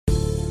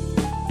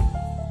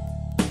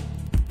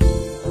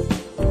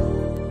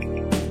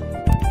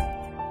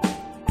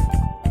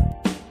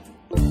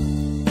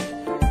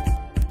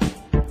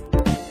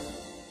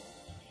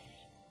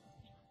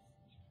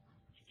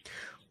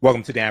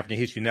Welcome to the African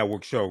History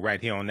Network show right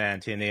here on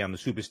 910 AM, the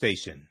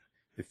Superstation,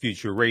 the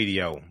Future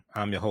Radio.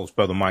 I'm your host,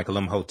 Brother Michael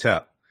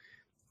Imhotep.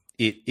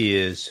 It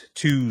is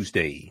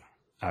Tuesday,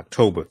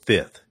 October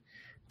 5th,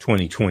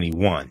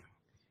 2021,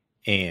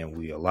 and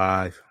we are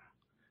live.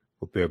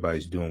 Hope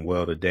everybody's doing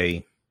well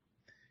today.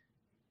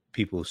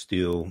 People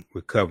still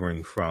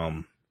recovering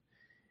from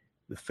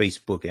the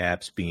Facebook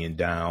apps being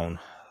down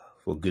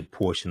for a good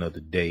portion of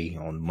the day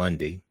on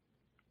Monday.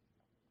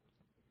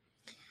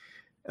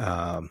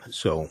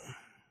 So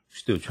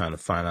still trying to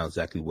find out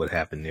exactly what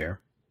happened there.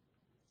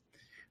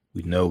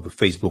 We know the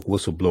Facebook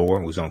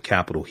whistleblower was on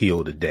Capitol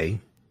Hill today.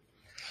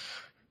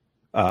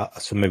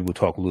 So maybe we'll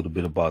talk a little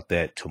bit about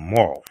that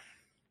tomorrow.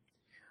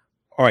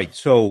 All right.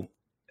 So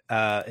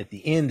at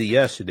the end of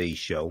yesterday's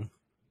show,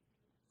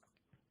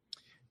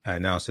 I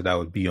announced that I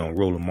would be on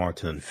Roland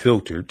Martin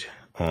Unfiltered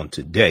on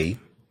today.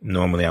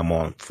 Normally I'm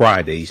on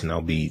Fridays, and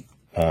I'll be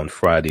on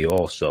Friday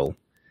also.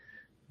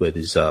 But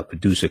his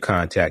producer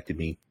contacted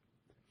me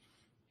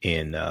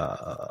and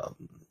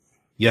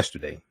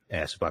yesterday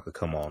asked if I could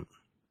come on,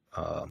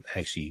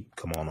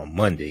 come on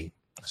Monday.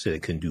 I said I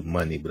couldn't do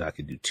Monday, but I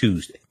could do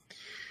Tuesday.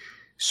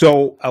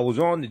 So I was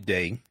on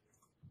today,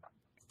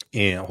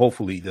 and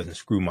hopefully it doesn't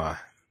screw my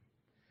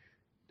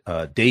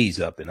days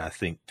up, and I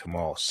think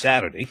tomorrow's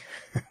Saturday.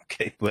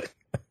 Okay, but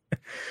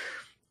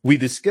we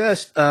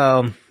discussed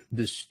the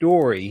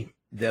story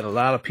that a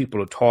lot of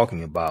people are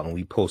talking about, and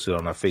we posted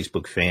on our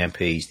Facebook fan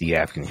page, the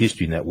African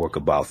History Network,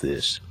 about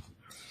this.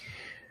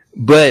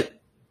 But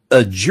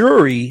a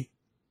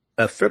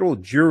federal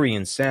jury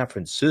in San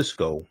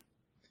Francisco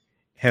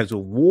has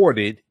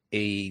awarded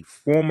a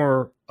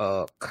former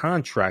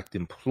contract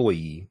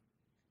employee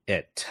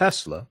at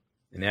Tesla,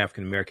 an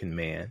African-American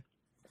man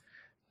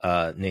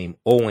named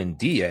Owen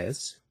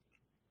Diaz.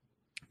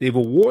 They've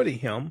awarded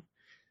him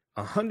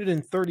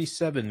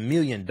 $137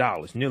 million,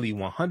 nearly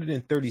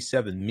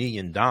 $137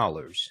 million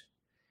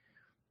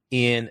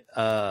in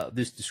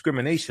this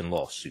discrimination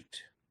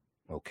lawsuit.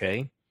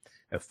 Okay.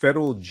 A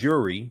federal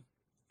jury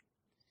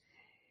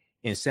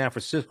in San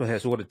Francisco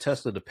has ordered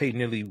Tesla to pay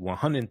nearly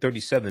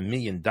 $137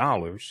 million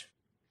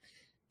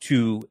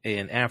to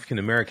an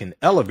African-American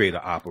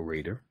elevator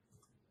operator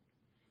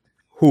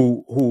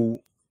who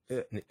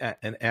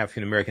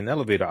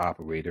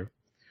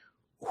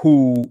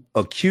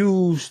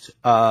accused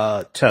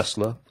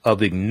Tesla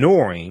of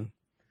ignoring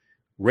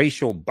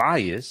racial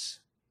bias,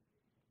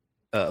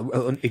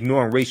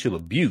 ignoring racial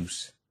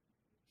abuse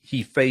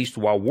he faced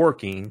while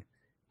working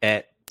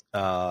at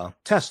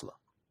Tesla,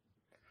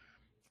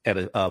 at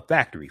a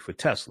factory for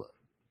Tesla.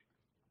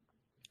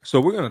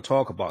 So we're going to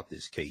talk about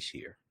this case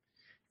here,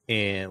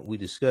 and we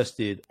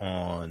discussed it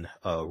on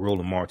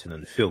Roland Martin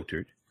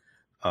Unfiltered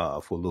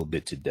for a little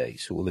bit today.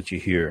 So we'll let you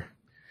hear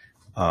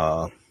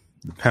the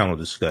panel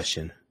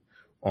discussion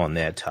on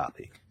that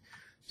topic.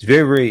 It's a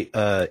very,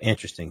 very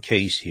interesting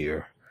case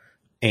here,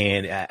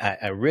 and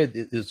I read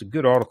there's a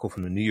good article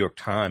from the New York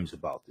Times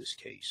about this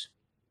case.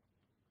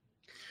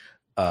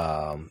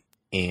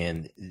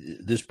 And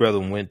this brother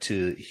went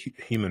to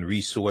Human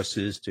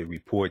Resources to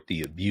report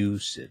the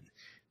abuse, and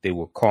they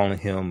were calling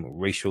him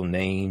racial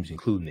names,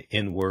 including the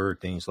N-word,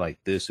 things like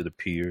this, it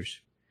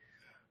appears.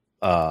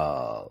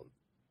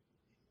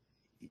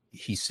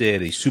 He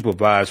said a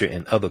supervisor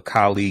and other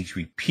colleagues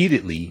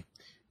repeatedly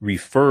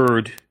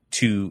referred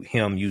to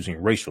him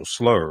using racial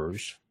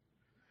slurs.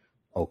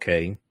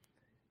 Okay.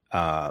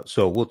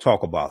 So we'll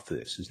talk about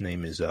this. His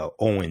name is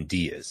Owen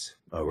Diaz.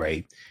 All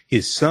right.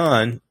 His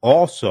son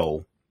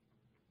also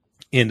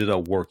ended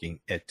up working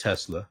at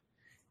Tesla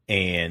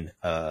and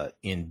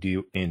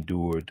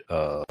endured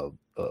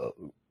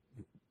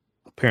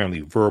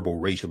apparently verbal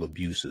racial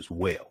abuse as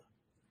well.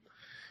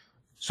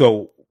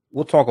 So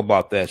we'll talk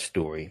about that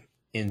story.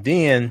 And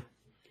then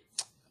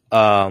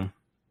the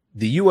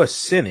U.S.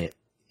 Senate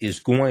is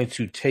going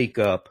to take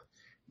up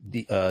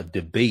the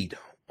debate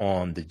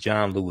on the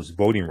John Lewis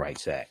Voting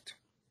Rights Act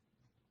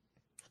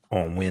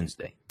on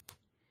Wednesday.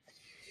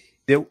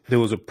 There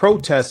was a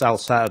protest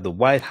outside the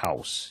White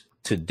House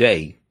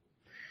today.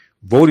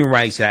 Voting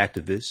rights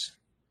activists,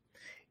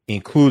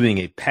 including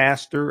a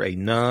pastor, a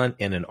nun,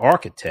 and an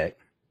architect,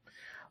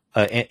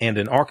 and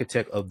an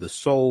architect of the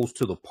Souls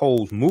to the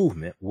Polls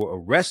movement, were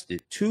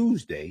arrested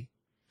Tuesday,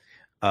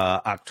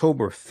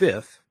 October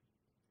 5th,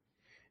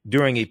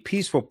 during a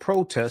peaceful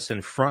protest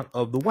in front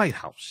of the White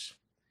House.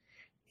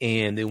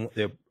 And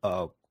they're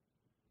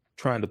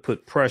trying to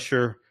put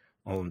pressure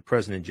on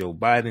President Joe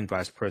Biden,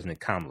 Vice President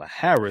Kamala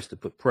Harris, to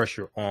put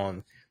pressure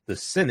on the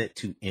Senate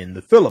to end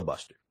the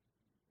filibuster.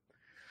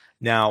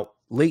 Now,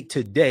 late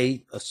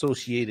today,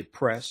 Associated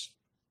Press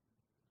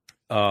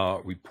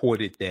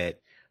reported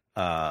that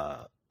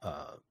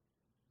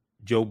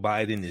Joe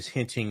Biden is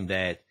hinting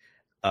that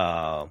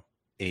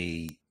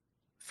a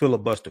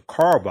filibuster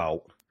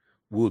carve-out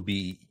would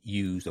be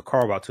used, a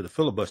carve-out to the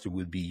filibuster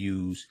would be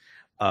used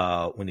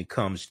when it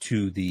comes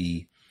to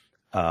the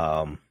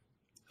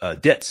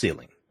debt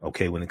ceiling.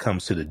 Okay, when it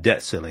comes to the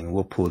debt ceiling,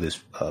 we'll pull this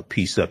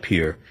piece up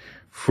here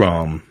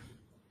from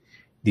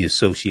the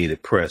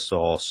Associated Press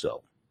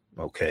also.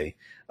 Okay,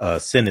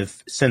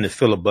 Senate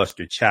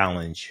filibuster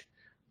challenge.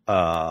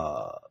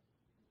 We'll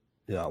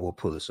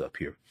pull this up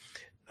here.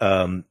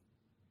 Biden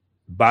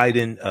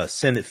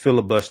Senate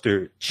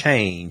filibuster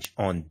change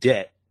on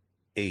debt,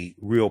 a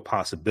real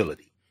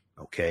possibility.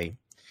 Okay.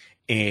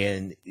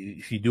 And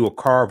if you do a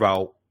carve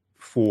out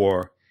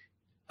for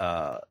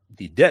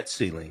the debt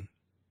ceiling,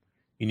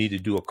 you need to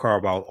do a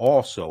carve out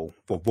also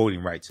for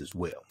voting rights as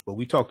well. But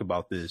we talked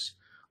about this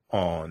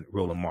on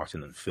Roland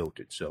Martin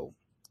Unfiltered, so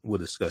we'll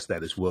discuss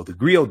that as well.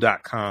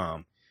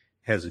 TheGrio.com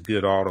has a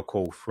good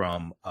article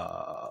from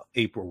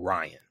April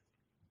Ryan.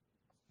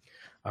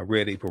 I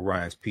read April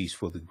Ryan's piece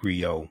for The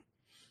Grio.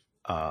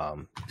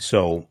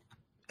 So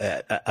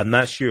I'm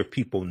not sure if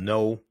people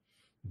know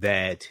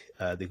that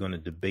they're going to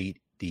debate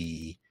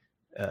the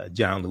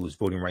John Lewis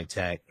Voting Rights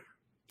Act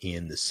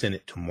in the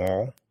Senate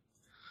tomorrow.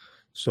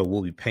 So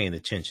we'll be paying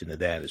attention to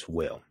that as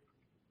well.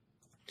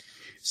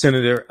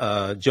 Senator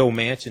Joe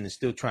Manchin is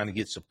still trying to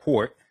get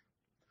support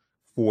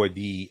for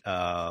the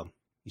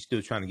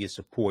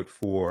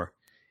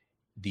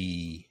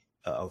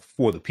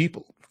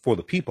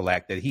People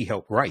Act that he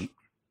helped write.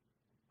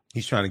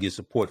 He's trying to get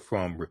support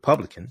from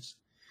Republicans.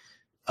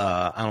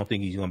 I don't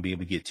think he's going to be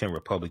able to get 10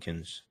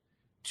 Republicans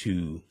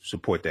to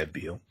support that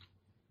bill.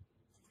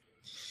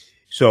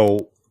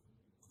 So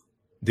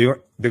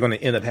they're going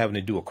to end up having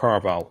to do a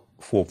carve out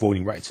for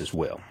voting rights as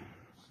well,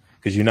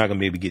 because you're not going to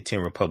be able to get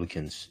 10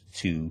 Republicans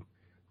to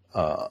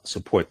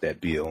support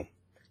that bill,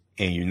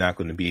 and you're not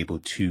going to be able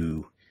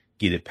to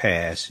get it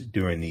passed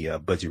during the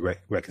budget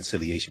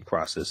reconciliation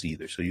process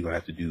either. So you're going to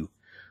have to do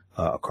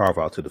a carve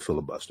out to the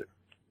filibuster.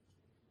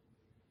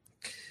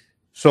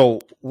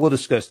 So we'll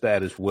discuss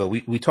that as well.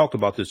 We talked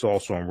about this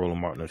also on Roland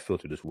Martin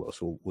Unfiltered as well,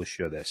 so we'll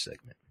share that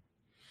segment.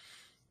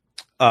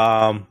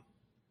 On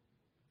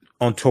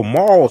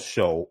tomorrow's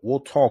show, we'll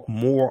talk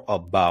more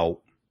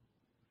about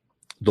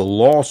the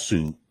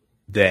lawsuit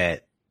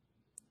that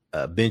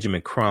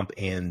Benjamin Crump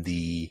and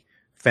the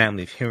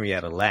family of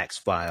Henrietta Lacks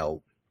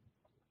filed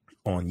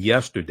on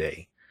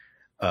yesterday,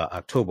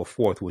 October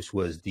 4th, which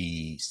was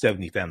the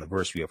 70th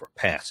anniversary of her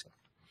passing.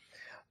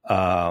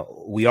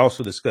 We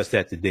also discussed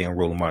that today on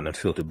Roland Martin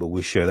Unfiltered, but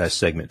we'll share that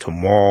segment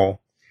tomorrow.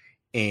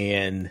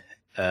 And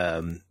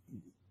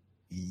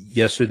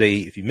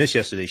yesterday, if you missed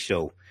yesterday's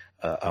show,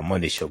 our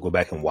Monday show, go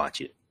back and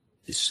watch it.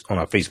 It's on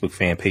our Facebook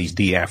fan page,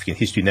 The African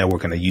History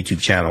Network, and our YouTube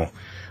channel,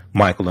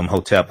 Michael M.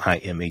 Hotep,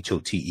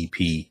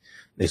 IMHOTEP.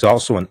 There's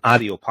also an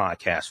audio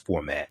podcast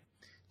format.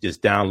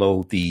 Just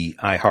download the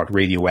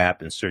iHeartRadio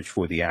app and search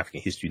for The African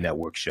History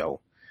Network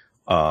show.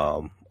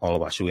 All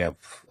of our shows, we have,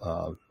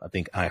 I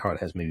think iHeart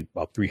has maybe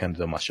about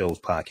 300 of my shows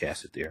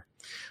podcasted there.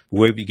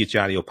 Wherever you get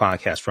your audio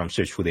podcast from,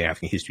 search for The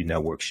African History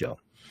Network show.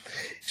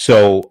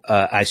 So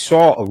I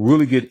saw a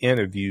really good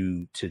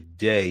interview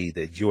today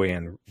that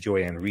Joanne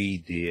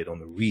Reed did on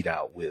the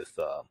Readout with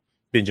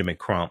Benjamin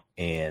Crump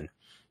and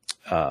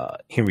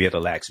Henrietta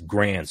Lacks'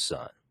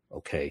 grandson.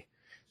 Okay,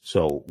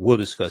 so we'll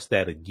discuss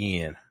that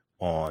again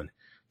on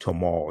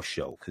tomorrow's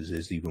show, because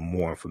there's even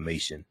more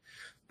information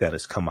that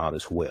has come out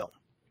as well.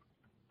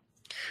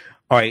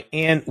 All right,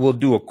 and we'll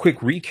do a quick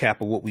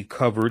recap of what we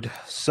covered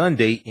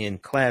Sunday in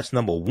class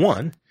number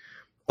 1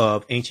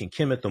 of Ancient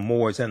Kemet, the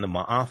Moors, and the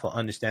Ma'afa,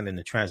 Understanding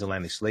the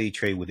Transatlantic Slave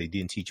Trade, what they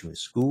didn't teach you in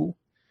school.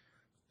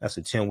 That's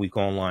a 10-week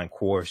online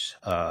course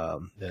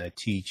that I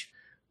teach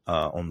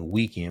on the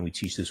weekend. We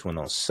teach this one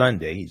on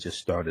Sunday. It just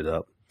started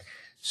up.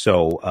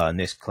 So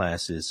next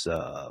class is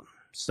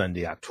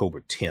Sunday,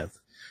 October 10th.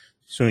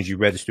 As soon as you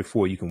register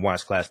for it, you can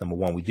watch class number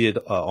 1. We did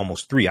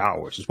almost 3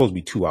 hours. It's supposed to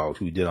be 2 hours.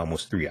 We did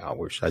almost 3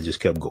 hours. I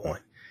just kept going.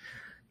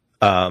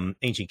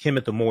 Ancient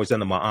Kemet, the Moors,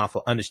 and the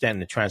Ma'afa,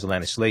 Understanding the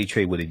Transatlantic Slave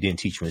Trade, what they didn't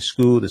teach you in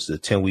school. This is a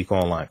 10-week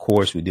online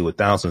course. We deal with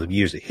thousands of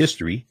years of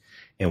history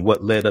and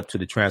what led up to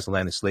the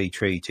transatlantic slave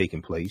trade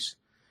taking place.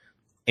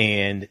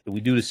 And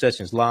we do the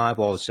sessions live.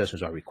 All the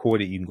sessions are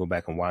recorded. You can go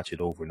back and watch it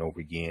over and over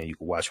again. You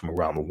can watch from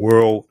around the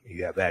world.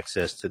 You have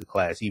access to the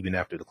class even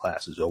after the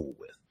class is over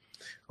with.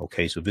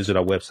 Okay, so visit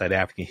our website,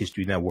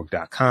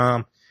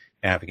 AfricanHistoryNetwork.com,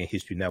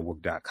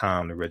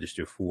 AfricanHistoryNetwork.com to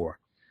register for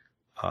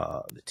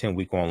the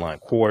 10-week online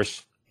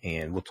course.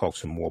 And we'll talk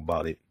some more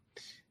about it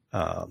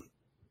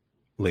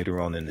later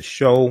on in the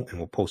show. And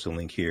we'll post a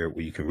link here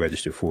where you can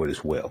register for it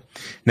as well.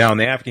 Now, on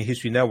the African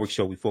History Network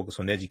show, we focus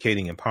on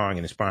educating, empowering,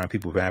 and inspiring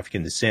people of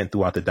African descent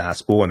throughout the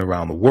diaspora and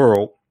around the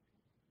world.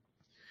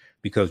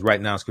 Because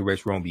right now it's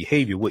correct wrong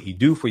behavior. What you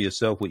do for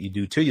yourself, what you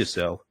do to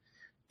yourself,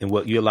 and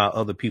what you allow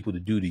other people to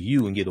do to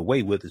you and get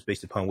away with is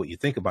based upon what you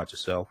think about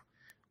yourself.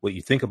 What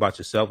you think about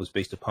yourself is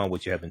based upon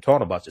what you have been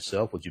taught about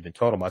yourself. What you've been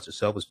taught about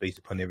yourself is based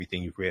upon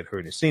everything you've read,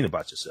 heard, and seen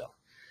about yourself.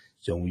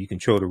 So when you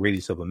control the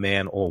radius of a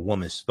man or a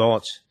woman's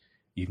thoughts,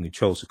 you can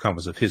control the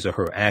circumference of his or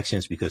her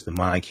actions, because the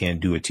mind can't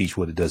do or teach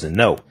what it doesn't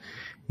know.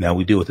 Now,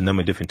 we deal with a number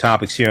of different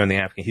topics here on the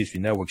African History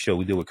Network show.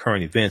 We deal with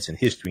current events in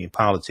history and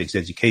politics,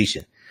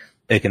 education,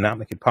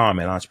 economic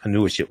empowerment,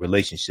 entrepreneurship,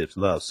 relationships,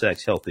 love,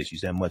 sex, health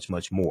issues, and much,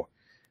 much more.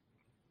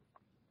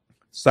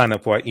 Sign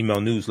up for our email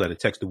newsletter.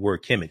 Text the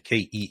word Kemet,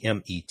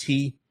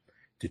 Kemet,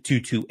 to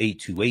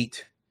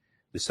 22828.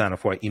 To sign up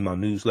for our email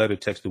newsletter,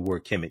 text the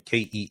word Kemet,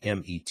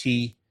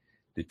 K-E-M-E-T,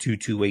 to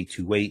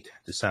 22828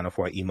 to sign up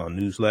for our email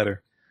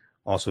newsletter.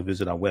 Also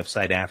visit our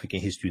website,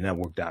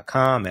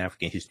 AfricanHistoryNetwork.com,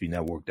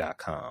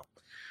 AfricanHistoryNetwork.com.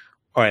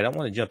 All right, I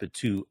want to jump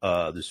into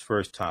this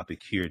first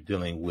topic here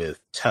dealing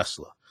with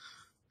Tesla.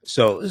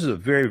 So this is a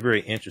very,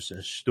 very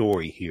interesting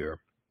story here.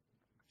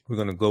 We're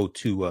going to go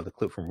to the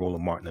clip from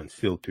Roland Martin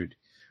Unfiltered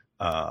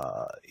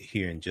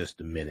here in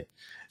just a minute.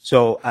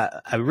 So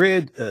I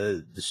read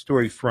the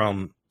story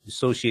from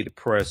Associated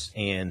Press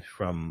and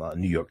from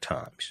New York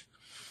Times.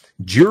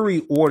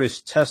 Jury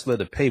orders Tesla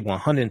to pay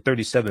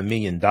 $137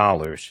 million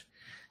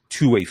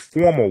to a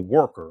former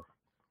worker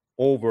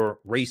over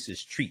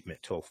racist treatment,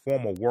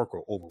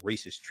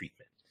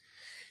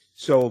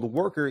 So the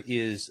worker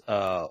is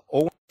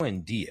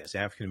Owen Diaz,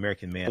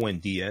 African-American man, Owen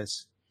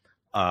Diaz.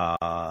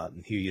 Here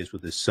he is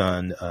with his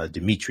son,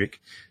 Dimitrik.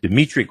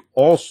 Dimitrik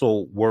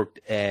also worked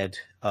at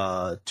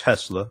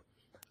Tesla.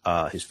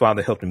 His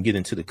father helped him get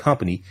into the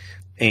company.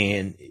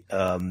 And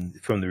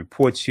from the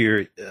reports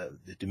here,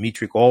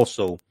 Dimitrik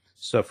also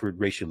suffered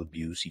racial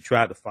abuse. He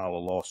tried to file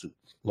a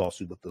lawsuit,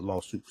 but the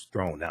lawsuit was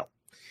thrown out.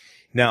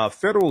 Now, a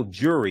federal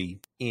jury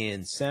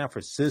in San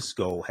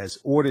Francisco has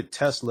ordered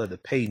Tesla to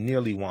pay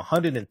nearly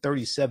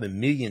 $137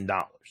 million.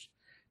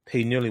 To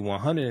an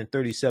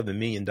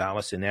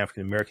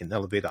African-American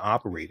elevator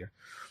operator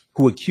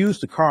who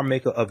accused the car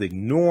maker of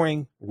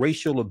ignoring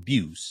racial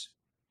abuse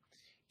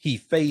he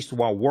faced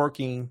while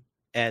working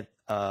at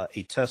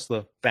a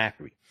Tesla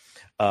factory.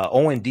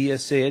 Owen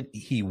Diaz said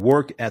he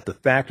worked at the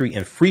factory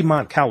in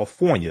Fremont,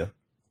 California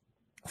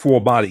for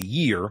about a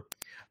year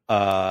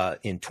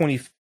in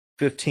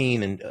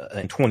 2015 and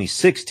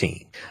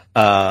 2016.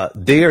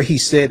 There, he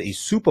said a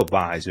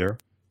supervisor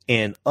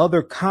and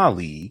other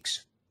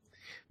colleagues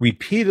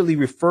repeatedly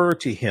referred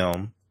to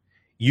him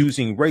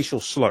using racial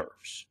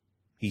slurs.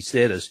 He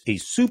said a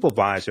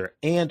supervisor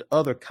and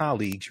other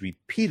colleagues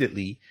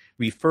repeatedly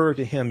referred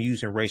to him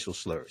using racial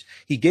slurs.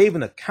 He gave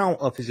an account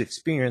of his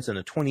experience in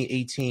a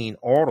 2018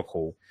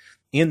 article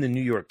in the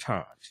New York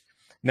Times.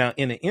 Now,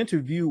 in an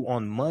interview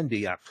on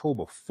Monday,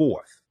 October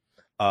 4th,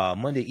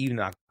 Owen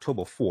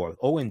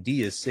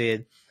Diaz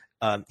said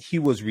he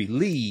was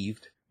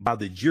relieved by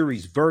the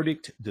jury's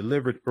verdict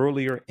delivered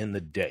earlier in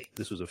the day.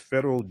 This was a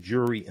federal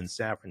jury in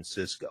San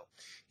Francisco.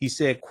 He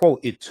said,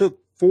 quote, "It took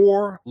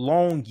 4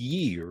 long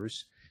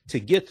years to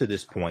get to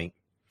this point."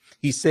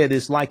 He said,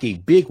 "It's like a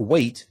big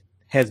weight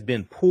has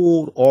been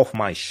pulled off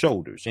my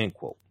shoulders," end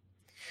quote.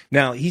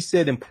 Now, he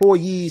said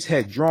employees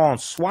had drawn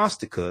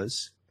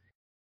swastikas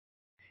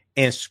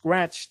and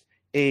scratched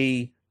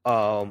a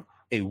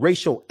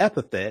racial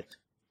epithet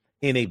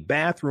in a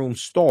bathroom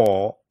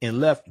stall and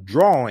left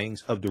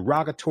drawings of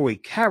derogatory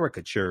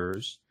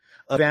caricatures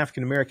of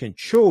African-American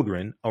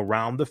children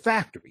around the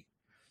factory.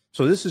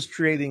 So this is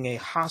creating a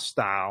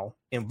hostile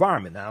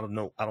environment. Now,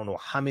 I don't know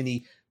how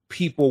many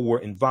people were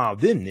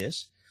involved in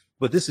this,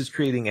 but this is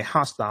creating a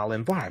hostile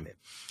environment.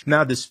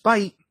 Now,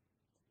 despite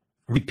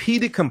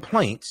repeated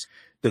complaints,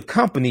 the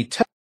company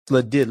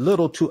Tesla did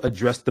little to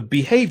address the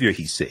behavior,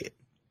 he said.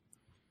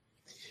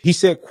 He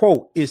said,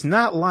 quote, "It's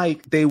not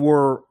like they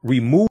were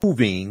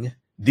removing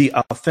the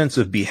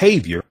offensive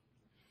behavior.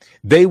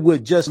 They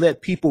would just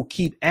let people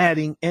keep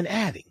adding and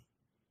adding.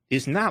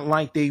 It's not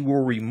like they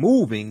were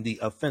removing the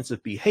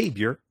offensive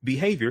behavior.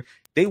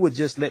 They would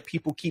just let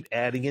people keep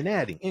adding and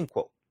adding," end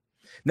quote.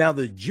 Now,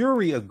 the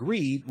jury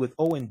agreed with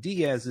Owen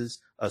Diaz's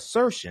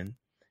assertion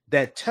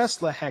that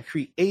Tesla had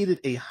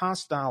created a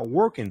hostile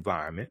work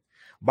environment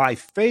by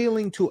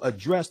failing to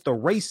address the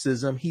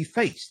racism he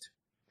faced.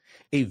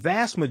 A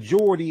vast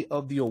majority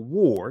of the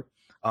award,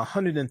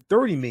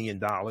 $130 million,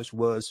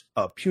 was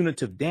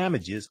punitive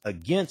damages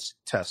against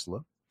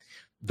Tesla.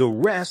 The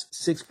rest,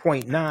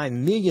 $6.9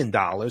 million,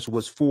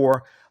 was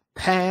for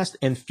past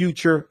and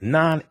future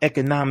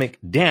non-economic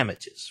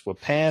damages,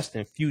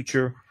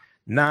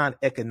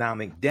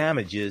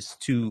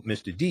 to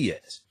Mr.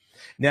 Diaz.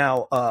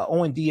 Now,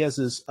 Owen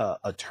Diaz's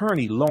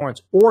attorney,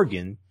 Lawrence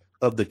Organ,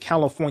 of the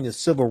California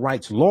Civil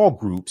Rights Law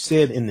Group,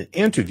 said in the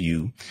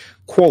interview,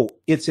 quote,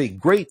 It's a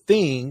great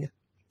thing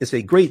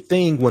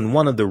when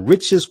one of the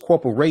richest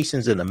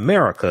corporations in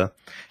America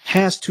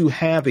has to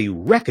have a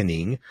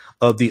reckoning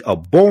of the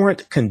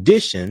abhorrent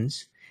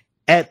conditions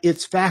at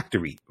its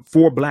factory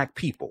for Black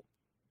people.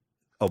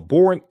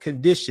 Abhorrent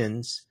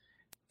conditions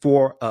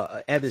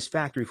at its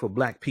factory for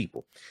Black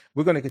people.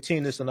 We're going to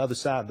continue this on the other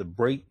side of the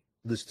break.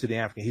 Listen to the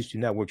African History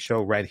Network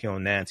show right here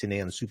on 910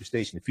 AM, the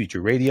Superstation, the Future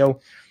Radio.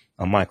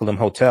 I'm Michael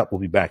Imhotep. We'll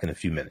be back in a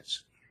few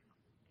minutes.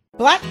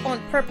 Black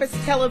on Purpose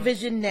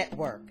Television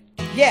Network.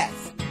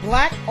 Yes,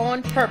 Black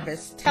on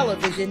Purpose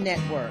Television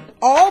Network.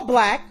 All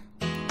Black,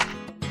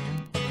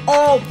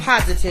 all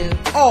positive,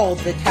 all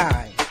the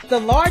time. The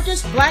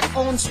largest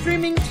Black-owned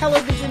streaming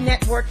television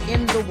network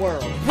in the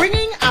world.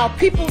 Bringing our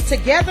people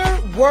together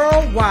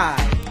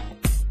worldwide.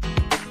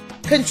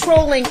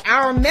 Controlling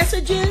our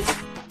messages,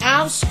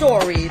 our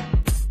stories,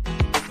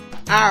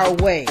 our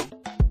way.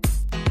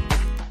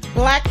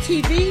 Black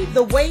TV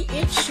the way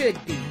it should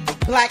be.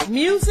 Black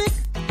music,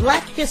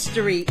 Black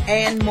history,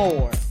 and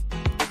more.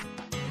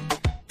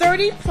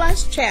 30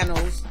 plus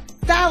channels,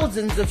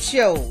 thousands of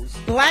shows.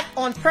 Black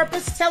on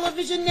Purpose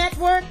Television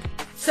Network.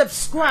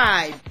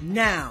 Subscribe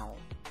now.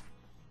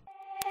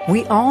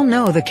 We all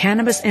know the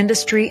cannabis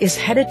industry is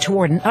headed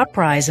toward an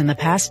uprise in the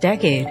past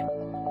decade.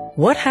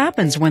 What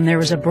happens when there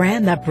is a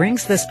brand that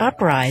brings this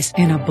uprise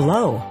in a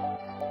blow?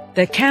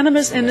 The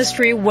cannabis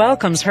industry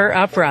welcomes her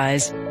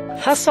uprise.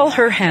 Hustle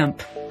Her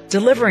Hemp.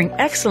 Delivering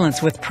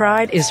excellence with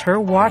pride is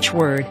her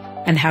watchword,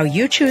 and how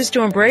you choose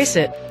to embrace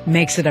it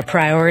makes it a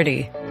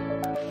priority.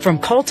 From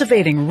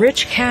cultivating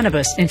rich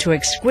cannabis into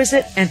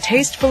exquisite and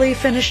tastefully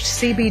finished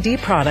CBD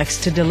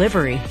products to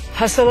delivery,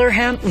 Hustle Her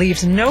Hemp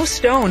leaves no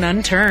stone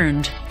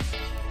unturned.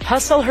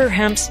 Hustle Her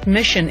Hemp's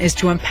mission is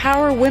to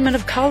empower women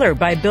of color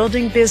by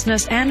building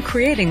business and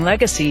creating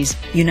legacies,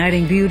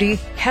 uniting beauty,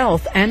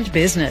 health, and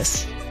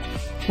business.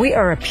 We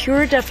are a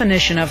pure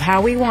definition of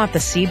how we want the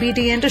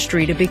CBD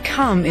industry to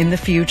become in the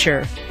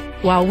future.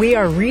 While we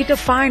are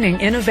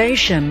redefining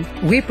innovation,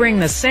 we bring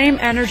the same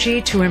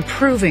energy to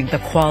improving the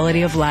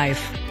quality of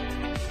life.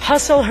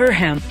 Hustle Her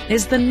Hemp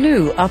is the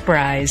new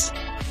uprise.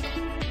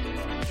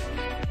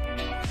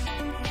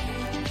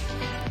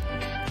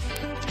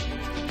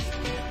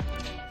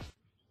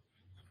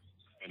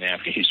 The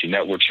African History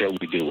Network show,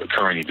 we deal with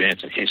current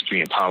events in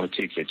history and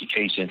politics,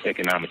 education,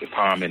 economic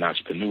empowerment,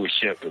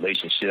 entrepreneurship,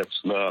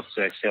 relationships, love,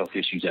 sex, health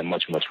issues, and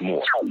much, much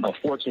more.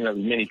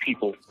 Unfortunately, many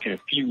people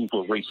confuse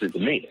what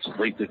racism is.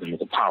 Racism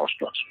is a power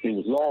structure. There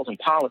was laws and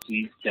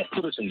policies that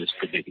put us in this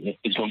predicament.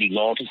 It's going to be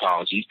laws and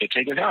policies that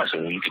take us out.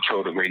 So when you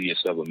control the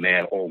radius of a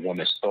man or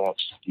woman's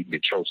thoughts, you can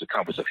control the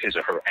compass of his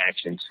or her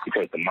actions,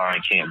 because the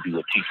mind can't do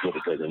or teach what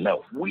it doesn't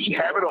know. We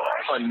have it all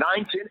on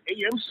 910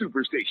 AM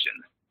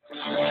Superstation.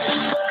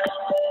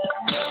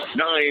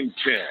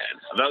 910,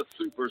 the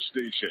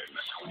Superstation,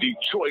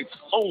 Detroit's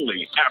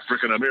only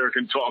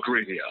African-American talk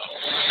radio.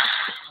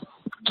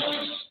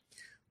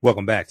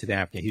 Welcome back to the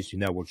African History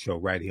Network show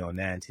right here on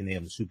 910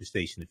 AM, the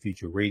Superstation, the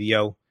Future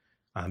Radio.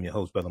 I'm your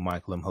host, Brother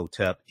Michael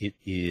Imhotep. It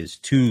is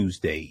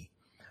Tuesday,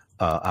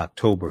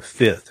 October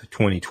 5th,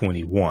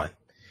 2021,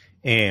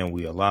 and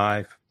we are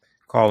live.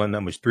 Calling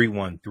numbers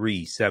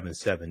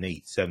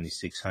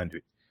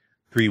 313-778-7600.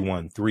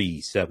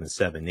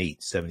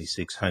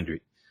 313-778-7600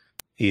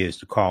 is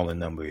the calling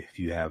number if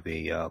you have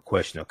a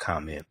question or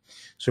comment.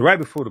 So right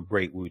before the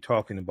break, we were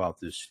talking about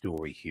this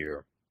story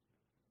here.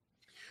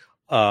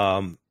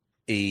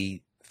 A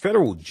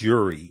federal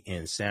jury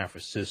in San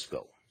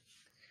Francisco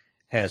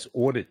has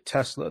ordered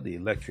Tesla, the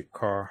electric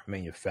car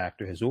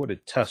manufacturer, has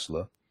ordered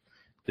Tesla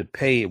to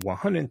pay a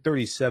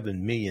 $137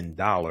 million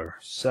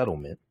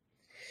settlement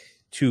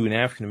to an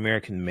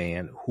African-American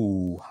man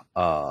who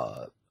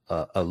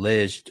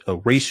alleged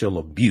racial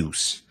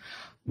abuse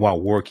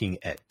while working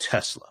at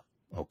Tesla.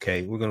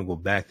 Okay, we're going to go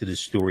back to this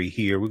story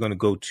here. We're going to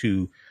go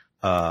to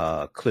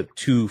clip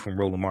 2 from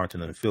Roland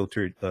Martin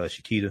Unfiltered,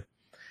 Shakita.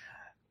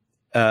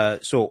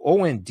 So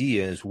Owen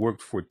Diaz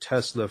worked for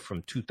Tesla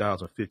from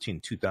 2015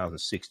 to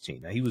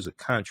 2016. Now, he was a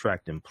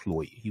contract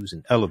employee. He was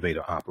an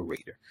elevator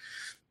operator.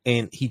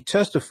 And he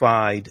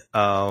testified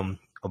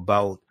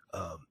about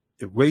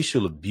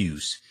racial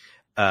abuse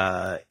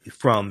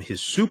from his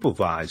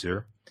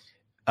supervisor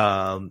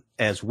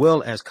as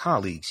well as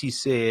colleagues. He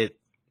said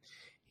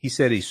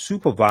a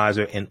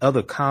supervisor and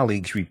other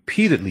colleagues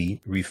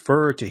repeatedly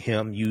referred to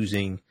him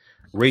using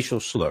racial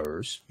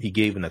slurs. He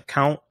gave an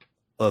account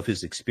of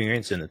his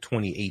experience in a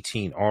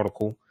 2018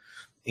 article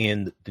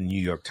in the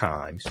New York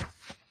Times.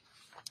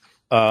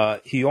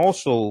 He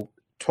also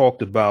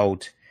talked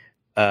about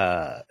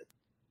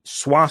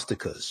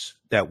swastikas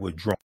that were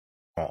drawn.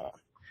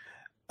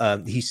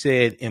 He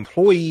said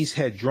employees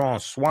had drawn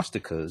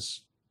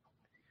swastikas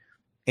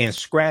and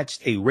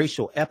scratched a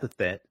racial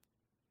epithet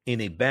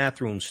in a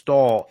bathroom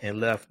stall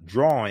and left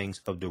drawings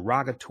of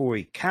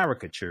derogatory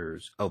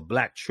caricatures of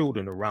black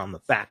children around the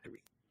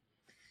factory.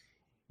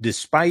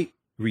 Despite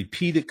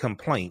repeated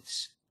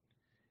complaints,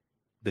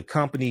 the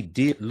company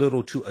did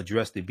little to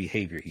address the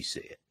behavior, he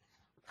said.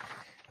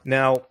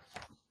 Now,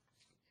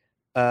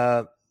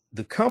 the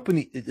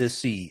company, let's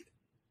see,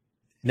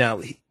 now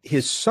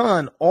his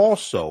son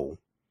also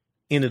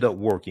ended up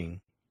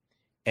working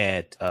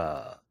at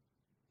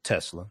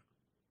Tesla.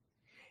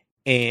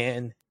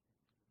 And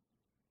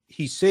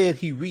he said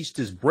he reached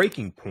his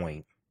breaking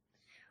point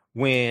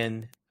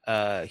when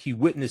he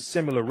witnessed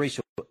similar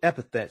racial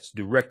epithets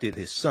directed at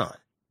his son.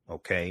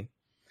 Okay.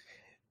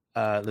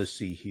 Let's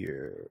see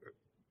here.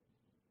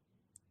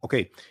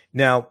 Okay.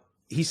 Now,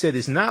 he said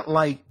it's not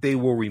like they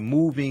were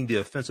removing the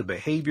offensive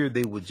behavior.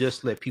 They would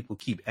just let people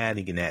keep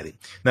adding and adding.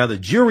 Now, the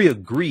jury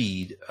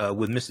agreed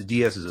with Mr.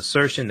 Diaz's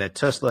assertion that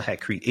Tesla had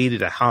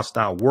created a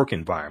hostile work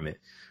environment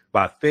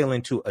by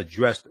failing to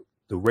address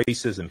the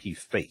racism he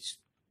faced.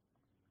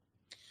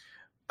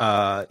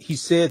 He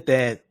said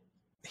that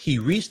he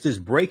reached his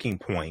breaking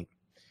point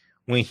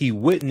when he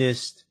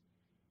witnessed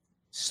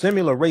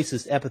similar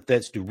racist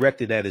epithets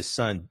directed at his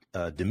son,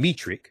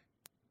 Dimitrik,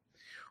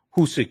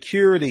 who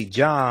secured a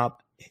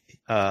job,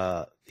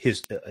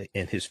 his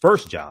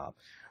first job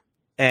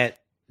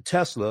at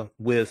Tesla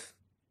with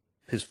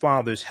his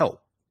father's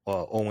help,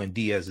 Owen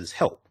Diaz's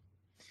help.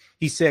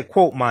 He said,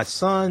 quote, "My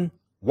son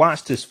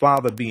watched his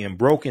father being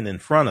broken in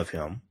front of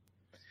him."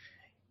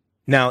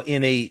 Now,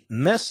 in a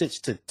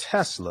message to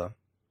Tesla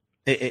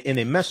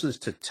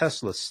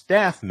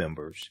staff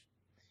members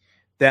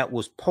that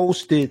was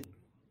posted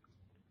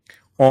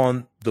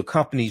on the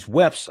company's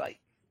website,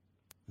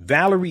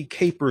 Valerie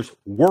Capers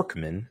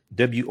Workman,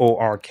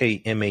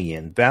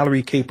 Workman,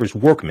 Valerie Capers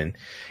Workman,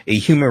 a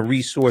human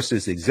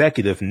resources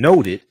executive,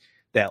 noted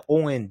that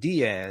Owen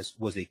Diaz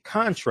was a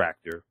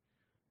contractor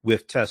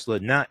with Tesla,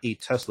 not a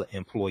Tesla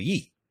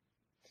employee.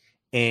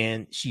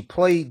 And she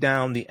played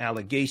down the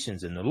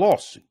allegations in the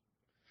lawsuit.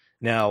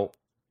 Now,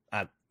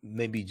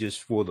 maybe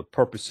just for the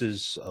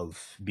purposes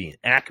of being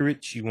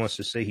accurate, she wants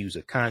to say he was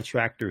a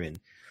contractor and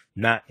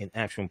not an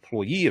actual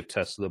employee of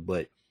Tesla.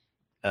 But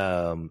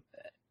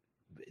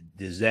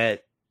does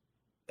that,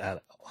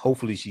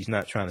 hopefully she's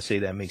not trying to say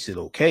that makes it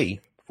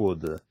okay for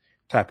the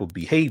type of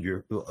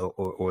behavior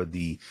or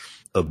the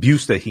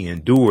abuse that he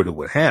endured or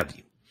what have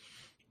you.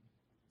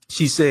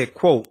 She said,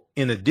 quote,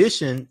 "In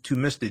addition to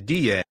Mr.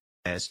 Diaz,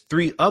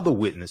 three other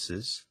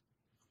witnesses,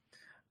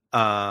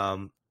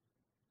 all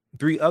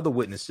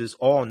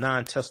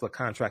non-Tesla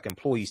contract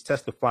employees,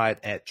 testified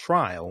at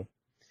trial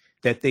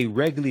that they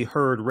regularly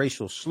heard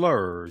racial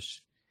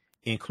slurs,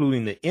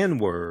 including the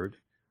N-word,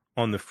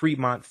 on the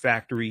Fremont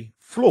factory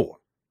floor,"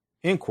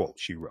 end quote,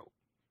 she wrote.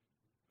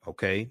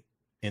 Okay.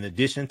 In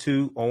addition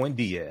to Owen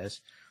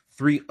Diaz,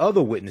 three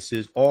other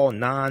witnesses, all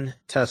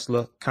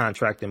non-Tesla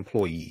contract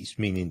employees,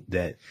 meaning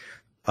that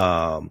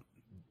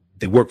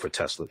they work for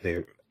Tesla.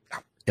 They're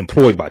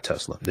employed by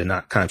Tesla. They're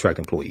not contract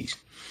employees.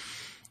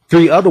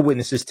 Three other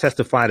witnesses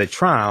testified at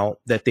trial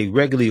that they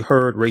regularly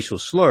heard racial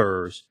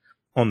slurs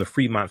on the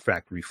Fremont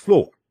factory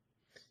floor,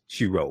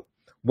 she wrote.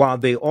 While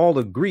they all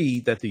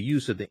agreed that the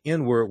use of the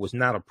N-word was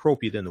not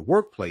appropriate in the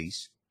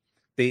workplace,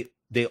 they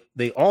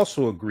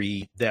also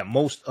agreed that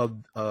most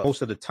of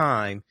the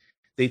time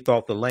they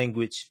thought the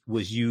language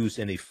was used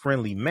in a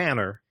friendly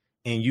manner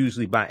and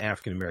usually by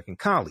African American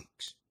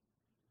colleagues.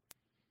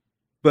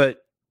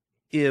 But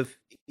if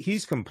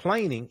he's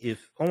complaining,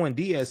 if Owen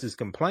Diaz is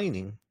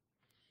complaining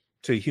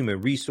to human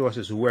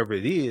resources, whoever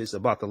it is,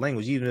 about the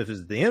language, even if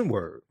it's the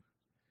N-word,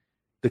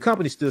 the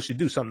company still should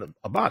do something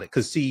about it.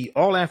 Because, see,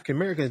 all African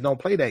Americans don't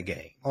play that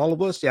game. All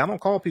of us, see, I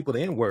don't call people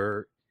the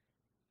N-word,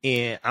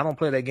 and I don't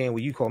play that game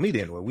where you call me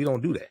the N-word. We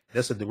don't do that.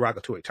 That's a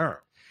derogatory term.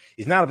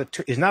 It's not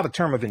a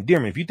term of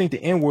endearment. If you think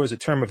the N-word is a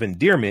term of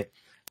endearment,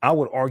 I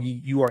would argue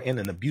you are in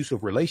an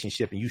abusive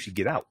relationship and you should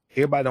get out.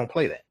 Everybody don't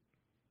play that.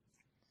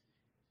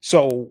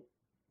 So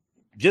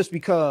just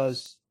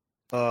because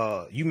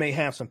you may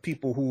have some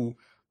people who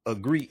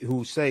agree,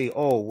 who say,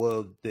 "Oh,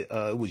 well,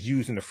 it was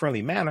used in a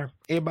friendly manner,"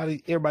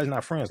 everybody's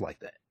not friends like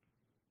that.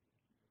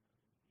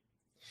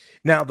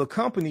 Now, the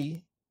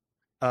company,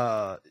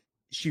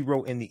 she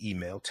wrote in the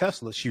email,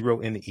 Tesla, she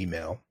wrote in the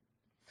email,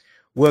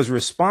 was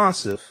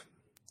responsive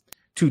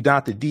to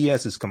Dr.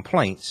 Diaz's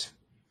complaints,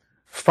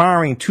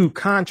 firing two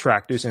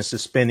contractors and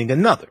suspending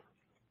another.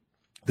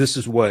 This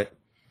is what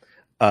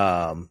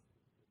Valerie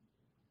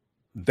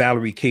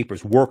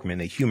Capers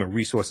Workman, a human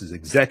resources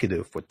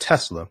executive for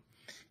Tesla,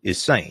 is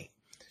saying.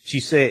 She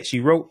said, she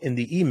wrote in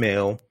the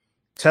email,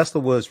 Tesla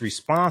was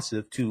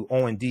responsive to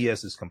Owen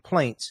Diaz's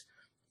complaints,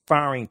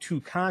 firing two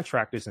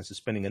contractors and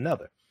suspending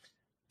another.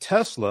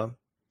 Tesla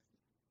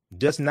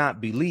does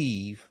not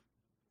believe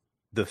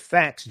the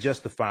facts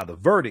justify the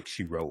verdict,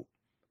 she wrote,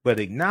 but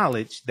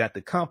acknowledged that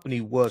the company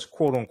was,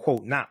 quote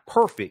unquote, not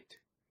perfect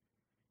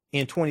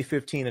in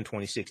 2015 and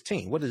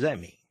 2016. What does that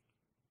mean?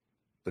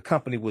 The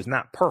company was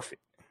not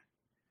perfect.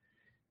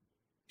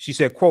 She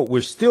said, quote,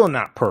 "We're still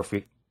not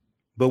perfect,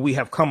 but we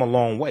have come a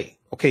long way."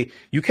 Okay,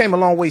 you came a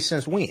long way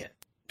since when?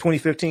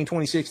 2015,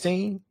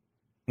 2016?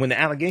 When the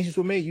allegations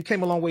were made, you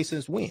came a long way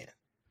since when?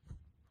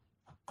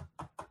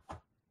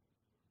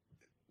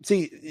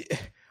 See,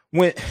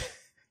 when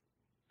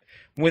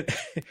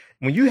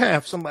you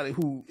have somebody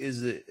who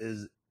is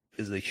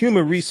a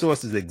human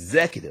resources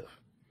executive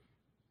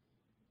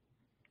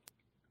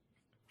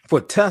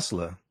for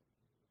Tesla,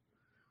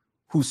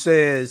 who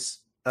says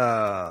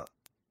the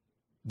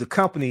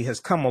company has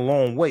come a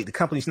long way, the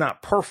company's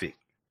not perfect.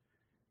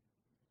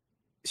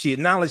 She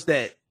acknowledged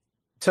that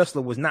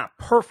Tesla was not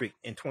perfect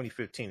in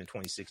 2015 and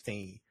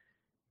 2016,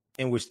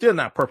 and we're still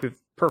not perfect,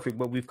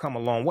 but we've come a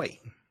long way.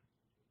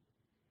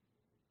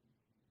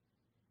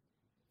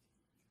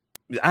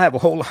 I have a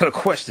whole lot of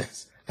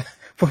questions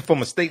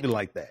from a statement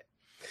like that.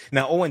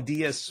 Now, Owen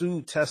Diaz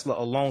sued Tesla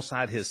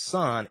alongside his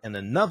son and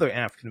another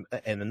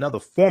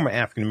former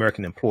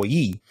African-American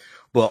employee,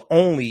 but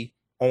only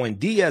Owen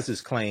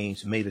Diaz's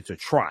claims made it to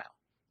trial.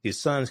 His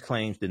son's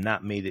claims did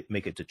not make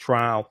it to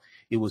trial.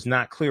 It was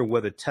not clear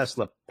whether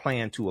Tesla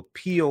planned to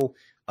appeal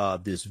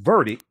this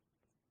verdict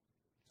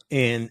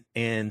and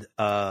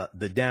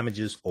the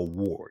damages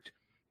award.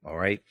 All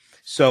right.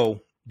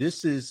 So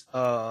this is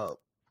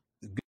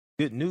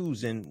good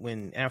news. And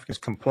when Africans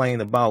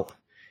complain about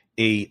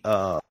a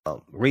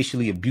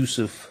racially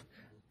abusive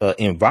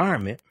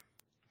environment,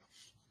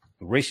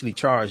 racially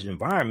charged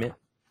environment,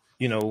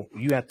 you know,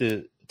 you have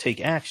to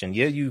take action.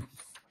 Yeah, you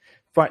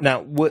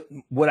Now,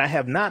 what I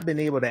have not been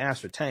able to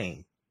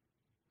ascertain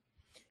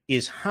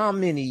is how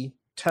many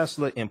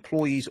Tesla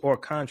employees or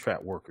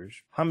contract workers,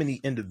 how many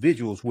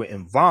individuals were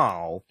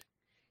involved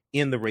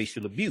in the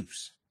racial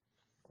abuse.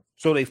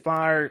 So they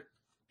fired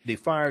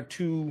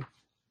two,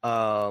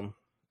 I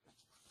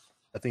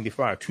think they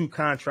fired two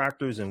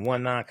contractors and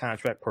one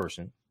non-contract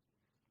person.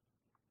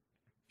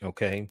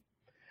 Okay.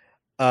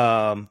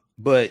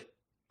 But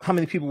how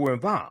many people were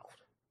involved?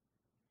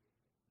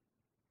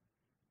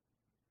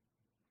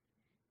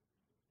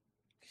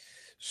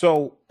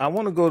 So I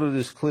want to go to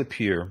this clip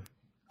here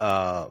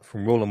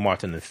from Roland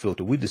Martin and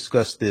Filter. We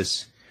discussed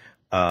this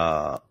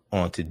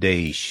on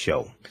today's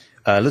show.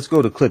 Let's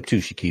go to clip 2,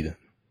 Shakita.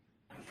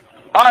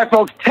 All right,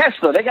 folks,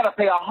 Tesla, they got to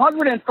pay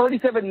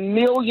 $137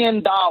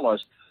 million to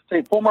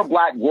a former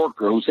black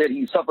worker who said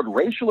he suffered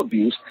racial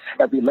abuse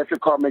at the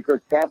electric car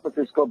maker's San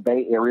Francisco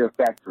Bay Area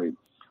factory.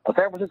 A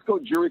San Francisco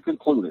jury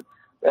concluded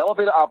the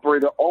elevator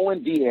operator,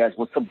 Owen Diaz,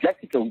 was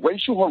subjected to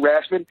racial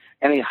harassment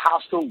and a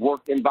hostile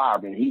work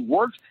environment. He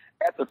worked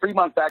at the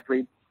Fremont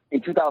factory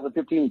in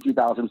 2015 and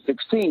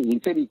 2016.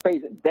 He said he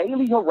faced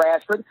daily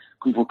harassment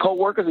from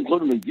coworkers,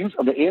 including the use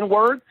of the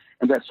N-word,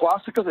 and that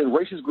swastikas and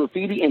racist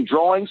graffiti and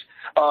drawings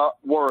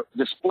were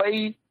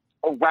displayed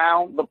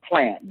around the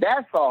plant.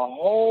 That's a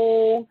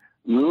whole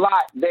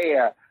lot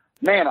there.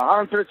 Man,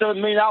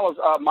 $137 million,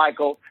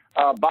 Michael.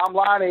 Bottom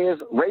line is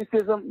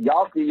racism.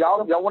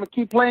 Y'all want to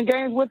keep playing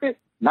games with it?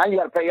 Now you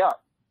got to pay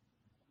up.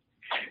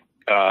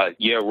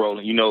 Yeah,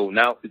 Roland,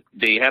 now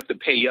they have to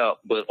pay up,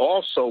 but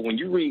also when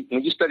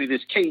you study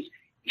this case,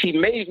 he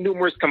made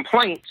numerous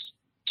complaints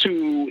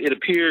to, it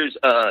appears,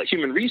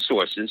 human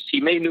resources.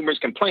 He made numerous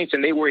complaints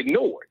and they were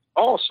ignored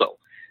also.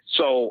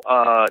 So,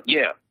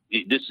 yeah,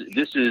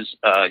 this is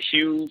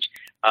huge.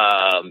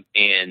 And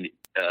an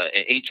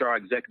HR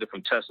executive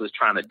from Tesla is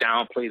trying to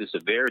downplay the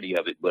severity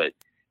of it, but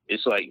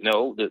it's like,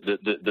 no,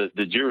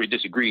 the jury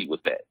disagreed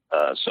with that.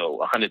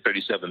 So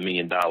 $137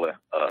 million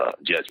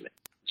judgment.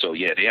 So,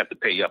 yeah, they have to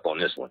pay up on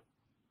this one.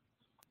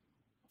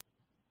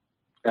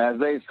 As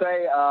they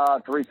say,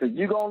 Teresa,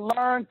 you're going to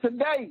learn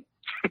today.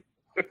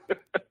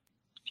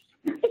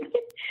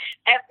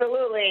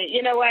 Absolutely.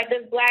 You know what?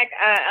 This black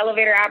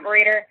elevator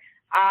operator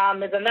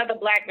is another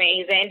black man.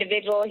 He's an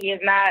individual. He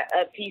is not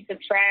a piece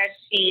of trash.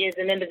 He is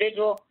an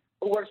individual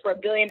who works for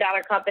 $1 billion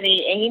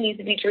company, and he needs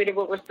to be treated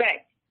with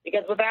respect.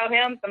 Because without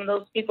him, some of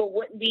those people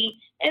wouldn't be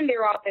in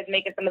their office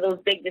making some of those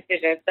big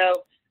decisions.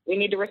 So we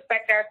need to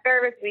respect our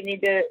service. We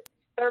need to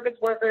service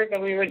workers,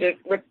 and we would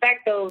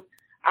respect those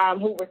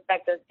who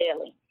respect us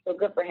daily. So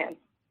good for him.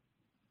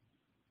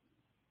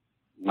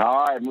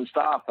 All right,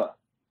 Mustafa.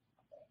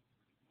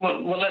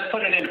 Well, let's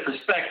put it into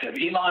perspective.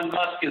 Elon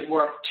Musk is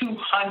worth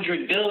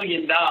 $200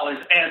 billion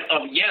as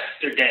of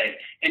yesterday,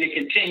 and it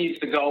continues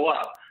to go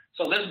up.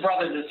 So this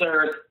brother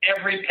deserves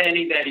every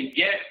penny that he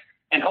gets,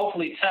 and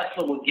hopefully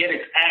Tesla will get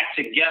its act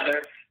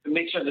together to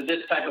make sure that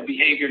this type of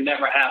behavior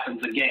never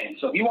happens again.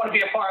 So if you want to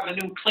be a part of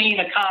the new clean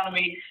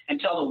economy and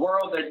tell the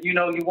world that, you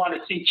want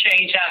to see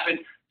change happen,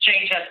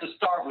 change has to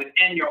start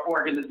within your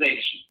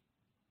organization.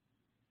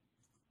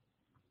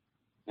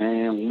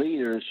 And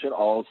leaders should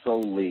also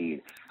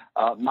lead.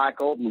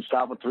 Michael,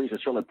 Mustafa, Teresa,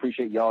 certainly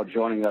appreciate y'all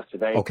joining us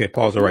today. Okay,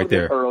 pause it right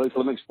there. Early, so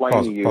let me explain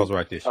to you. Pause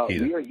right there,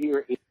 Shakita. We are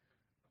here.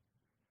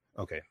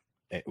 Okay,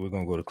 we're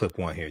going to go to clip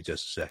 1 here in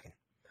just a second.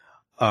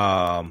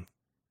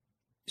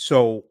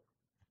 So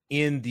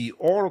in the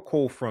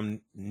article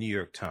from New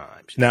York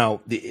Times,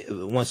 now,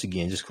 once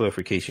again, just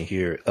clarification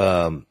here.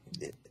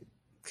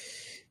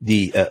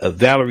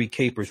 Valerie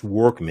Capers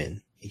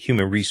Workman,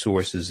 human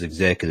resources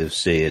executive,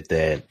 said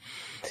that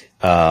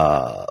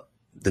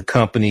the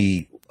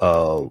company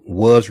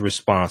was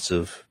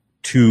responsive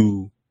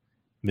to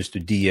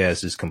Mr.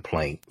 Diaz's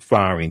complaint,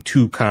 firing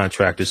 2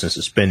 contractors and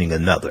suspending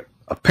another.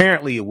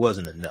 Apparently it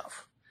wasn't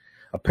enough.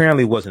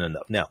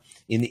 Now,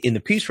 in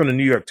the piece from the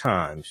New York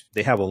Times,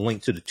 they have a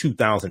link to the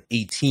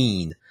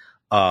 2018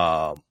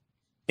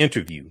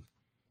 interview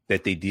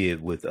that they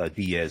did with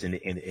Diaz,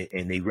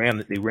 and they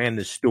ran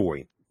this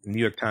story. The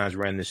New York Times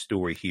ran this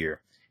story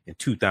here in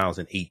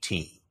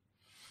 2018.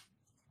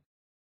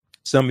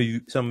 Some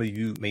of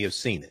you may have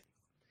seen it.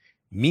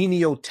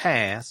 Menial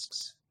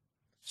tasks,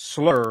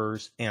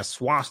 slurs, and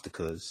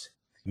swastikas.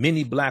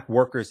 Many black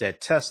workers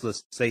at Tesla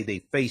say they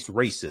face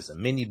racism.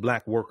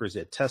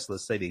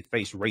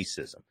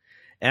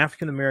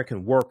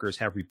 African-American workers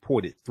have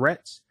reported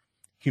threats,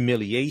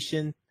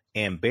 humiliation,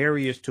 and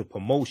barriers to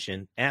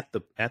promotion at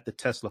the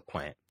Tesla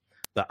plant.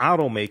 The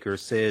automaker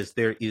says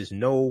there is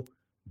no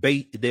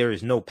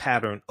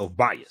pattern of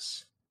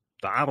bias.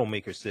 Now,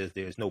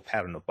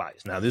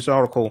 this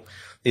article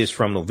is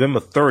from November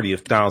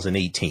 30th,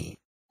 2018.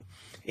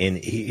 And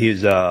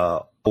here's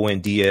Owen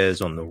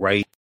Diaz on the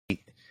right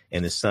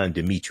and his son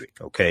Dimitri.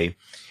 Okay.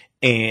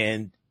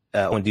 And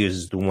Owen Diaz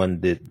is the one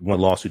that won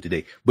the lawsuit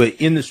today. But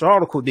in this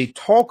article, they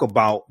talk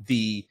about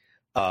the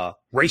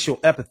racial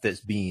epithets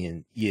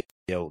being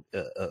yelled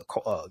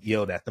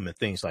at them and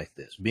things like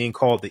this, being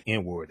called the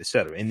N-word,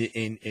 etc.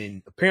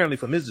 And apparently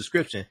from his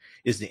description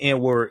is the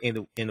N-word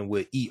in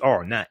with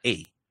ER, not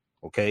A.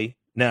 Okay.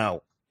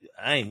 Now,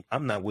 I'm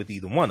not with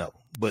either one of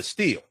them, but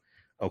still,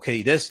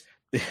 okay, that's,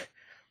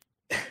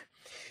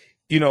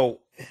 you know,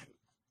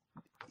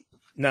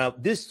 now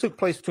this took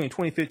place between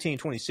 2015 and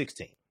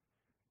 2016.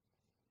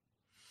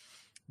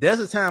 There's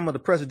a time of the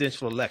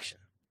presidential election,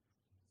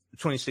 the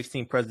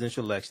 2016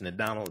 presidential election, that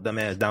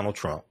Donald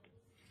Trump,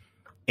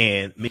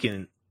 and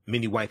making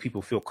many white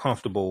people feel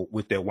comfortable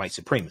with their white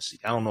supremacy.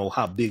 I don't know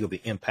how big of an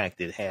impact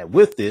it had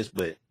with this,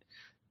 but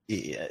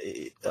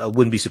I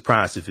wouldn't be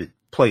surprised if it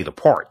played a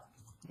part.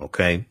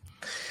 Okay.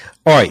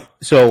 All right.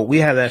 So we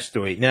have that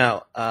story.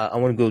 Now, I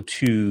want to go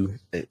to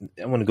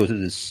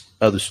this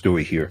other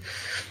story here.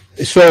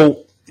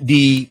 So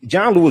the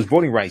John Lewis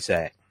Voting Rights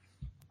Act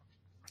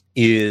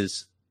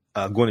is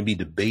going to be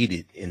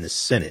debated in the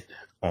Senate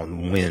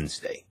on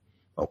Wednesday.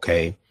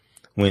 Okay.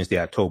 Wednesday,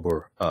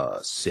 October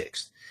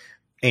 6th.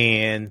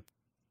 And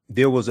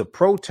there was a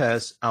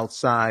protest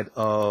outside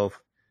of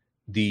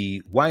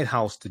the White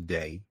House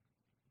today.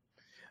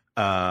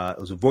 It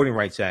was a Voting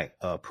Rights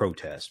Act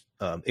protest.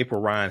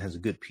 April Ryan has a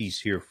good piece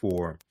here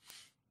for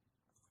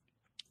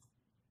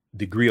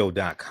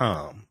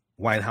thegrio.com.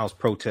 White House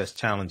protest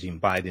challenging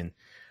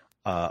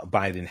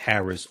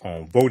Biden-Harris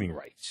on voting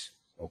rights.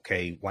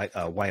 Okay,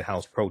 White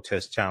House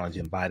protest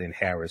challenging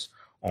Biden-Harris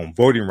on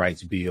voting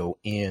rights bill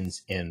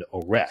ends in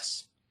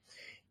arrest.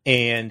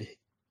 And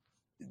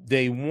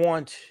they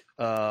want,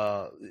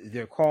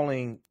 they're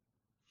calling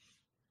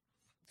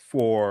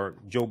for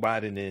Joe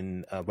Biden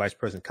and Vice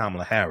President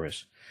Kamala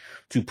Harris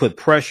to put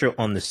pressure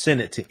on the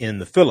Senate to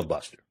end the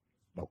filibuster.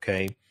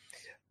 Okay.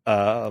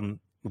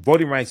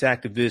 Voting rights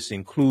activists,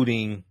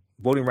 including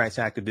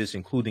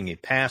a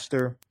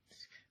pastor,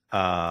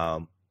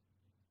 a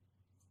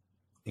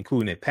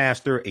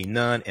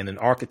nun, and an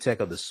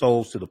architect of the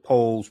Souls to the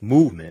Polls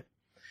movement,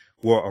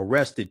 were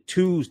arrested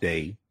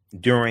Tuesday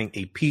during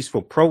a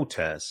peaceful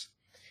protest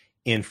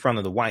in front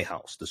of the White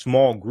House. The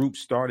small group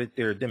started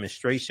their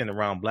demonstration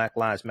around Black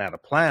Lives Matter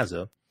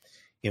Plaza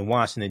in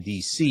Washington,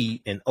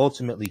 D.C., and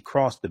ultimately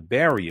crossed the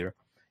barrier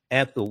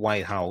at the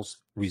White House,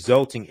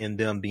 resulting in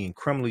them being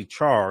criminally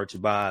charged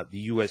by the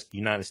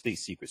United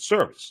States Secret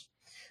Service.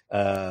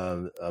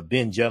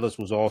 Ben Jealous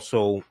was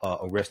also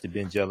arrested.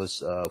 Ben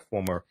Jealous,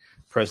 former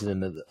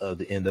president of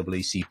the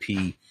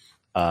NAACP,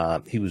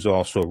 he was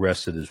also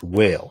arrested as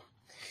well.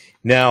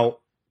 Now,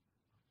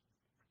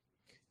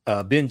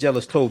 Ben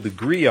Jealous told the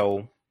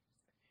Grio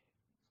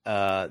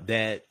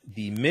that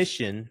the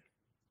mission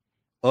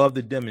of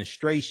the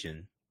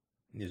demonstration,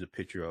 there's a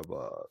picture of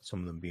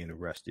some of them being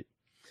arrested.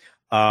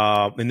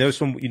 And there's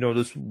some,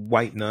 there's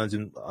white nuns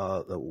and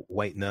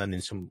white nun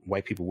and some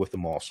white people with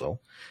them also.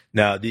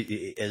 Now,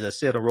 as I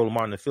said on Roland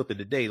Martin Unfiltered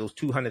today, those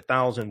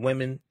 200,000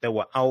 women that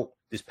were out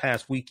this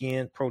past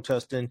weekend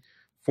protesting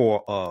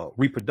for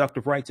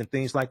reproductive rights and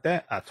things like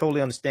that, I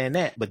totally understand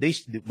that. But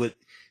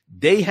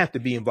they have to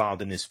be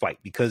involved in this fight,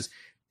 because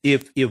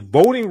if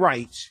voting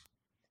rights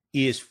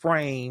is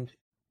framed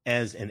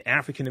as an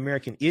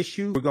African-American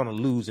issue, we're going to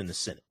lose in the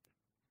Senate.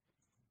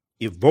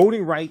 If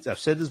voting rights, I've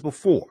said this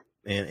before,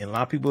 and a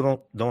lot of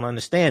people don't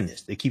understand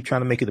this. They keep trying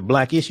to make it a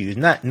black issue. It's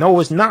not. No,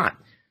 it's not.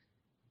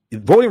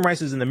 If voting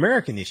rights is an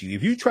American issue.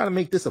 If you try to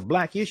make this a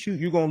black issue,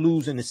 you're going to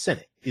lose in the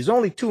Senate. There's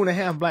only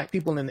 2.5 black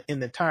people in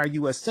the entire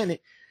U.S.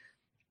 Senate.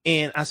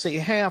 And I say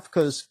half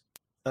because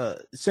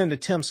Senator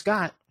Tim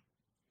Scott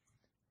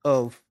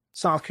of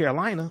South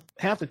Carolina,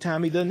 half the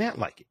time he doesn't act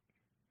like it.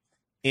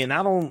 And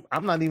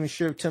I'm not even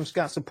sure if Tim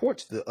Scott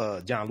supports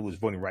the John Lewis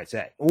Voting Rights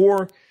Act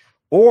or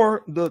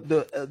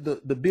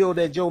the bill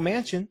that Joe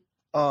Manchin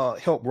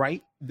helped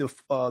write, the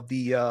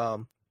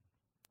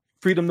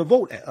Freedom to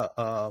Vote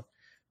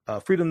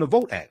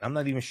Act. I'm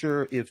not even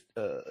sure if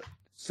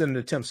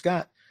Senator Tim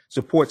Scott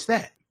supports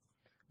that.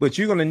 But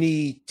you're going to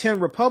need 10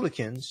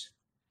 Republicans.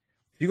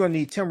 You're going to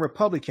need 10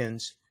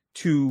 Republicans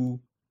to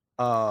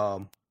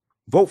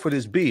vote for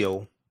this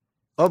bill.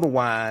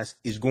 Otherwise,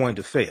 it's going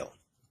to fail.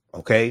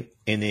 Okay.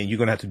 And then you're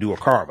going to have to do a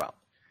carve out.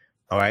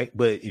 All right.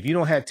 But if you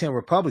don't have 10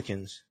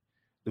 Republicans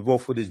to vote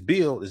for this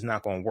bill, it's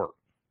not going to work.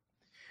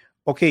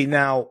 Okay.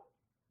 Now,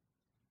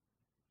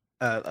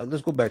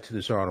 let's go back to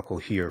this article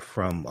here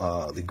from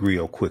the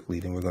Grio quickly.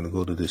 Then we're going to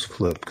go to this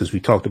clip because we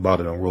talked about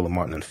it on Roland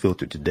Martin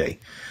Unfiltered today.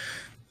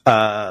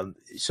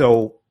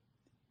 So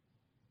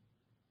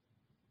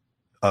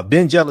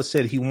Ben Jealous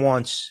said he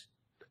wants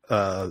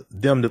Joe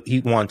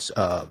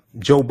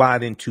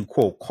Biden to,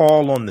 quote,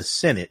 call on the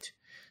Senate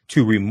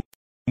to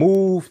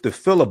remove the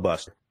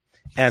filibuster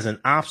as an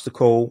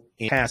obstacle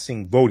in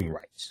passing voting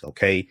rights.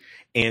 Okay.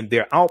 And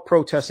they're out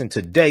protesting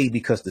today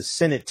because the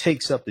Senate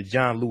takes up the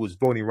John Lewis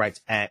Voting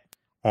Rights Act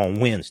on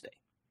Wednesday.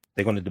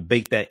 They're going to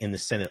debate that in the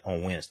Senate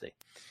on Wednesday.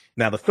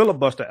 Now, the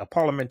filibuster, a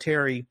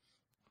parliamentary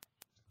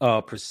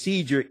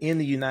procedure in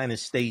the United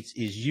States,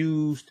 is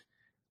used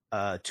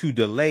to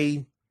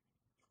delay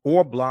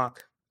or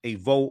block a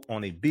vote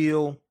on a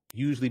bill,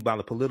 usually by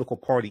the political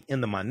party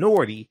in the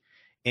minority,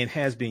 and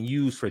has been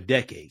used for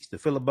decades. The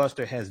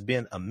filibuster has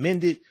been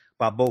amended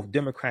by both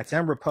Democrats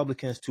and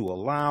Republicans to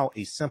allow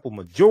a simple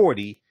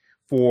majority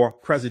for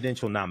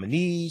presidential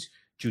nominees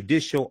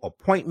judicial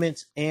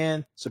appointments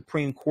and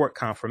Supreme Court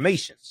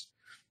confirmations,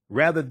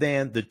 rather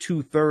than the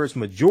 2/3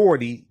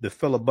 majority the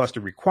filibuster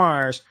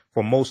requires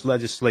for most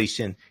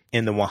legislation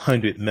in the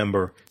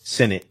 100-member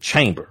Senate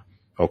chamber.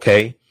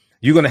 Okay,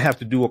 you're going to have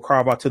to do a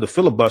carve out to the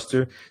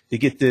filibuster to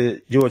get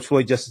the George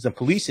Floyd Justice and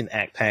Policing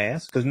Act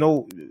passed, because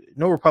no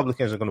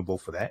Republicans are going to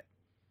vote for that.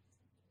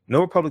 No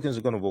Republicans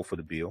are going to vote for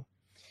the bill.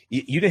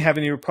 You didn't have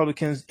any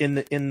Republicans in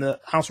the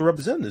House of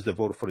Representatives that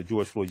voted for the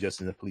George Floyd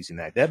Justice and Policing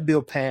Act. That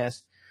bill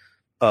passed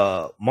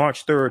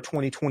March 3rd,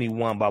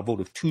 2021 by a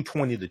vote of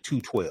 220 to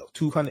 212.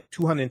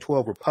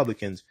 212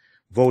 Republicans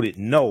voted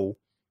no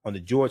on the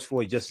George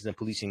Floyd Justice and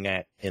Policing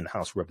Act in the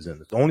House of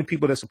Representatives. The only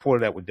people that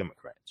supported that were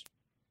Democrats.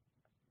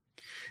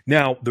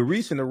 Now, the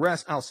recent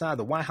arrest outside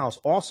the White House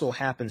also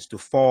happens to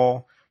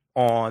fall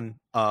on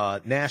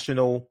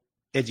National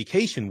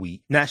Education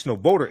Week, National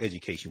Voter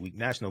Education Week,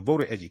 National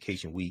Voter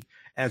Education Week,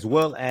 as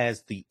well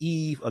as the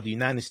eve of the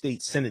United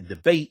States Senate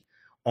debate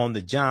on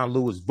the John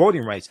Lewis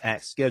Voting Rights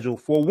Act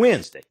scheduled for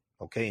Wednesday.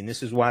 Okay, and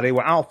this is why they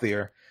were out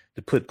there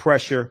to put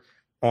pressure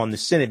on the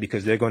Senate,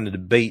 because they're going to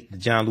debate the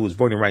John Lewis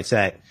Voting Rights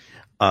Act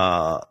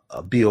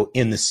bill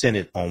in the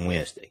Senate on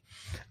Wednesday.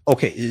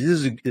 Okay,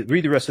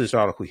 read the rest of this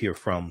article here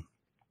from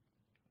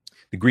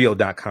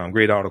thegrio.com.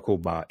 Great article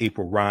by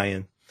April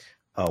Ryan,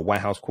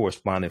 White House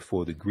correspondent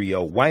for the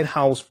Grio. White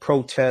House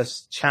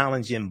protests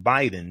challenging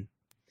Biden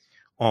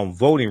on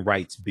voting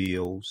rights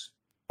bill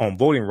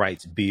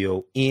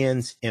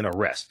ends in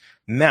arrest.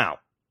 Now,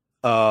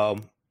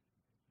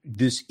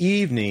 this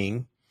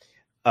evening,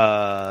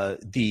 there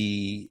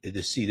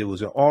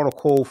was an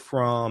article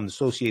from the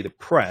Associated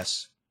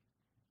Press.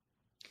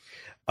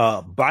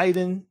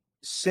 Biden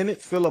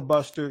Senate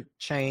filibuster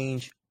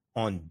change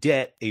on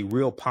debt, a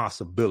real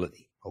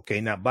possibility. Okay,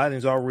 now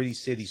Biden's already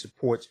said he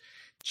supports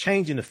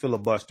changing the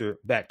filibuster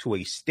back to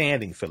a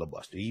standing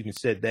filibuster. He even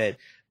said that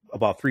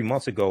about 3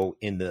 months ago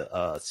in the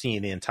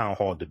CNN town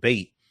hall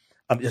debate.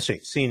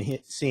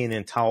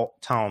 CNN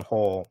town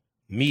hall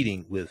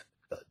meeting with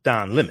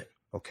Don Lemon.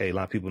 Okay, a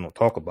lot of people don't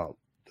talk about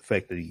the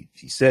fact that he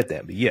said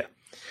that, but yeah.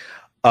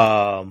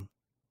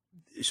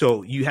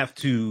 So you have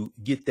to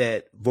get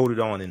that voted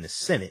on in the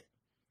Senate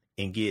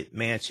and get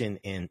Manchin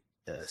and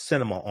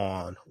Sinema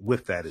on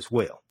with that as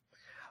well.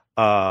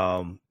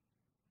 And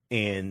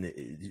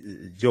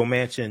Joe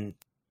Manchin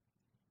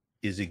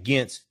is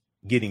against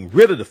getting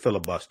rid of the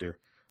filibuster,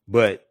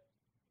 but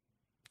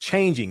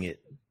changing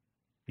it,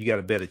 you got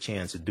a better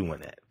chance of doing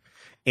that.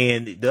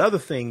 And the other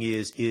thing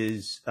is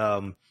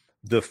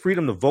the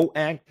Freedom to Vote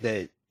Act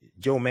that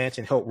Joe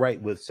Manchin helped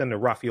write with Senator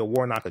Raphael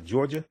Warnock of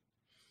Georgia.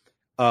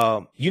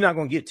 You're not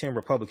going to get 10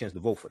 Republicans to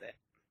vote for that,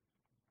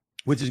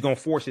 which is going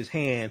to force his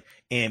hand.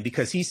 And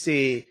because he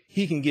said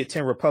he can get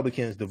 10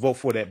 Republicans to vote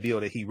for that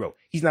bill that he wrote,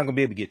 he's not going to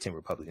be able to get 10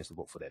 Republicans to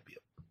vote for that bill.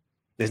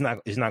 It's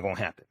not going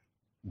to happen.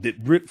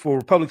 For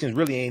Republicans,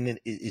 really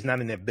it's not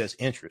in their best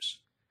interest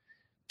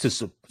to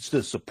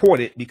support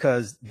it,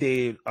 because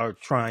they are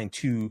trying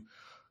to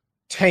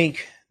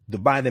tank the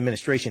Biden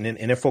administration and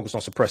they're focused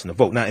on suppressing the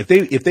vote. Now,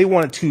 if they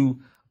wanted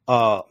to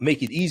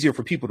make it easier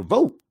for people to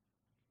vote,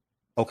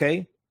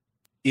 okay,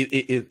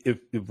 if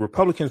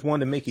Republicans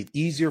wanted to make it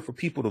easier for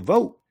people to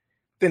vote,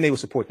 then they would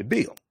support the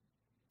bill.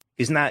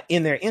 It's not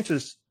in their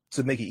interest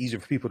to make it easier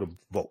for people to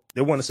vote.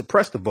 They want to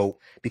suppress the vote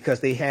because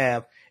they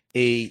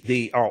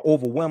are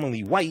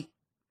overwhelmingly white,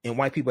 and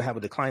white people have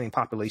a declining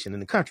population in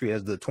the country,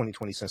 as the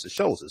 2020 census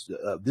shows us.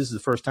 This is the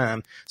first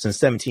time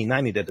since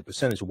 1790 that the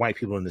percentage of white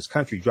people in this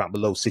country dropped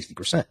below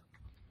 60%.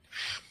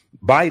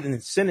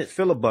 Biden's Senate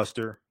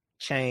filibuster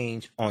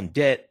change on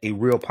debt, a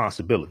real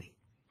possibility.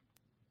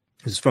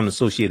 This is from the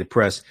Associated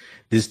Press.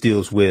 This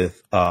deals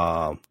with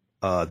the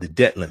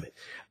debt limit.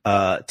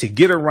 To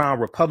get around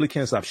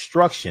Republicans'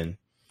 obstruction,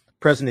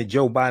 President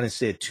Joe Biden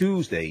said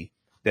Tuesday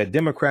that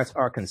Democrats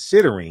are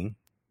considering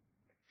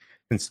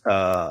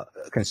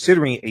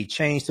a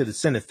change to the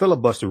Senate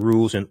filibuster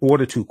rules in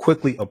order to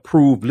quickly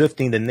approve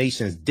lifting the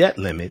nation's debt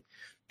limit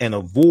and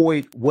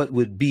avoid what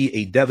would be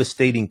a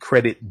devastating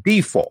credit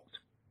default.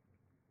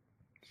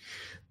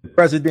 The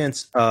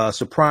president's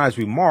surprise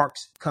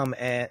remarks come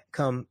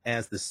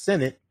as the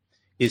Senate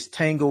is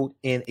tangled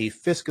in a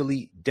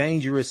fiscally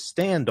dangerous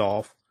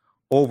standoff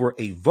over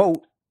a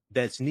vote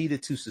that's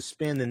needed to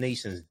suspend the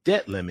nation's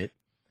debt limit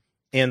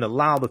and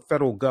allow the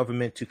federal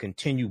government to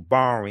continue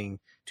borrowing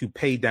to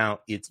pay down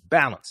its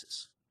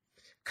balances.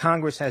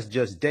 Congress has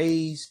just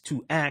days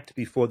to act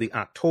before the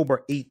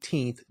October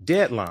 18th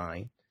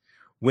deadline,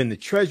 when the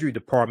Treasury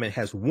Department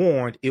has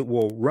warned it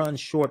will run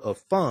short of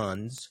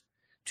funds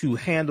to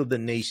handle the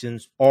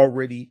nation's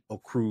already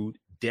accrued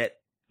debt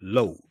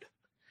load.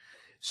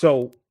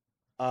 So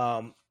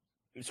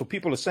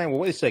people are saying,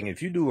 well, wait a second,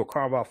 if you do a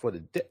carve out for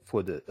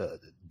the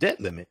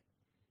debt limit,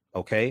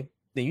 okay,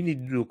 then you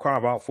need to do a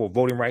carve out for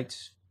voting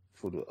rights,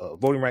 for the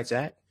Voting Rights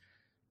Act,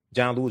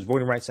 John Lewis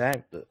Voting Rights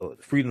Act, the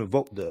Freedom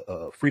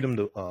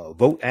to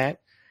Vote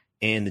Act,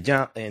 and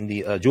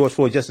the George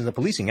Floyd Justice and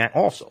Policing Act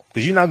also,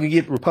 because you're not going to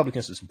get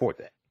Republicans to support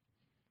that.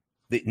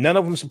 None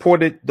of them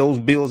supported those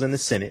bills in the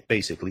Senate,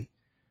 basically.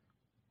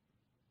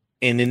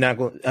 and they're not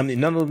going. I mean,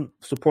 none of them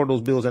support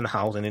those bills in the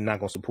House, and they're not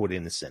going to support it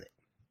in the Senate.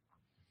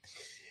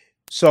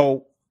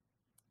 So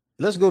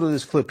let's go to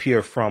this clip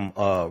here from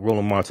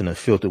Roland Martin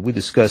Unfiltered. We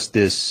discussed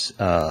this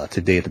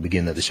today at the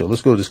beginning of the show.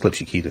 Let's go to this clip,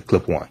 Shakita,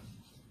 clip 1.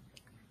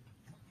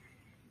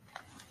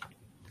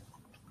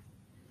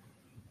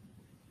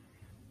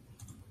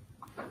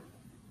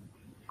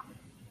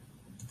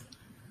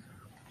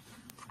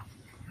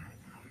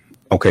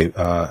 Okay,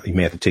 you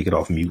may have to take it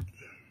off mute.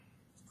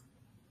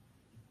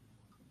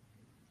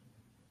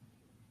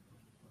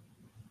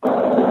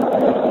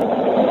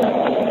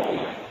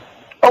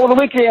 Over the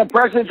weekend,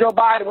 President Joe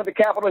Biden went to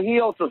Capitol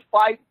Hill to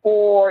fight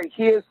for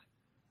his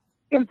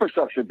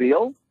infrastructure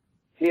bill,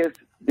 his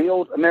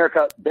Build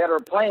America Better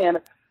plan,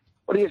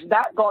 but he has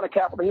not gone to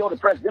Capitol Hill to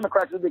press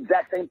Democrats to do the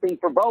exact same thing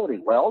for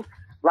voting. Well,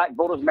 Black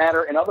Voters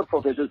Matter and other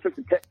protesters took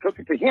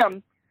it to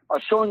him,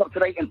 are showing up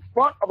today in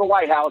front of the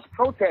White House,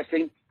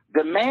 protesting,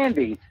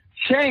 demanding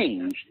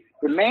change.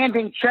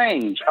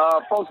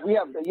 Folks, go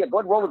ahead and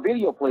roll the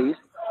video, please,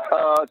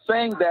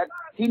 saying that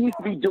he needs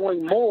to be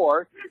doing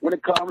more when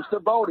it comes to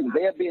voting.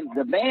 They have been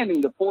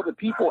demanding the For the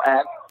People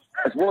Act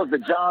as well as the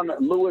John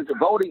Lewis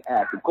Voting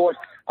Act. Of course,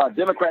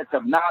 Democrats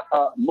have not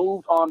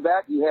moved on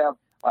that. You have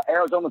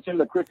Arizona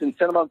Senator Kristen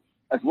Sinema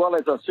as well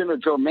as Senator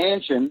Joe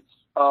Manchin.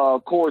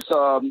 Of course,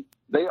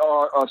 they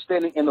are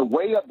standing in the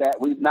way of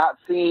that. We've not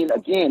seen,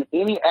 again,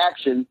 any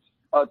action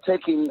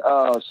taking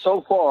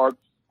so far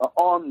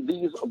on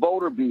these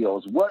voter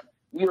bills. What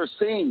we're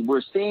seeing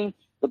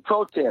the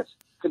protests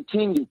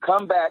continue,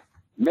 come back,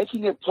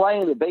 making it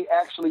plain that they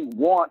actually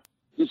want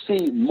to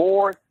see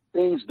more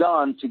things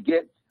done to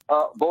get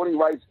voting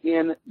rights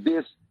in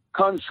this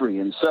country.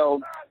 And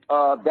so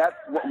that's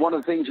one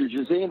of the things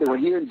you're seeing. They were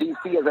here in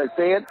D.C., as I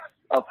said,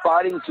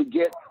 fighting to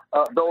get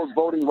those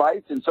voting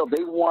rights. And so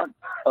they want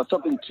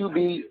something to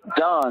be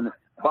done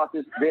about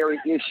this very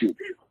issue.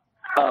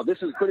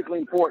 This is critically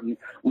important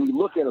when we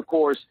look at, of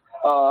course,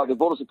 the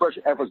voter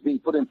suppression efforts being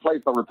put in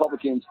place by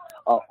Republicans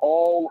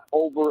all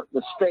over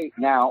the state.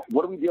 Now,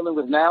 what are we dealing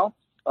with now?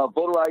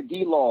 Voter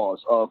ID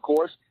laws, of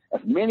course,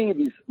 as many of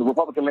the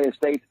Republican-led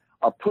states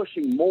are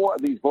pushing more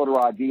of these voter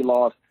ID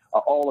laws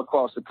all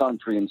across the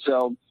country. And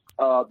so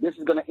this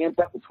is going to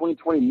impact the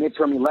 2020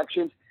 midterm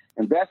elections,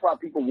 and that's why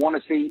people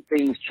want to see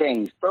things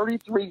change.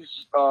 33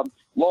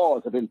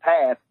 laws have been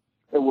passed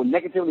that will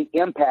negatively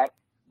impact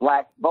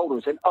Black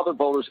voters and other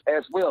voters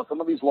as well.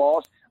 Some of these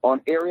laws are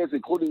on areas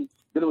including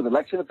dealing with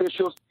election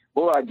officials,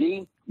 voter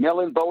ID,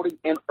 mail-in voting,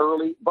 and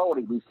early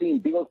voting. We've seen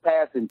bills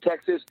passed in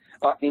Texas,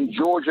 in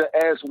Georgia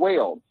as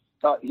well.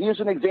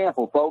 Here's an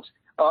example, folks.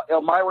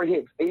 Elmira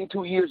Hicks,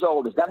 82 years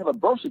old, does not have a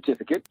birth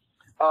certificate,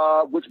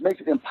 which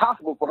makes it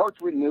impossible for her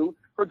to renew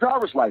her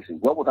driver's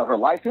license. Well, without her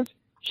license,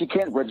 she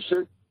can't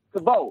register to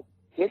vote.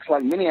 Hicks,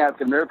 like many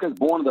African Americans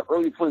born in the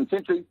early 20th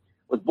century,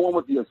 was born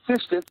with the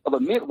assistance of a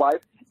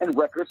midwife, and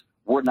records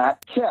were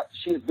not kept.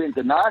 She has been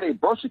denied a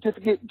birth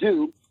certificate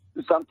due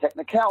to some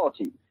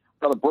technicality.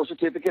 Without a birth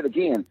certificate,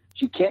 again,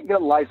 she can't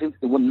get a license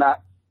and will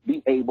not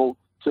be able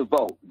to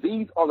vote.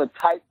 These are the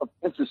type of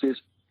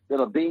instances that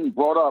are being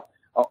brought up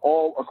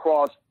all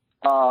across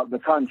the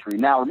country.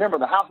 Now, remember,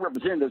 the House of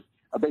Representatives,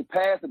 they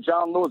passed the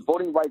John Lewis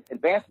Voting Rights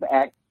Advancement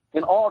Act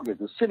in August.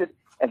 The Senate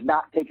has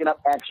not taken up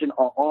action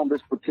on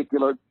this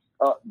particular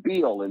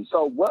bill. And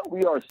so what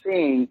we are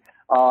seeing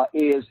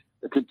is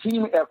the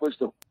continuing efforts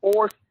to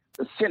force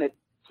the Senate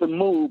to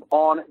move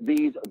on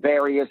these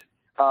various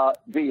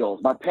bills.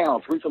 My panel,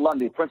 Teresa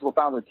Lundy, principal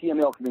founder of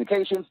TML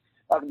Communications,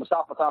 Dr.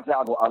 Mustafa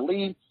Santiago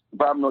Ali,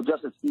 Environmental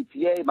Justice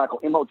EPA, Michael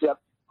Imhotep,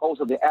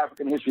 host of the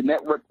African History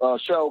Network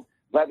show.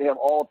 Glad to have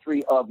all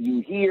three of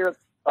you here.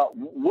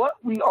 What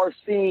we are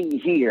seeing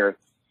here,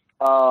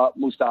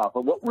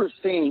 Mustafa, what we're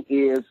seeing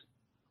is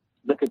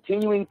the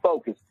continuing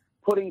focus,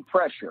 putting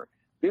pressure.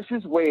 This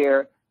is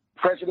where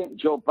President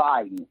Joe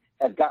Biden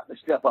has got to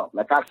step up.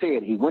 Like I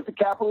said, he went to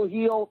Capitol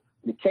Hill,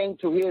 and it came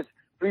to his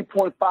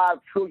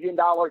 $3.5 trillion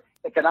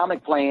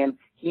economic plan.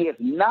 He has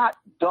not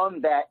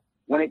done that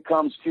when it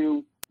comes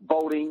to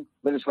voting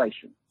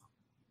legislation.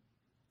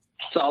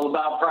 It's all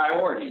about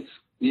priorities.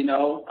 You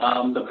know,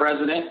 the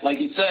president, like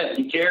you said,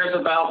 he cares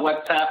about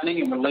what's happening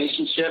in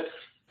relationship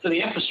to the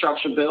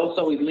infrastructure bill,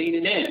 so he's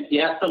leaning in. He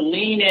has to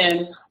lean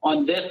in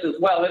on this as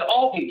well. It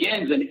all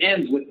begins and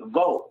ends with the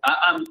vote.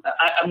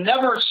 I'm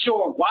never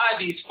sure why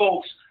these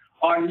folks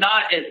are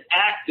not as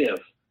active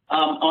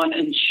on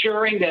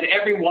ensuring that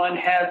everyone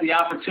has the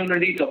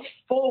opportunity to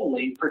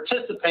fully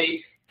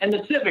participate in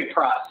the civic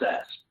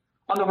process.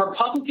 On the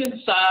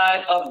Republican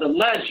side of the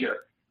ledger,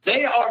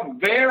 they are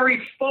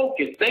very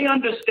focused. They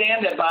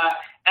understand that by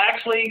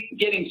actually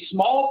getting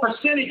small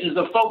percentages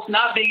of folks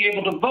not being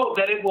able to vote,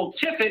 that it will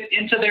tip it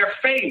into their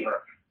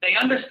favor. They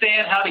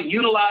understand how to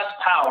utilize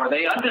power.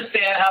 They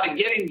understand how to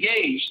get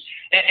engaged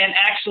and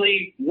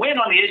actually win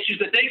on the issues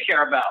that they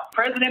care about.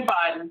 President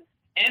Biden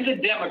and the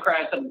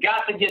Democrats have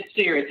got to get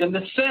serious in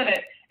the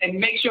Senate and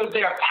make sure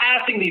they are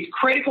passing these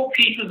critical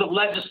pieces of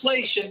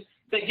legislation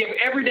that give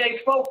everyday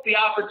folks the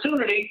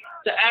opportunity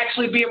to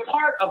actually be a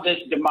part of this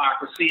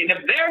democracy. And if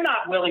they're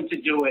not willing to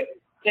do it,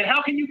 then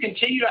how can you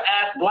continue to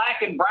ask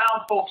black and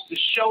brown folks to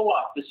show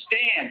up, to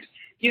stand,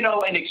 you know,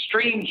 in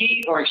extreme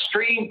heat or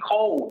extreme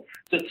cold,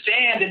 to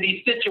stand in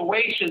these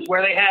situations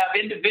where they have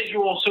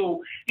individuals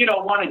who, you know,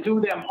 want to do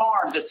them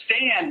harm, to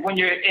stand when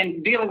you're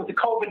in dealing with the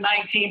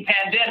COVID-19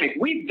 pandemic?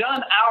 We've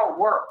done our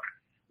work.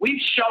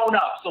 We've shown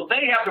up. So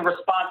they have the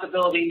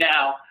responsibility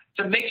now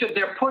to make sure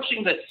they're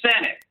pushing the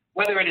Senate,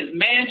 whether it is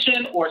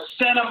Manchin or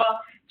Sinema,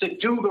 to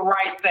do the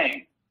right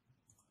thing.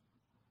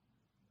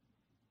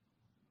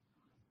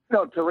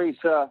 No,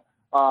 Teresa,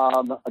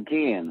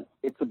 again,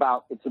 it's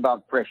about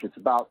pressure. It's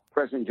about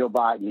President Joe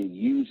Biden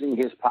using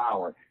his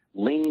power,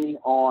 leaning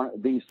on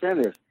these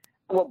senators.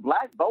 Well,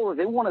 black voters,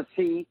 they want to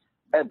see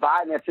a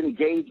Biden that's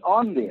engaged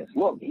on this.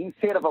 Look, he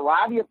said a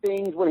variety of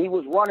things when he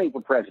was running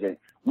for president,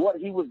 what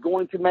he was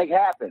going to make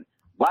happen.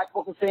 Black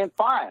folks are saying,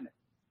 fine,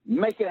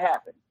 make it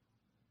happen.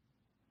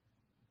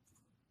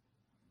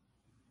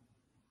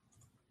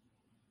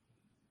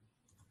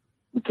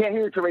 We can't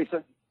hear you,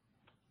 Teresa.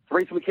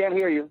 Teresa, we can't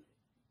hear you.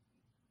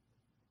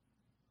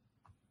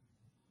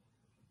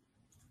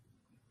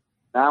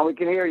 Now we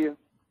can hear you.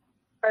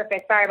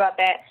 Perfect. Sorry about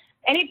that.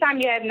 Anytime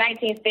you have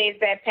 19 states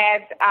that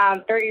pass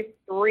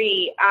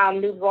 33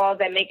 new laws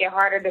that make it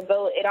harder to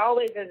vote, it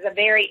always is a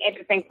very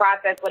interesting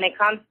process when it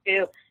comes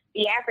to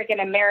the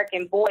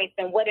African-American voice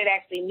and what it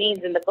actually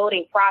means in the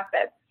voting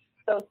process.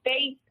 So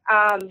states,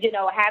 you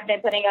know, have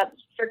been putting up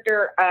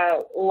stricter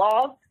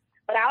laws,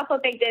 but I also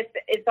think that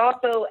it's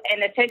also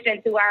an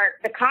attention to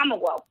the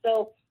Commonwealth.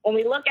 So when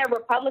we look at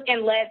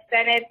Republican-led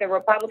Senate, the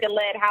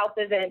Republican-led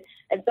houses,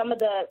 and some of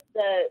the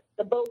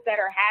votes that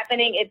are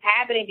happening, it's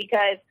happening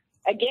because,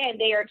 again,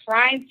 they are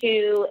trying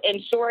to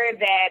ensure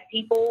that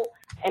people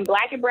in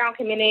black and brown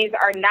communities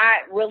are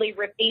not really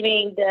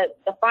receiving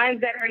the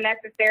funds that are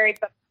necessary.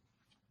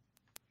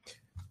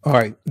 All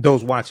right,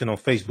 those watching on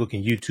Facebook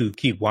and YouTube,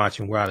 keep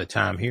watching. We're out of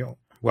time here.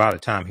 We're out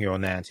of time here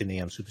on 910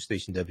 AM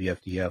Superstation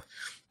WFDF.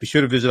 Be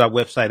sure to visit our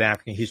website,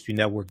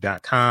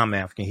 AfricanHistoryNetwork.com,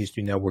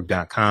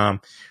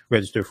 AfricanHistoryNetwork.com.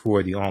 Register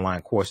for the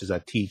online courses I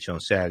teach on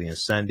Saturday and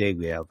Sunday.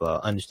 We have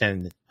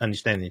Understanding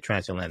the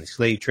Transatlantic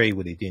Slave Trade,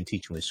 where they didn't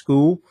teach you in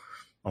school,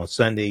 on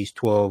Sundays,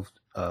 12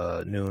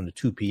 noon to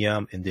 2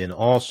 p.m. And then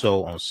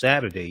also on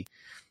Saturday,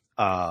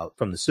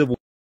 from the Civil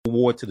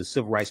War to the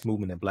Civil Rights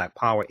Movement and Black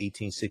Power,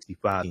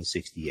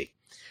 1865-1868.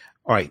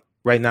 All right.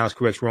 Right now, it's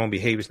correct wrong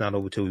behavior. It's not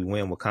over till we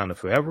win. Wakanda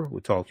forever.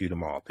 We'll talk to you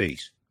tomorrow.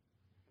 Peace.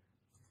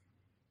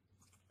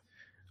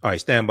 All right,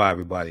 stand by,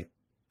 everybody.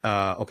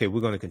 Okay,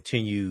 we're going to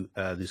continue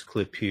this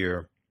clip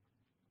here,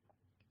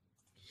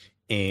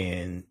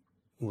 and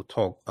we'll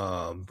talk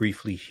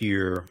briefly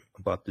here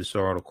about this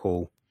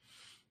article.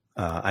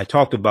 I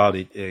talked about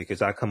it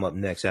because I come up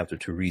next after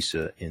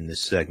Teresa in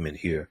this segment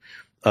here.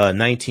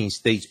 19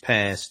 states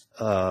passed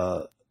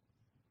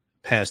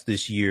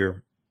this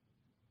year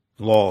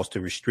laws to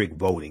restrict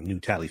voting, new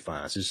tally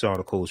fines. This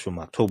article is from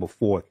October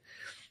 4th,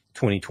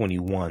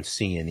 2021,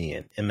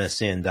 CNN.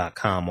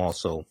 MSN.com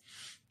also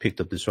picked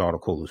up this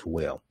article as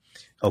well.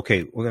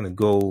 Okay, we're going to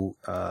go,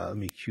 let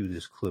me cue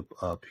this clip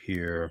up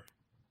here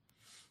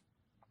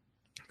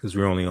because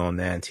we're only on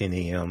 9:10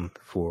 a.m.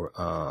 for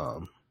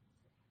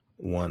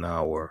 1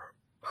 hour,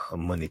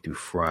 Monday through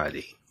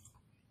Friday.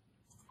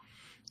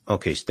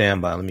 Okay,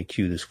 stand by. Let me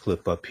cue this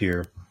clip up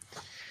here.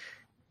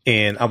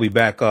 And I'll be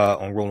back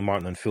on Roland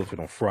Martin Unfiltered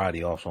on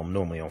Friday. Also, I'm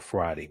normally on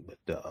Friday, but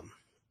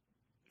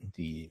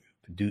the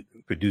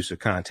producer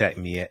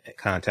contacted me,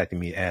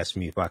 asked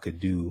me if I could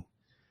do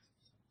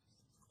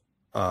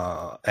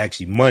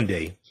actually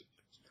Monday,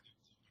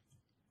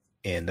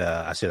 and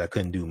I said I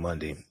couldn't do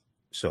Monday,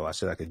 so I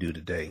said I could do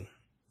today.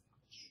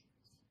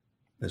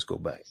 Let's go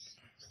back.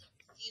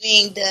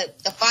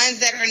 The funds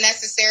that are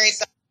necessary.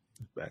 So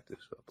let's back this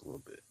up a little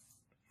bit.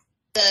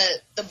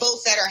 The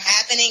votes that are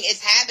happening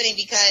is happening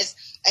because,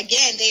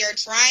 again, they are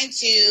trying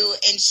to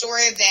ensure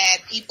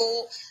that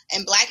people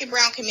in black and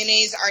brown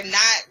communities are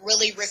not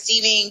really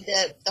receiving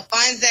the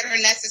funds that are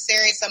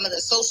necessary, some of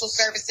the social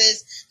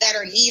services that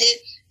are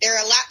needed.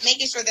 They're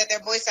making sure that their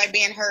voices are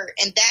being heard.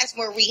 And that's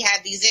where we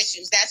have these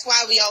issues. That's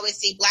why we always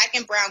see black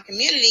and brown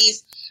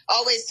communities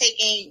always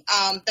taking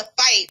the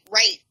fight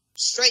right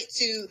straight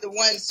to the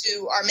ones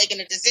who are making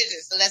the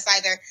decisions. So that's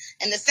either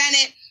in the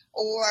Senate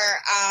or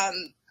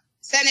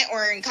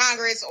in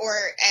Congress or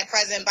at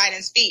President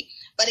Biden's feet.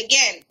 But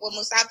again, what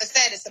Mustafa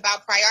said, it's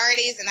about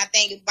priorities. And I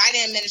think the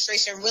Biden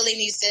administration really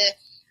needs to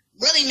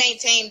really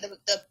maintain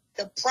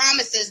the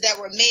promises that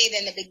were made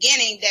in the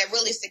beginning that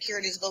really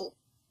secured his vote.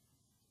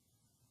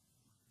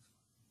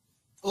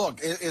 Look,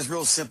 it's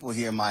real simple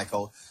here,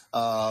 Michael.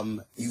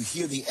 You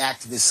hear the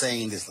activists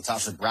saying this.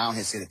 Latasha Brown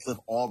has said it. Cliff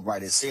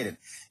Albright has said it.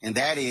 And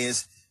that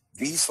is,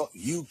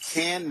 you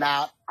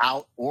cannot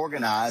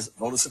out-organize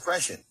voter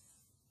suppression.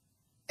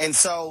 And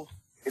so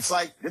it's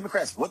like,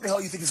 Democrats, what the hell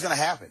do you think is going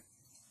to happen?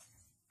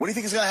 What do you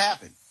think is going to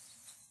happen?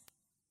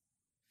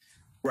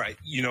 Right.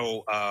 You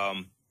know,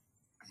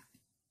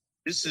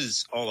 this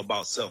is all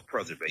about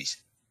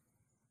self-preservation.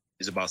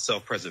 It's about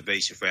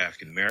self-preservation for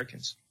African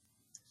Americans.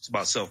 It's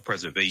about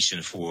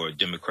self-preservation for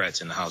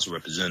Democrats in the House of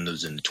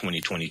Representatives in the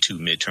 2022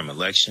 midterm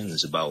election.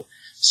 It's about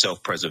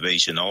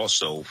self-preservation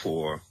also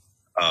for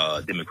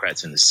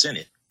Democrats in the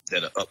Senate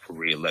that are up for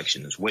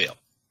re-election as well.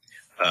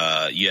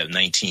 You have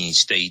 19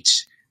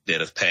 states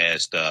that have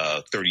passed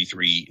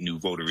 33 new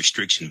voter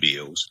restriction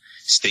bills.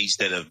 States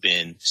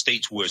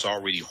where it's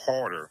already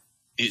hard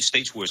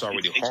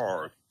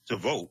to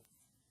vote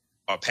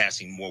are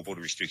passing more voter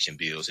restriction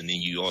bills. And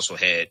then you also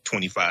had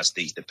 25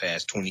 states that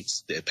passed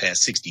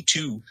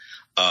 62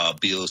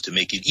 bills to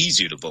make it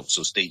easier to vote.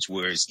 So states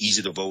where it's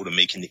easy to vote are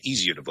making it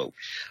easier to vote.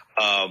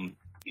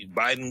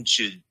 Biden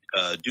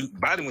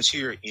was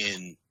here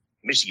in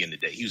Michigan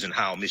today. He was in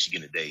Howell,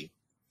 Michigan today,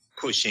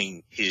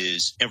 pushing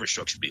his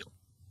infrastructure bill,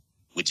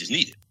 which is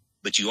needed.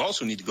 But you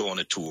also need to go on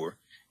a tour.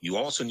 You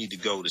also need to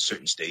go to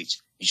certain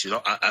states.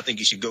 I think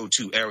you should go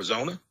to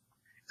Arizona,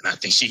 and I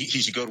think he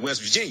should go to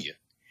West Virginia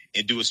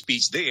and do a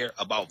speech there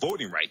about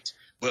voting rights.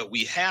 But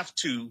we have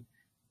to,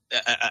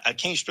 I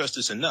can't stress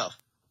this enough.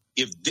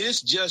 If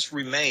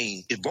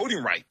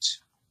voting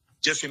rights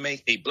just remain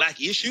a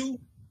black issue,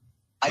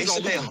 we're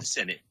going to lose in the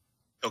Senate.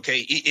 Okay,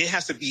 it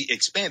has to be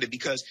expanded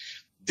because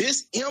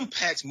this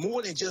impacts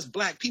more than just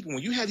black people.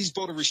 When you have these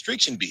voter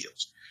restriction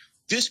bills,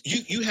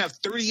 you have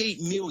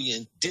 38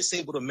 million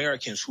disabled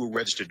Americans who are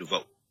registered to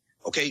vote.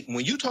 Okay,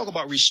 when you talk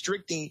about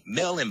restricting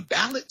mail-in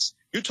ballots,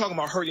 you're talking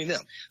about hurting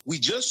them. We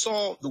just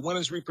saw the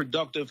women's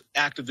reproductive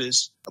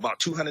activists, about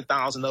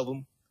 200,000 of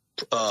them,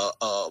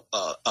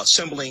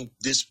 assembling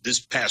this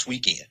past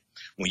weekend.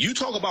 When you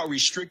talk about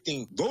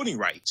restricting voting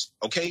rights,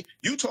 okay,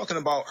 you're talking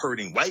about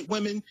hurting white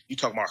women. You're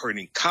talking about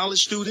hurting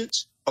college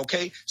students.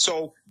 Okay,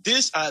 so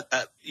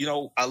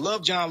I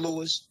love John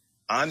Lewis.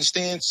 I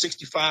understand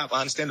 65. I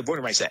understand the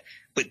Voting Rights Act,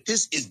 but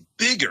this is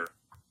bigger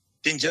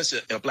than just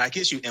a black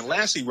issue. And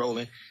lastly,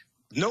 Roland,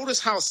 notice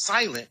how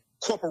silent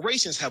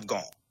corporations have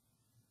gone.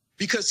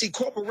 Because, see,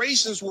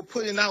 corporations were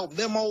putting out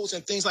memos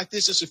and things like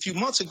this just a few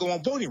months ago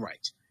on voting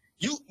rights.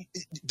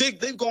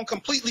 They've gone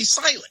completely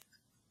silent.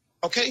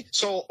 Okay,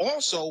 so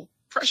also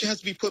pressure has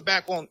to be put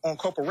back on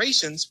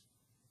corporations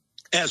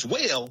as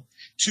well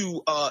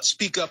to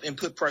speak up and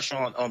put pressure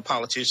on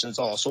politicians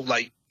also,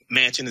 like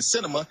Manchin and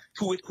Sinema,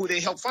 who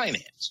they help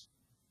finance.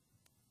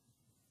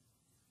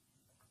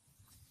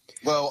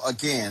 Well,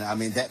 again, I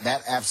mean,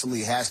 that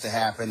absolutely has to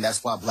happen.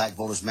 That's why Black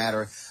Voters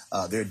Matter.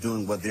 They're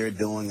doing what they're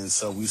doing, and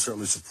so we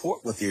certainly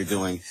support what they're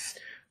doing.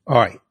 All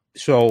right.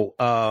 So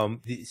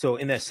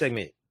in that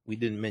segment, we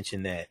didn't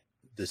mention that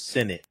the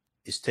Senate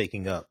is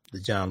taking up the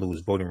John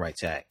Lewis Voting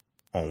Rights Act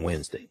on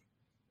Wednesday.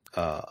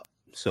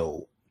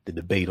 So the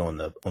debate on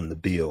the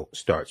bill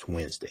starts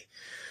Wednesday.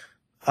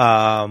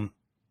 If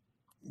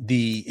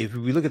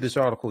we look at this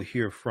article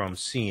here from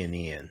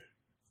CNN,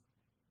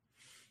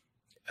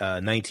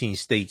 19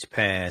 states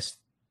passed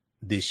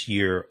this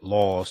year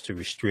laws to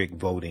restrict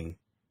voting,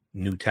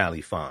 new tally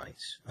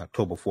finds,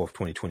 October 4th,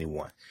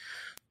 2021.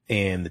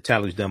 And the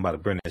tally was done by the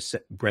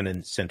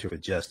Brennan Center for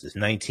Justice.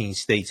 19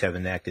 states have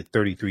enacted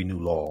 33 new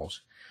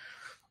laws.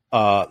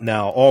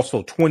 Now,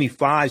 also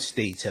 25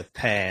 states have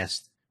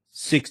passed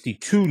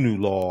 62 new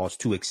laws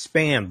to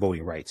expand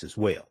voting rights as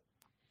well.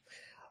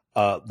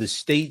 The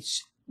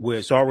states where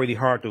it's already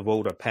hard to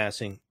vote are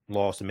passing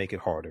laws to make it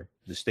harder.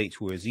 The states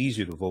where it's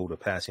easier to vote are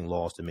passing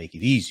laws to make it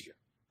easier.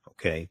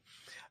 Okay.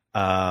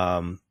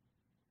 And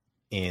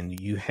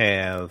you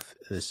have,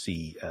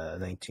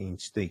 19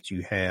 states.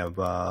 You have,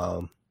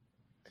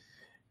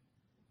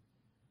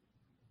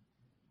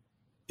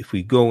 if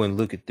we go and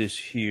look at this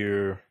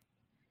here.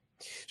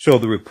 So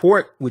the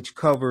report which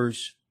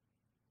covers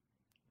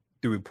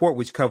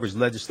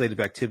legislative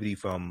activity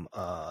from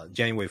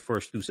January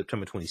 1st through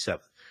September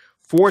 27th.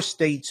 4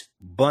 states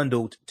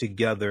bundled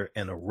together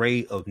an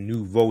array of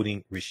new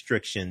voting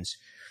restrictions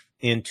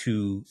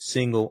into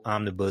single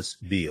omnibus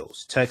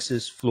bills: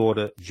 Texas,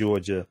 Florida,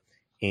 Georgia,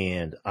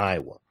 and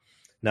Iowa.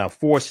 Now,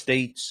 4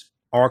 states,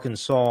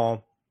 Arkansas,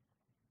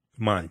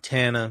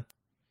 Montana,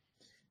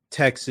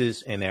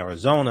 Texas, and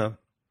Arizona,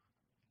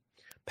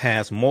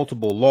 passed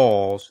multiple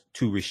laws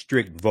to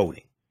restrict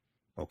voting.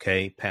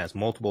 Okay, passed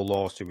multiple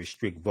laws to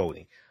restrict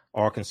voting.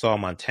 Arkansas,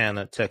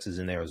 Montana, Texas,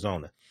 and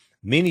Arizona.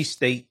 Many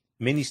state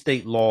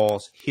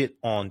laws hit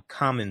on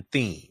common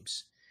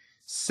themes.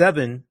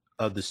 7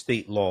 of the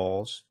state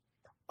laws,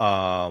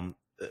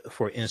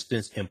 for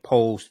instance,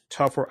 imposed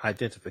tougher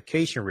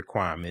identification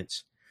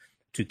requirements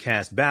to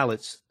cast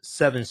ballots.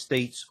 7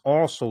 states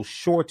also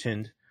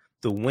shortened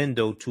the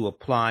window to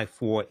apply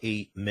for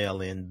a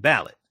mail-in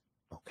ballot.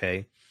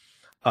 Okay.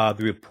 The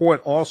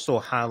report also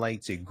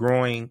highlights a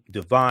growing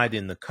divide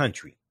in the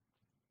country.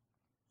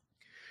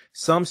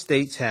 Some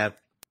states have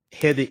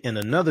headed in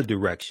another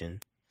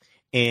direction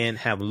and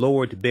have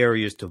lowered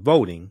barriers to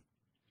voting.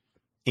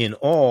 In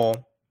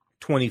all,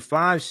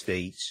 25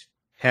 states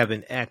have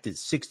enacted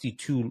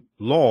 62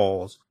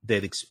 laws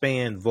that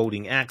expand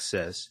voting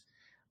access,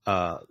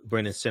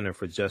 Brennan Center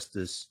for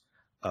Justice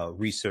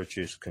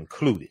researchers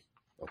concluded.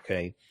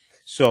 Okay,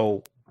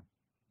 so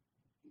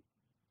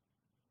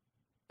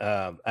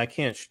I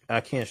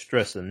can't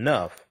stress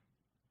enough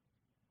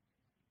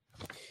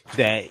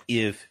that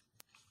if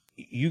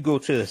you go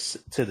to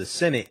the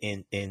Senate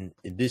and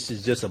this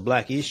is just a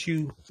black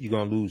issue, you're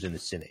gonna lose in the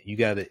Senate.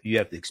 You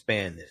have to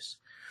expand this.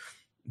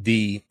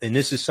 And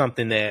this is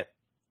something that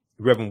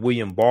Reverend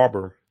William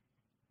Barber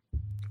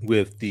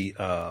with the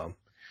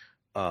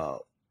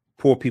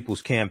Poor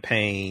People's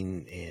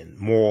Campaign and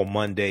Moral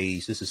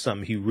Mondays, this is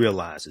something he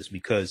realizes,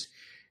 because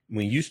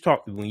when you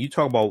talk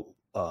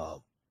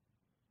about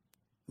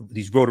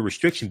these voter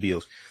restriction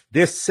bills,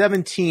 there's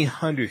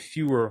 1,700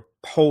 fewer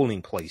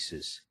polling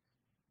places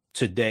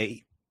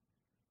today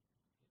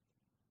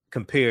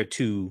compared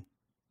to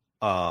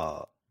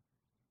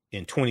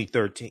in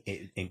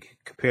 2013, and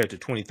compared to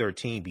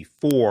 2013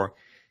 before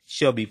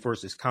Shelby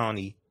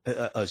County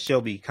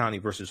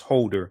versus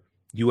Holder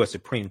U.S.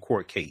 Supreme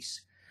Court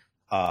case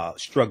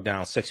struck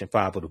down Section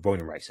 5 of the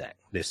Voting Rights Act.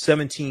 There's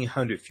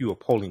 1,700 fewer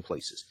polling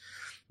places.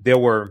 There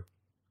were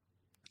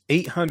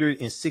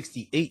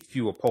 868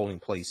 fewer polling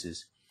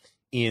places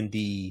in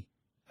the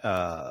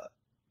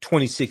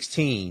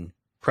 2016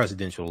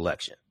 presidential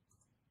election.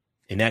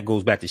 And that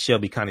goes back to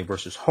Shelby County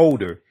versus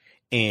Holder.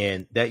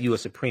 And that U.S.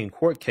 Supreme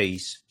Court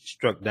case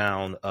struck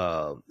down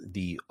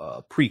the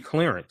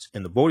pre-clearance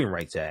in the Voting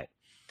Rights Act,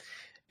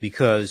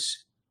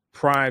 because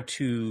prior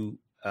to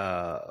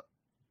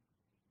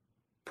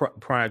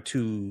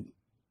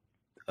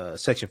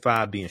Section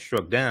 5 being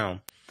struck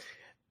down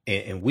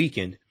and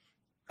weakened,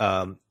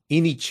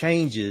 any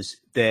changes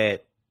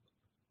that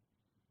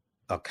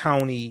a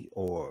county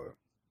or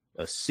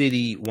a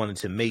city wanted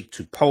to make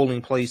to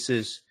polling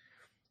places,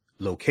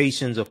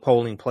 locations of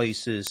polling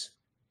places,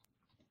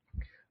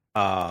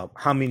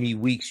 how many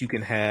weeks you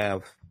can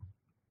have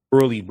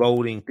early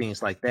voting,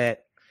 things like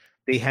that,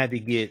 they had to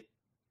get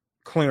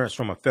clearance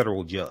from a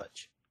federal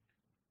judge.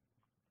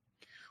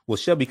 Well,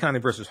 Shelby County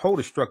versus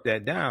Holder struck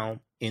that down,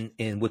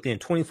 and within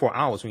 24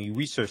 hours, when you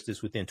research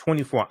this, within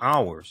 24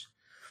 hours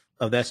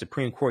of that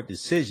Supreme Court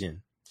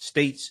decision,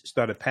 states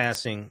started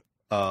passing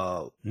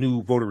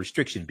new voter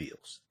restriction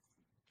bills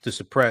to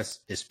suppress,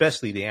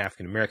 especially the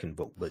African American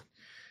vote, but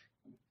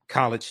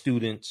college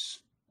students,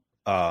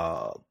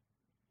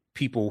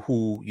 people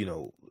who,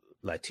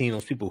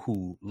 Latinos, people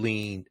who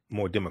lean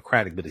more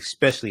Democratic, but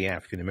especially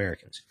African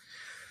Americans.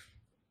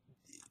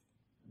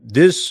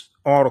 This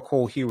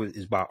article here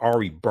is by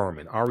Ari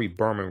Berman. Ari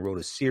Berman wrote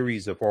a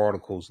series of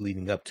articles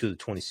leading up to the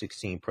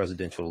 2016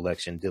 presidential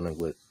election, dealing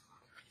with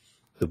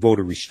the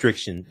voter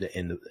restriction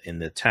and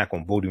the attack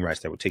on voting rights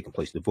that were taking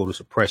place, the voter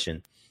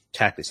suppression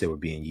tactics that were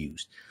being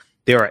used.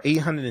 There are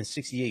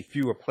 868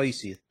 fewer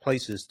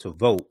places to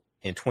vote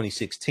in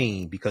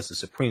 2016 because the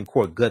Supreme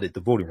Court gutted the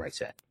Voting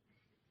Rights Act.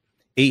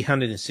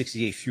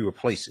 868 fewer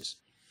places.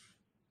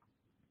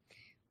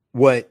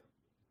 What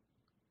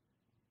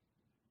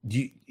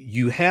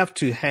you have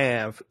to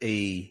have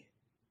you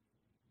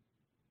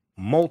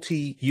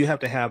have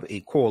to have a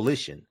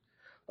coalition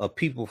of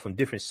people from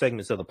different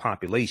segments of the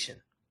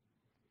population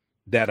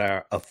that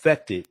are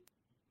affected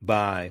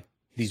by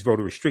these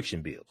voter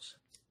restriction bills.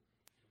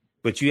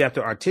 But you have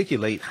to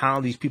articulate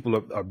how these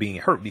people are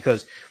being hurt,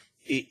 because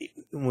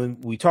when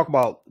we talk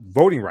about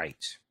voting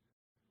rights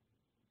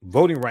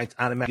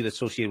automatically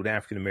associated with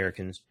African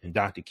Americans and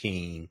Dr.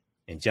 King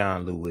and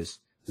John Lewis,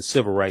 the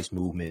Civil Rights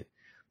Movement,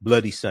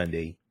 Bloody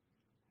Sunday,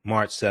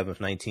 March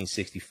 7th,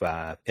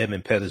 1965,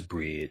 Edmund Pettus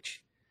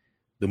Bridge,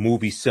 the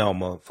movie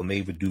Selma from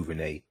Ava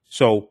DuVernay.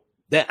 So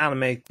that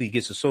automatically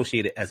gets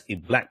associated as a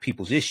black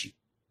people's issue.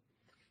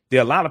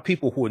 There are a lot of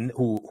people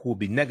who will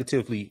be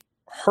negatively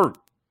hurt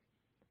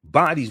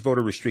by these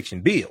voter restriction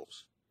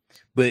bills.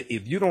 But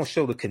if you don't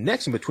show the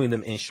connection between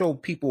them and show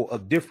people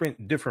of different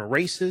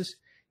races,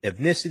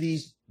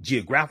 ethnicities,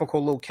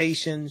 geographical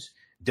locations,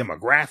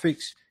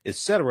 demographics,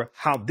 etc.,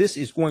 how this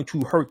is going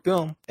to hurt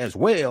them as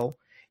well,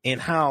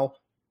 and how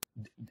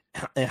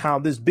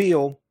this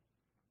bill,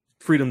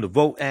 Freedom to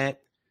Vote Act,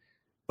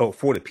 or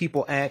For the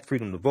People Act,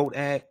 Freedom to Vote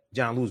Act,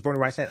 John Lewis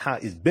Voting Rights Act, how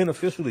it's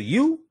beneficial to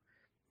you,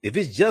 if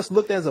it's just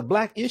looked as a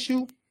black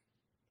issue,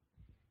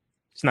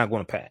 it's not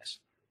going to pass.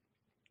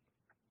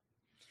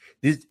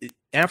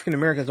 African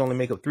Americans only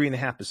make up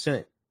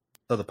 3.5%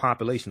 of the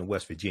population of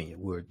West Virginia,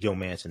 where Joe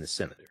Manchin is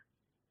senator.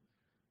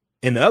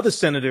 And the other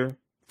senator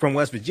from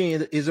West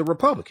Virginia is a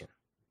Republican.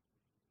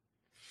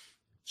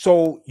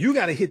 So you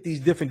got to hit these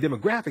different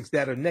demographics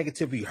that are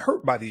negatively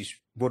hurt by these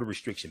voter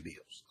restriction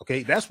bills.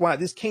 Okay. That's why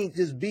this can't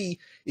be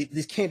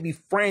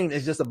framed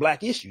as just a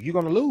black issue. You're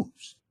going to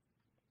lose.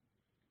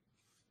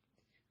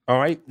 All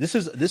right. This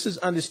is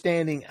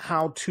understanding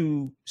how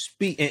to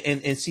speak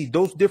and see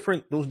those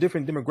different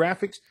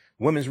demographics,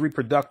 women's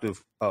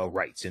reproductive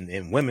rights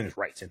and women's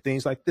rights and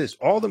things like this.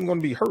 All of them are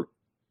going to be hurt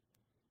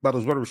by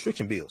those voter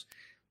restriction bills.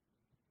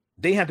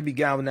 They have to be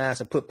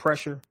galvanized and put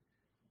pressure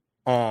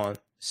on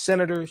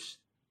senators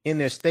in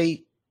their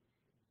state,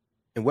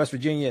 in West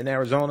Virginia and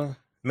Arizona,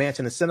 Manchin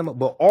and Sinema,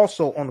 but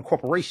also on the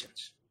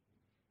corporations.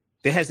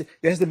 There has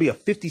to be a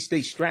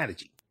 50-state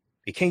strategy.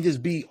 It can't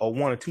just be a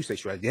 1 or 2 state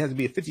strategy. There has to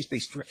be a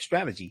 50-state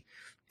strategy,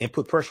 and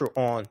put pressure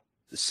on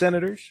the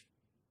senators,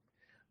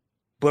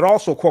 but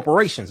also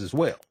corporations as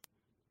well.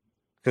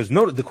 Because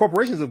the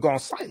corporations have gone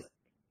silent.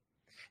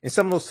 And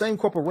some of those same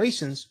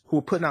corporations who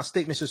were putting out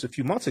statements just a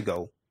few months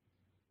ago,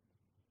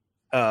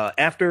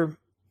 after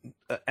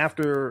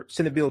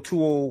Senate Bill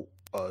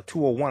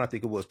 201, I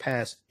think it was,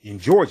 passed in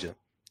Georgia,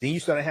 then you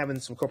started having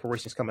some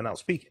corporations coming out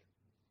speaking.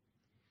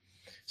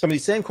 Some of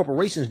these same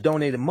corporations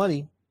donated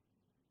money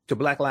to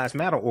Black Lives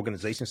Matter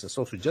organizations and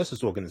social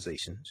justice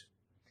organizations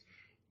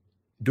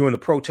during the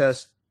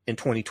protests in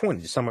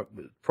 2020, the summer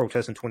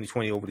protests in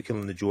 2020 over the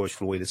killing of George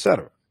Floyd,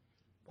 etc.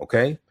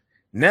 Okay.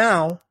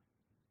 Now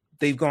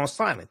they've gone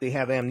silent. They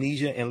have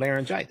amnesia and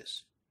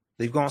laryngitis.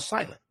 They've gone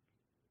silent.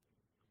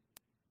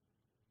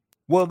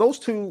 Well, those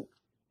two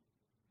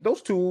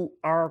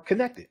are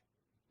connected.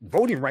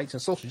 Voting rights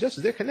and social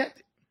justice, they're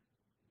connected.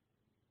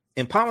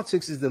 In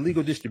politics is the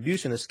legal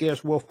distribution of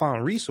scarce wealth, power,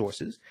 and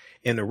resources,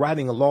 and the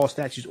writing of laws,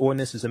 statutes,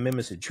 ordinances,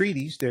 amendments, and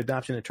treaties, their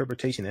adoption,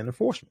 interpretation, and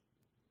enforcement.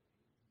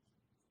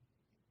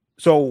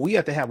 So we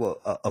have to have a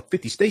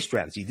 50-state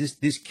strategy.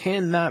 This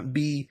cannot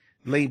be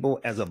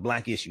labeled as a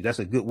black issue. That's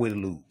a good way to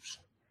lose.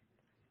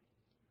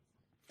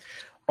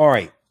 All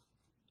right.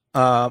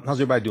 How's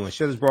everybody doing?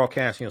 Share this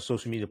broadcast on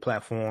social media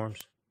platforms.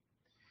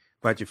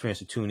 Invite your friends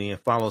to tune in.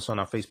 Follow us on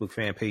our Facebook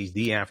fan page,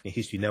 The African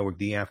History Network,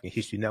 The African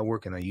History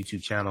Network, and our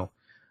YouTube channel,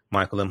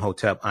 Michael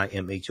Imhotep,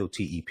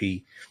 IMHOTEP.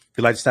 If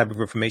you like this type of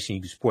information,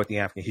 you can support the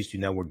African History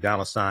Network,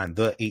 $,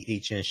 the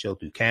AHN Show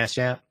through Cash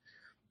App,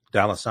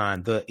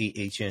 $, the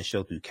AHN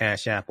Show through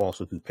Cash App,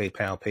 also through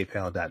PayPal,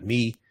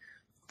 paypal.me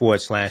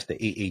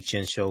 /the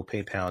AHN Show,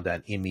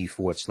 paypal.me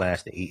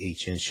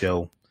 /the AHN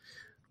Show.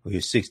 We're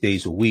here 6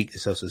 days a week.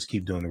 This helps us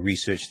keep doing the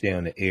research, stay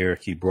on the air,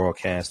 keep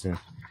broadcasting,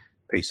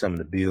 pay some of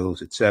the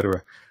bills,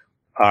 etc.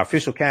 Our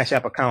official Cash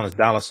App account is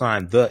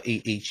 $, the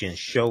AHN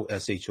Show,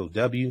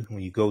 SHOW.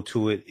 When you go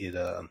to it,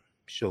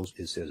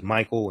 it says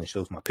Michael and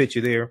shows my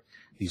picture there.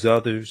 These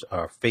others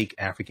are fake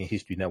African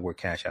History Network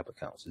Cash App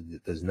accounts.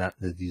 It does not,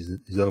 these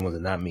other ones are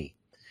not me.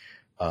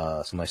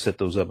 Somebody set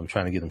those up. I'm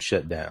trying to get them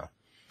shut down.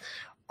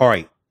 All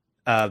right.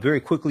 Very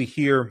quickly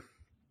here,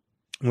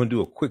 I'm going to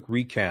do a quick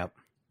recap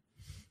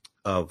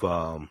of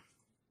what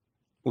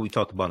we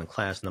talked about in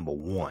class number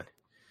 1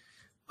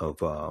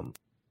 of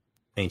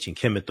Ancient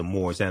Kemet, the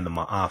Moors, and the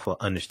Ma'afa,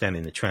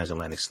 understanding the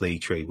transatlantic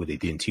slave trade, what they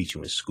didn't teach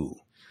you in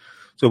school.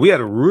 So we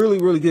had a really,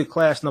 really good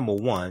class number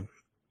 1,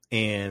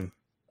 and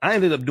I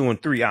ended up doing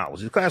 3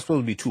 hours. The class was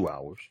supposed to be 2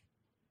 hours.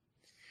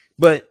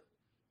 But,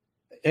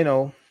 you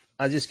know,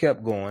 I just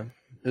kept going.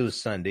 It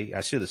was Sunday. I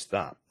should have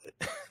stopped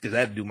because I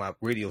had to do my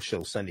radio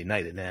show Sunday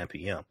night at 9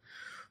 p.m.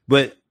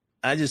 But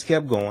I just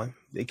kept going.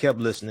 They kept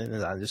listening,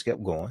 and I just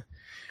kept going.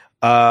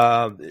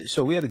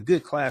 So we had a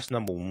good class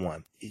number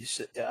 1.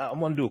 I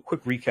want to do a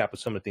quick recap of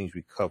some of the things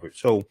we covered.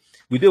 So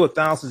we deal with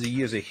thousands of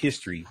years of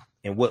history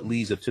and what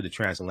leads up to the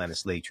transatlantic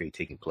slave trade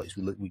taking place.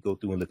 We go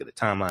through and look at the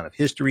timeline of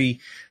history,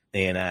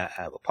 and I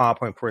have a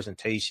PowerPoint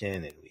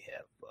presentation, and we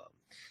have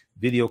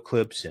video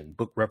clips and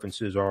book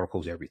references,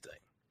 articles, everything.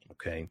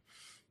 Okay.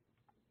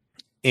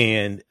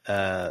 And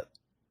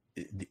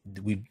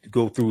we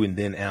go through and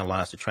then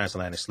analyze the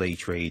transatlantic slave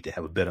trade to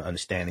have a better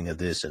understanding of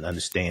this, and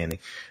understanding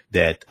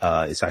that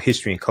it's our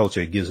history and culture.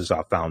 It gives us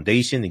our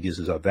foundation. It gives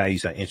us our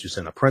values, our interests,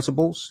 and our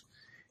principles.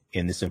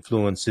 And this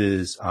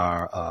influences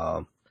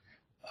our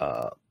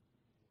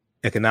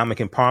economic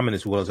empowerment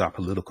as well as our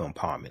political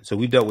empowerment. So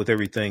we dealt with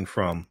everything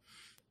from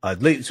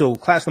so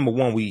class number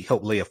 1, we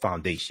help lay a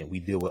foundation. We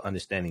deal with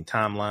understanding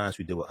timelines.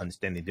 We deal with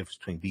understanding the difference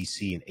between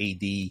BC and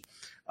AD.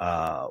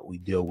 We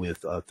deal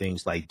with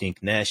things like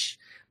Dinknesh.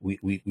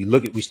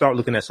 We start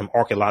looking at some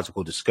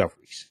archaeological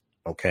discoveries.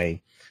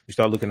 Okay. We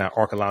start looking at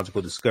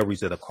archaeological discoveries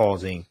that are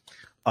causing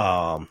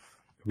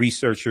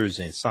researchers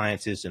and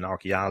scientists and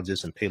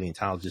archaeologists and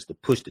paleontologists to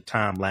push the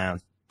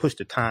timelines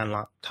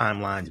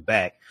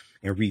back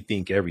and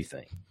rethink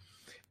everything.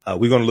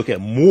 We're going to look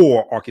at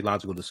more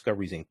archaeological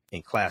discoveries in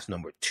class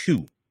number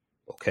 2.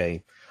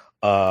 Okay.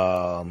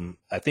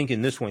 I think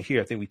in this one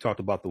here, I think we talked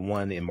about the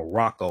one in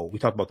Morocco. We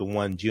talked about the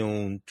one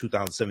June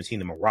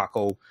 2017 in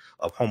Morocco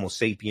of Homo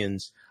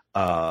sapiens,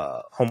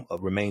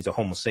 remains of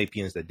Homo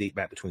sapiens that date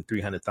back between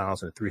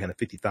 300,000 and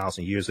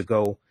 350,000 years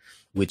ago,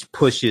 which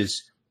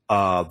pushes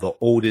the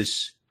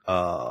oldest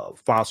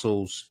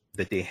fossils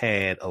that they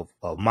had of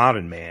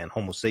modern man,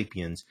 Homo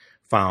sapiens,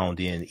 found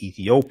in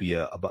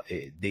Ethiopia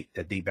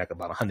that date back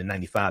about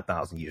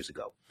 195,000 years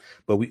ago.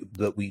 But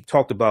we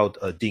talked about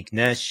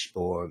Dinknesh,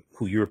 or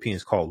who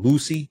Europeans call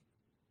Lucy,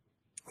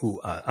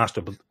 who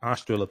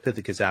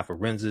Australopithecus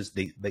afarensis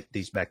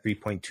dates back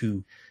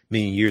 3.2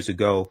 million years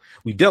ago.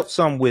 We dealt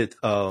some with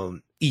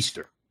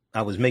Easter.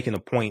 I was making a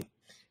point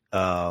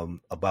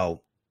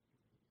about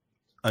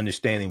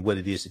understanding what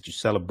it is that you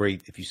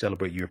celebrate, if you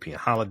celebrate European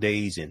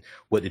holidays, and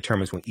what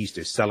determines when Easter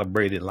is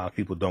celebrated. A lot of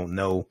people don't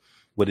know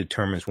what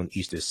determines when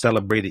Easter is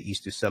celebrated.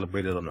 Easter is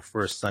celebrated on the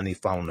first Sunday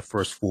following the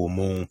first full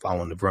moon,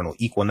 following the vernal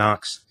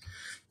equinox,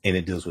 and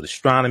it deals with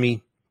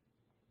astronomy.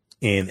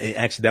 And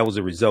actually, that was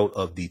a result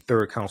of the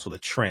Third Council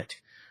of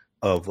Trent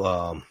of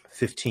about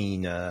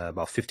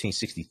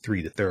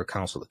 1563, the Third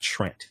Council of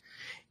Trent.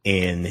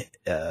 And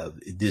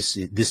this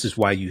is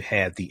why you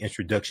had the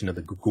introduction of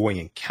the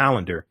Gregorian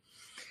calendar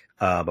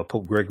by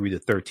Pope Gregory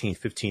XIII,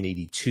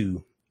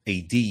 1582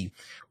 AD,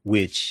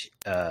 which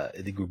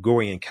the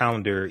Gregorian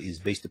calendar is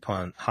based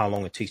upon how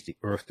long it takes the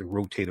Earth to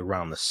rotate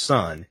around the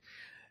sun.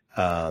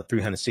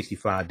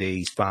 365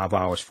 days, 5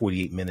 hours,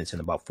 48 minutes,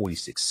 and about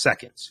 46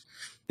 seconds.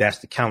 That's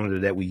the calendar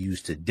that we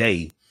use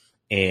today.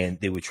 And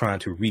they were trying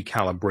to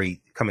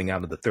recalibrate, coming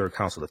out of the Third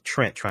Council of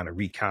Trent, trying to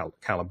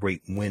recalibrate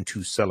when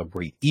to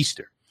celebrate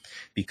Easter,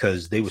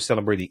 because they were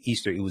celebrating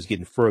Easter. It was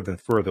getting further and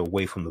further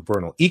away from the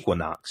vernal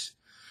equinox,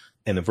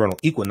 and the vernal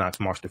equinox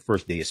marks the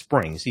first day of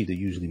spring. It's either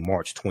usually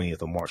March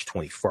 20th or March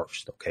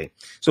 21st. Okay.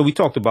 So we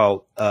talked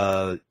about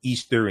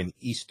Easter and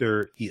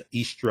Easter,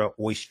 Eastra,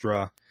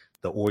 Oistra,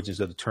 the origins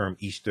of the term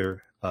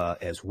Easter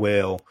as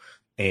well.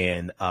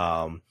 And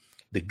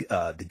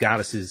the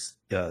goddesses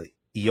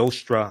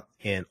Eostra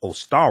and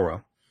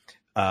Ostara.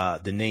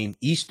 The name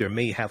Easter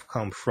may have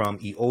come from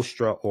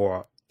Eostra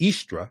or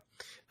Istra,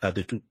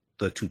 the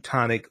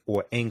Teutonic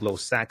or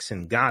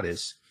Anglo-Saxon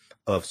goddess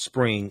of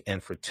spring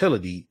and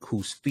fertility,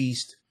 whose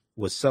feast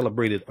was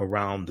celebrated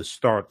around the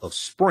start of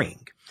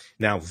spring.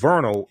 Now,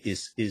 vernal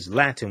is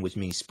Latin, which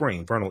means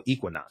spring. Vernal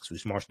equinox,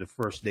 which marks the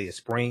first day of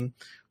spring.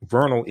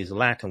 Vernal is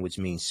Latin, which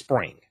means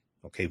spring.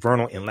 Okay,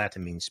 vernal in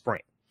Latin means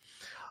spring.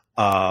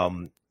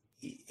 And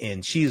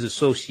she is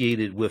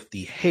associated with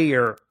the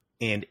hare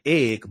and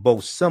egg,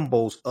 both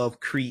symbols of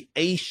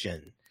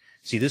creation.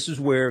 See, this is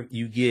where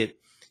you get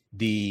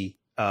the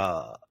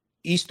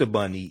Easter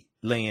bunny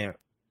laying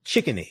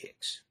chicken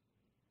eggs.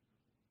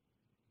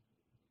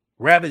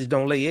 Rabbits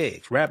don't lay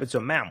eggs. Rabbits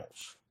are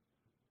mammals.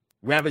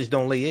 Rabbits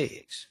don't lay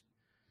eggs.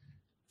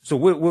 So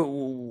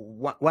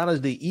why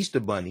does the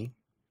Easter bunny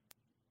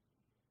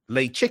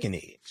lay chicken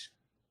eggs?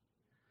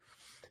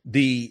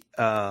 The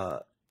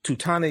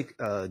Teutonic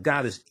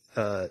goddess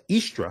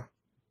Istra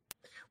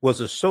was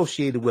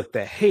associated with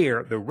the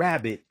hare, the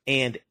rabbit,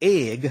 and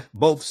egg,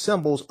 both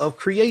symbols of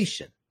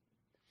creation.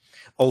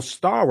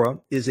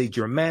 Ostara is a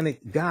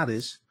Germanic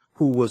goddess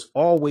who was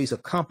always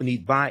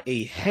accompanied by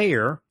a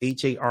hare,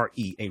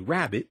 H-A-R-E, a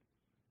rabbit,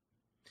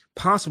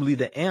 possibly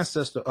the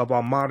ancestor of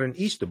our modern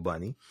Easter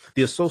bunny.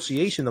 The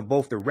association of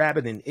both the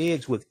rabbit and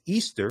eggs with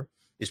Easter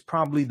is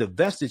probably the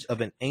vestige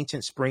of an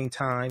ancient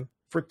springtime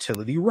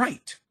fertility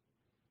rite.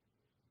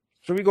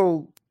 So we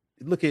go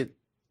look at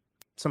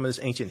some of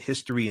this ancient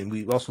history, and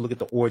we also look at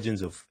the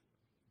origins of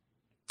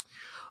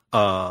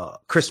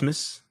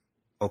Christmas,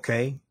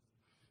 okay?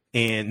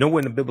 And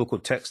nowhere in the biblical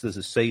text does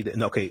it say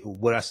that, okay,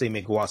 what I say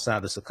may go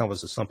outside the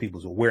circumference of some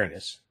people's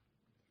awareness.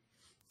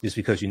 Just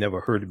because you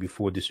never heard it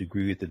before,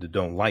 disagree with it, or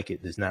don't like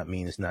it, does not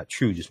mean it's not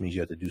true. It just means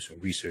you have to do some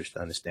research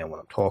to understand what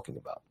I'm talking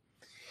about.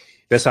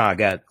 That's how I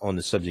got on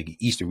the subject of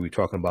Easter. We were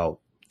talking about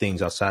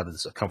things outside of the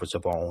circumference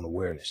of our own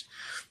awareness.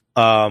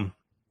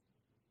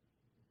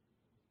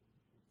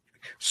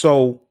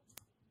 So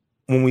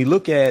when we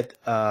look at,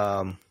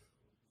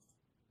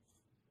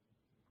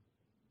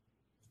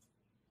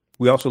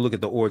 we also look at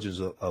the origins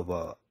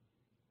of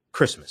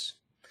Christmas,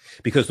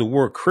 because the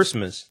word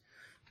Christmas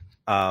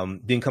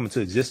didn't come into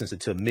existence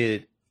until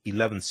mid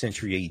 11th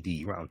century AD,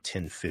 around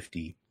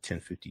 1050,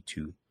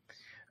 1052.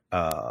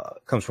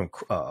 Comes from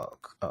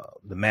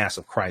the Mass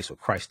of Christ, or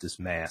Christus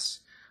Mass,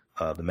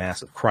 the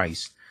Mass of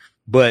Christ.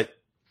 But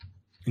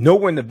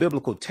nowhere in the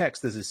biblical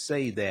text does it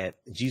say that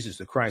Jesus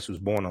the Christ was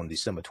born on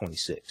December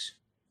 26th.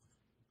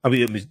 I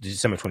mean, it was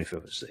December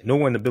 25th. Let's say.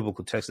 Nowhere in the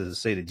biblical text does it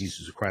say that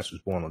Jesus the Christ was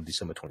born on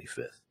December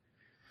 25th.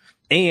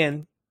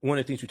 And one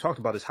of the things we talked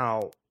about is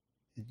how,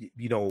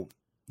 you know,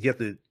 you have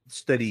to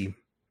study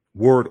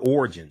word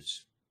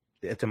origins,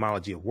 the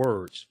etymology of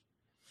words,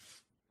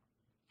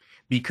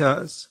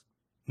 because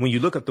when you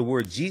look up the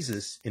word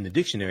Jesus in the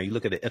dictionary, you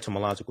look at the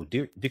etymological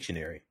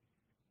dictionary,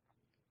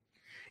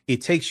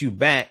 it takes you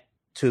back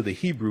to the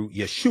Hebrew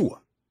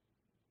Yeshua,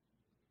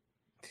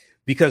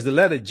 because the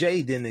letter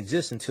J didn't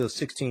exist until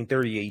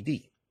 1630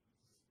 AD.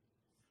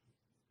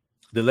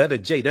 The letter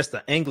J, that's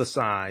the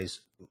anglicized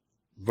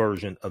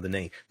version of the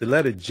name. The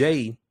letter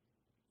J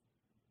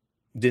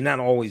did not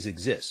always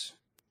exist,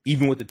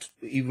 even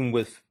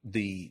with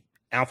the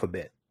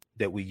alphabet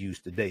that we use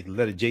today. The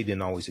letter J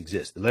didn't always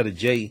exist. The letter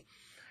J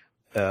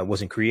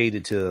wasn't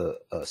created till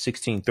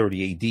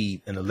 1630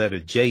 AD, and the letter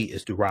J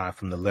is derived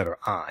from the letter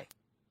I.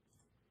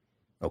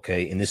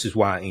 Okay, and this is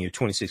why in your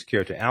 26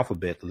 character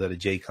alphabet, the letter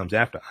J comes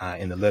after I,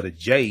 and the letter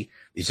J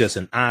is just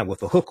an I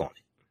with a hook on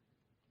it.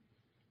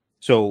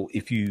 So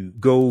if you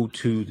go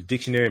to the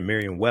dictionary,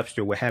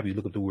 Merriam-Webster, what have you,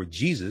 look at the word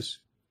Jesus,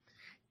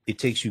 it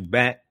takes you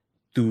back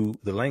through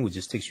the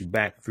languages, takes you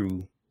back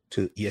through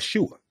to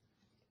Yeshua.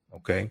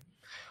 Okay.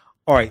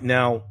 All right.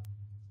 Now,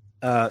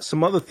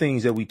 some other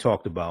things that we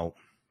talked about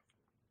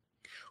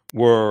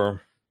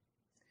were,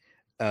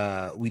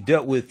 we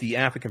dealt with the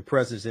African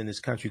presence in this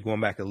country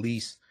going back at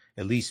least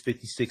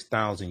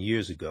 56,000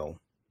 years ago.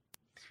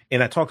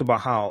 And I talked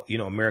about how, you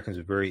know, Americans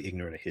are very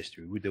ignorant of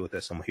history. We deal with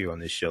that some here on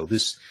this show.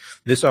 This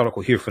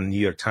article here from the New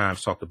York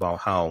Times talked about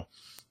how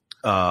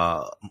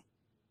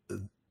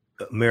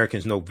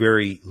Americans know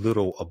very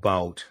little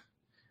about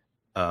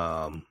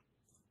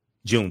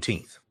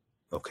Juneteenth.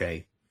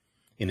 Okay.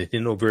 And if they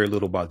know very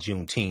little about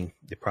Juneteenth,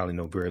 they probably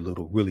know very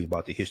little really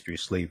about the history of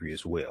slavery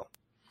as well.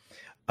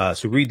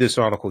 So read this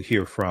article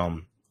here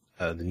from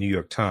the New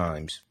York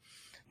Times.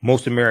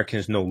 Most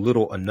Americans know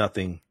little or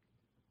nothing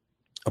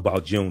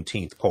about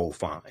Juneteenth, poll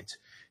finds.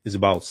 It's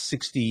about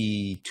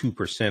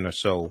 62% or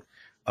so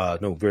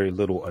know very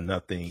little or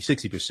nothing.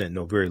 60%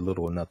 know very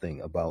little or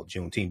nothing about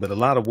Juneteenth. But a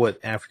lot of what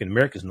African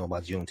Americans know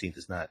about Juneteenth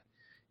is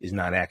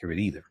not accurate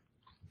either.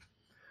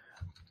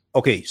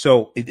 Okay,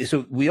 so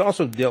we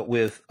also dealt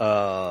with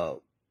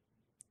the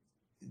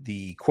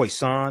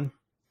Khoisan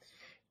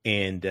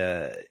and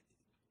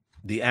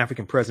the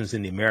African presence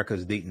in the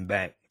Americas dating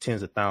back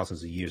tens of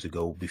thousands of years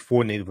ago,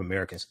 before Native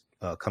Americans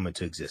come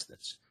into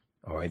existence.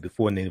 All right,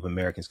 before Native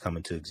Americans come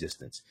into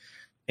existence.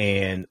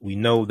 And we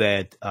know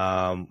that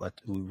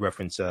we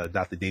reference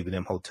Dr. David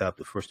Imhotep,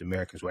 the first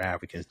Americans were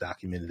Africans,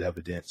 documented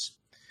evidence.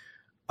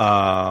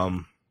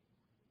 In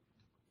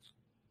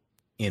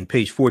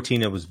page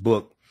 14 of his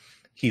book,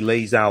 he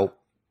lays out,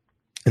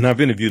 and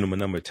I've interviewed him a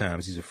number of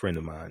times. He's a friend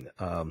of mine.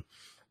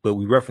 But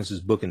we reference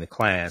his book in the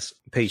class.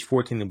 Page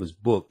 14 of his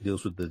book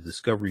deals with the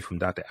discovery from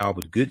Dr.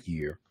 Albert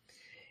Goodyear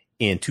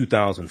in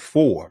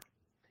 2004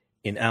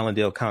 in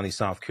Allendale County,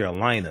 South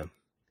Carolina,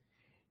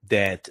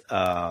 that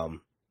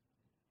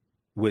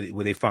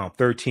where they found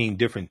 13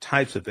 different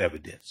types of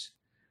evidence,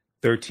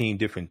 to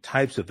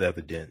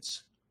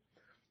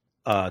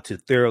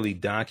thoroughly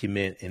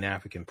document an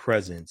African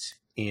presence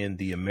in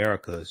the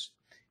Americas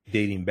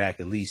dating back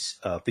at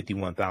least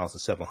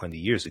 51,700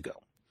 years ago.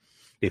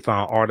 They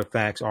found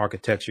artifacts,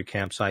 architecture,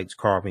 campsites,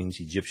 carvings,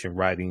 Egyptian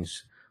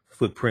writings,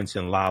 footprints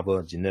in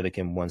lava, genetic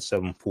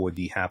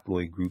M174D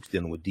haploid groups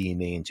dealing with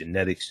DNA and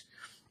genetics,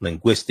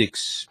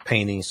 linguistics,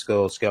 paintings,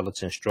 skulls,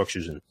 skeletons,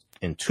 structures,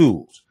 and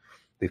tools.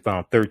 They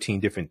found 13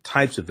 different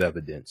types of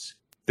evidence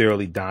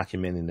thoroughly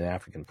documenting the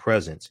African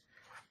presence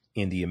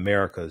in the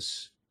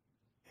Americas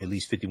at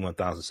least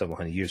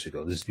 51,700 years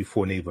ago. This is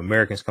before Native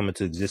Americans come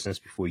into existence,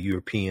 before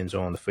Europeans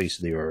are on the face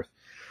of the earth.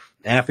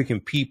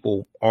 African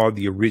people are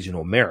the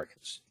original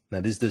Americans.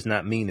 Now, this does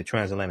not mean the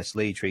transatlantic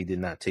slave trade did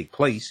not take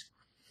place.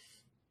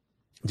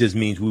 It just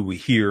means we were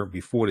here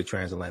before the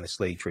transatlantic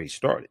slave trade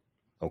started.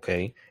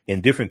 Okay.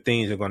 And different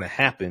things are going to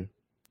happen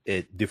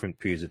at different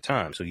periods of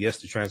time. So yes,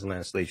 the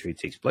transatlantic slave trade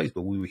takes place,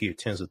 but we were here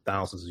tens of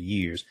thousands of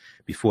years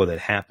before that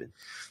happened.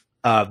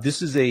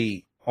 This is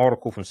a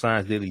article from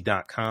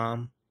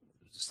ScienceDaily.com,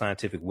 a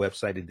scientific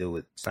website that deal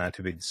with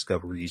scientific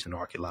discoveries and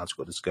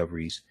archaeological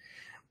discoveries.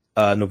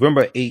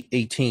 November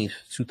 18th,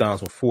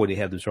 2004, they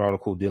have this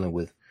article dealing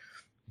with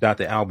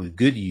Dr. Albert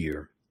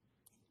Goodyear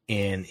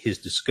and his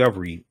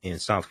discovery in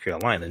South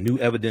Carolina. New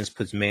evidence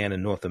puts man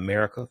in North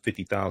America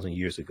 50,000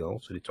 years ago.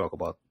 So they talk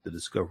about the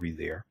discovery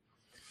there.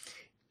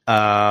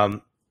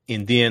 And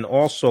then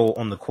also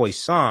on the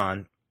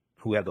Khoisan,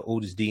 who have the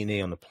oldest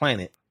DNA on the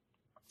planet,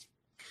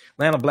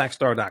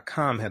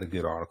 AtlantaBlackStar.com had a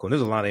good article. And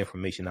there's a lot of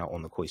information out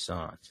on the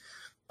Khoisan.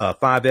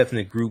 5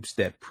 ethnic groups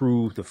that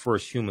proved the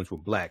first humans were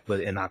black. But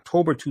in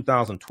October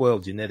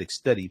 2012, genetic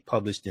study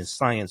published in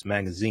Science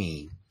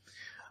magazine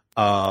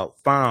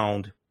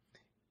found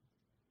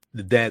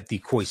that the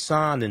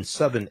Khoisan in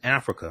Southern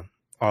Africa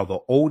are the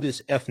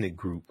oldest ethnic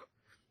group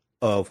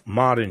of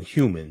modern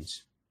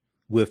humans,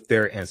 with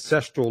their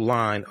ancestral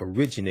line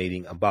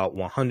originating about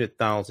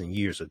 100,000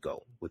 years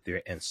ago. The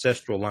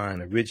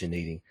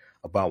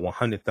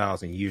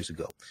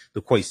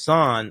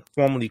Khoisan,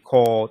 formerly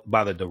called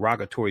by the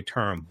derogatory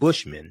term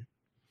Bushmen,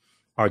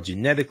 are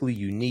genetically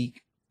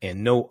unique,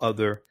 and no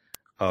other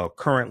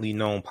currently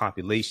known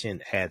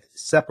population had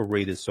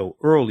separated so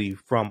early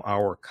from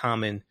our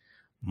common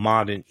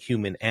modern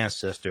human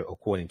ancestor,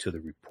 according to the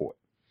report.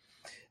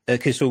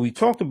 Okay, so we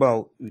talked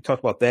about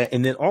that,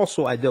 and then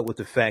also I dealt with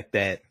the fact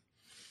that,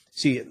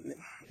 see,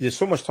 there's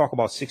so much talk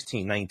about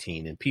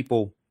 1619, and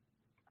people,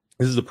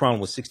 this is the problem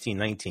with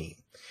 1619.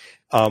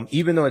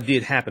 Even though it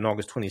did happen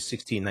August 20,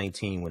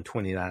 1619, when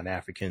 29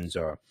 Africans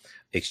are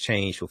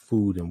exchanged for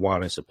food and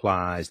water and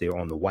supplies. They were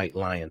on the White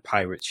Lion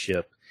pirate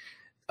ship,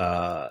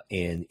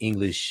 and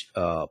English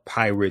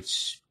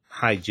pirates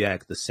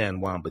hijacked the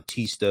San Juan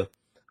Batista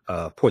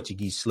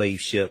Portuguese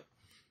slave ship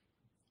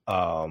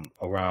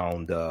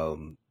around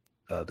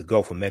the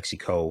Gulf of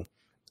Mexico,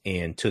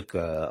 and took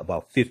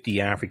about 50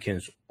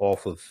 Africans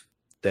off of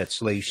that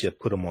slave ship,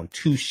 put them on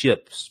 2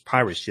 ships,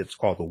 pirate ships,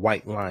 called the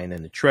White Lion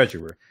and the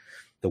Treasurer.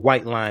 The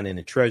White Lion and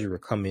the Treasurer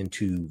come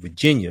into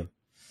Virginia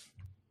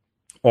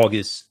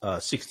August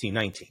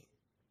 1619.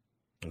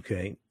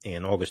 Okay.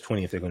 And August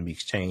 20th, they're going to be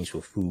exchanged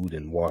for food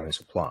and water and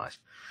supplies.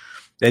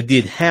 That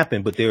did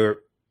happen, but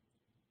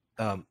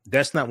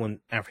that's not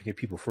when African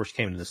people first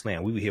came to this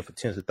land. We were here for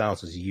tens of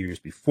thousands of years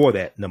before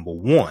that, number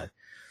one.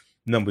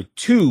 Number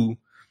two,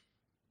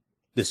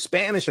 the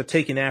Spanish are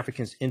taking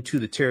Africans into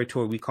the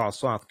territory we call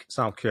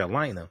South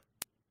Carolina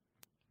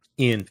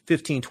in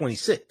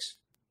 1526.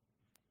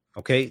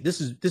 Okay,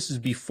 this is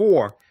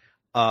before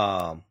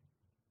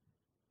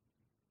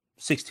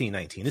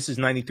 1619. This is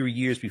 93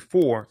 years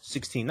before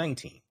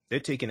 1619.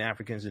 They're taking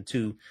Africans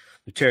into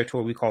the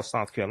territory we call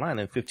South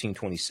Carolina in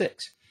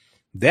 1526.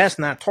 That's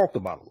not talked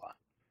about a lot.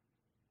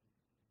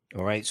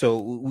 All right. So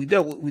we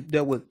dealt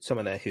with some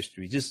of that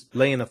history, just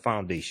laying a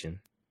foundation,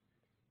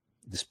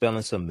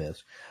 dispelling some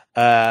myths.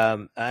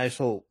 I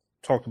also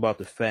talked about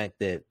the fact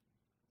that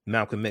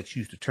Malcolm X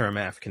used the term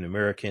African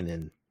American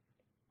in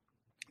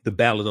the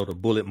Ballad of the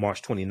Bullet,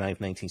 March 29th,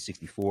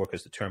 1964,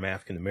 because the term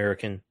African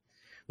American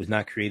was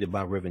not created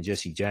by Reverend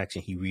Jesse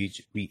Jackson. He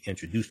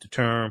reintroduced the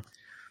term.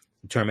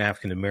 The term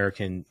African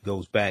American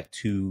goes back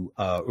to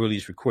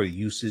earliest recorded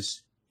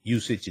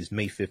usage is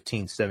May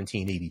 15,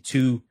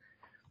 1782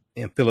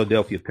 in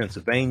Philadelphia,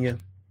 Pennsylvania.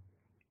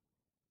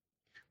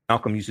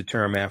 Malcolm used the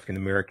term African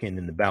American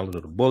in the Ballad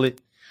of the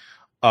Bullet,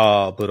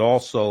 but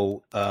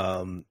also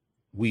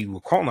we were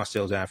calling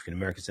ourselves African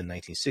Americans in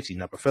 1960.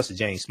 Now, Professor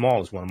James Small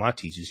is one of my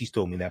teachers. He's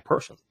told me that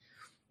personally.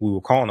 We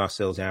were calling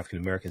ourselves African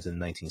Americans in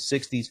the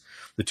 1960s.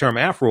 The term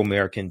Afro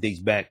American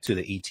dates back to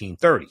the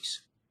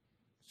 1830s.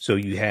 So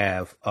you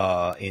have,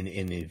 and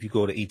if you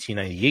go to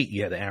 1898,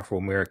 you have the Afro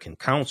American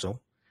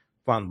Council,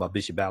 founded by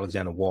Bishop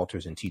Alexander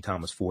Walters and T.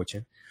 Thomas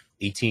Fortune.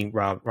 Right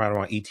around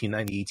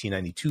 1890,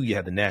 1892, you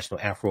have the National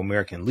Afro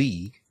American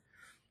League.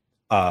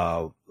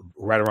 Right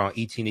around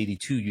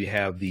 1882, you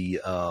have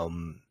the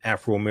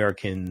Afro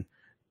American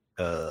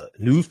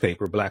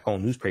newspaper,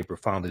 black-owned newspaper,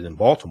 founded in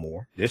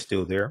Baltimore. They're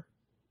still there.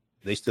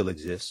 They still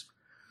exist.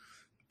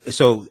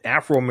 So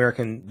Afro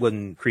American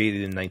wasn't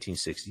created in the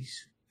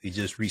 1960s. It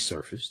just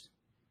resurfaced.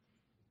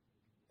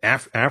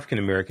 African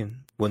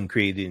American wasn't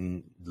created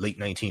in late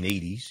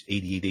 1980s,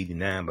 88,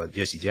 89 by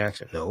Jesse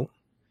Jackson. No.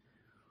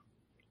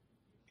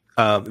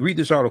 Read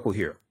this article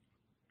here.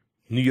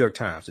 New York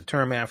Times. The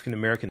term African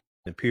American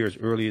appears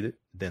earlier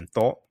than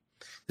thought.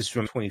 This is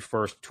from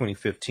 21st,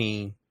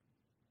 2015.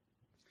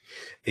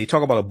 They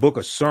talk about a book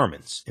of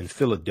sermons in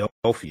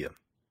Philadelphia.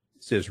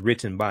 It says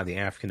written by the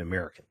African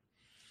American.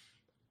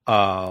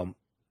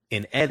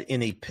 In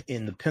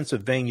the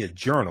Pennsylvania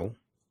Journal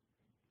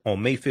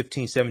on May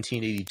 15,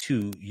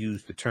 1782,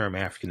 used the term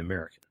African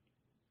American.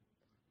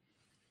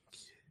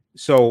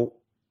 So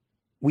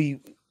we're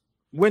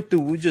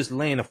just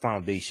laying a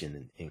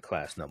foundation in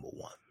class number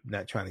 1,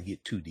 not trying to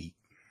get too deep,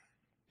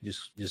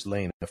 just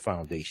laying a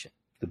foundation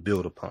to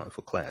build upon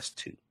for class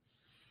 2.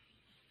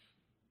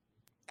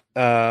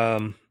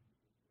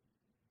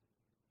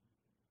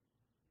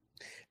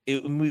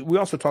 We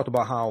also talked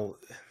about how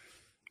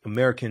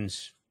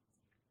Americans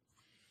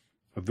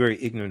are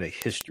very ignorant of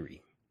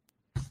history.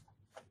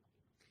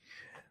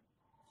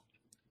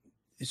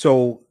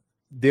 So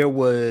there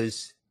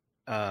was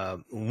a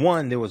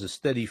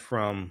study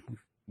from,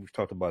 we've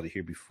talked about it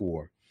here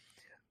before,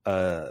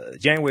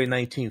 January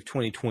 19th,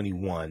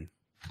 2021,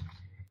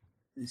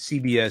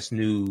 CBS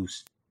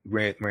News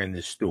ran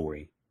this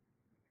story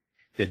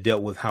that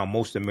dealt with how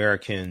most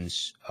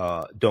Americans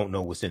don't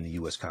know what's in the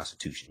U.S.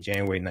 Constitution.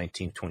 January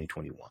 19th,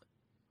 2021.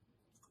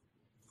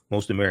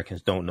 Most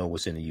Americans don't know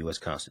what's in the U.S.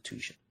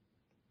 Constitution.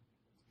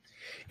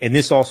 And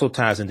this also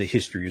ties into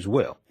history as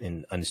well,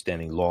 in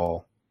understanding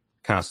law,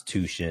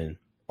 Constitution,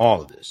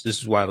 all of this.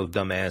 This is why those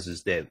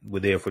dumbasses that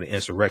were there for the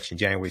insurrection,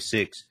 January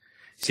 6th,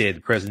 said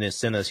the president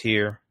sent us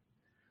here.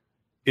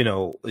 You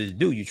know,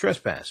 dude, you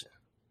trespassing.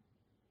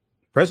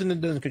 The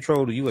president doesn't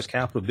control the U.S.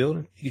 Capitol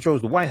building. He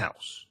controls the White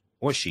House,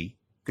 or she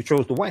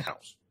controls the White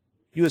House.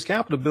 U.S.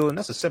 Capitol building,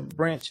 that's a separate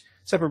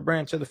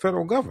branch of the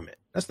federal government.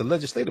 That's the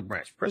legislative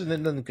branch. The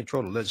president doesn't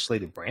control the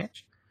legislative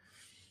branch.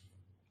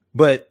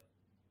 But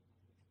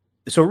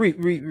so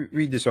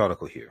read this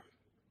article here.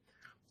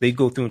 They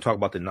go through and talk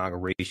about the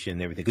inauguration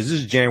and everything, because this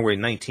is January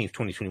 19th,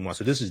 2021.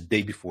 So this is the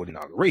day before the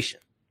inauguration.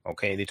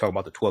 Okay. And they talk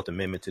about the 12th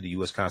Amendment to the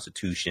U.S.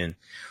 Constitution,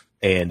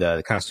 and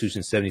the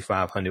Constitution,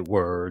 7,500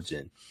 words.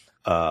 And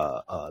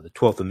the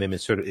 12th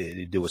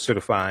Amendment, they were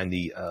certifying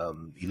the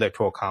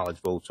Electoral College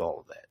votes,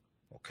 all of that.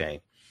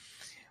 Okay.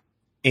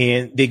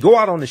 And they go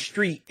out on the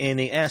street and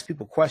they ask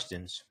people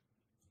questions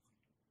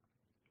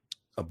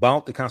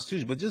about the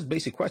Constitution, but just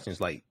basic questions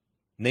like,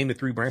 name the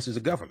 3 branches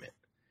of government.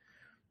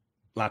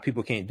 A lot of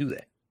people can't do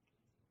that.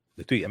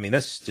 The 3, I mean,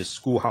 that's just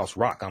Schoolhouse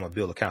Rock. I'm going to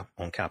build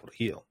on Capitol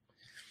Hill.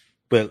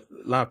 But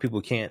a lot of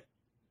people can't,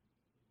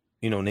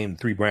 name the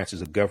 3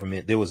 branches of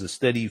government. There was a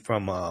study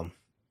from a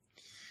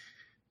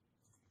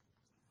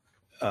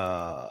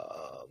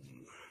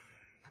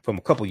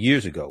couple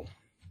years ago.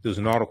 There was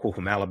an article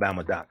from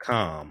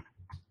Alabama.com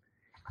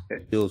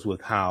that deals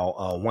with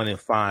how 1 in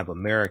 5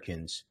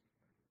 Americans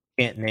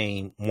can't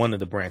name one of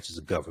the branches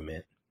of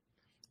government,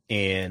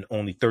 and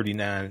only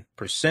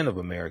 39% of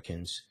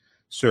Americans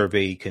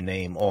surveyed can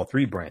name all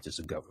 3 branches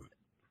of government.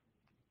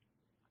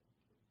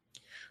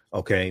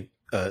 Okay.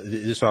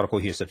 This article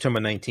here, September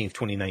 19th,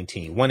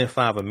 2019. 1 in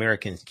 5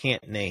 Americans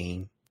can't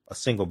name a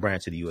single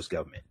branch of the U.S.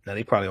 government. Now,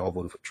 they probably all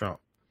voted for Trump.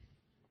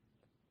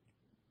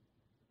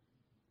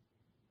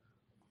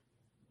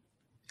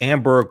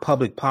 Amberg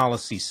Public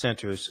Policy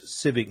Center's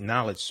Civic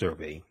Knowledge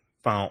Survey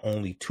found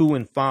only 2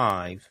 in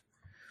 5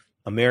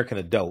 American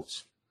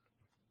adults,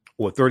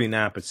 or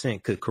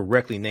 39%, could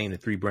correctly name the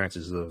 3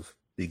 branches of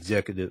the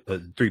executive,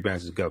 3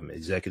 branches of government: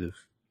 executive,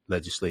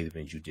 legislative,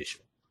 and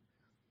judicial.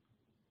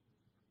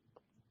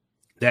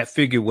 That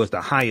figure was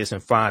the highest in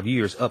 5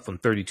 years, up from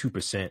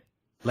 32%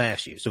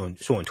 last year. So in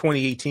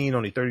 2018,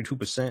 only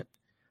 32%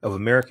 of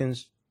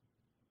Americans,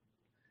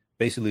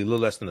 basically a little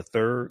less than a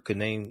third, could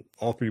name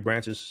all three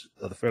branches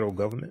of the federal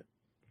government.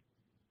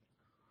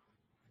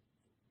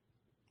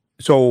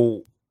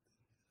 So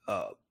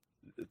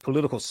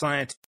political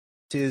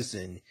scientists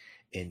and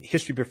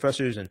history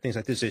professors and things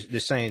like this, they're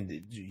saying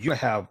that you're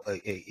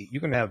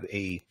gonna have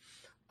a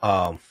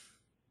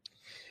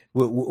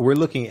we're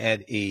looking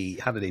at a,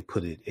 how do they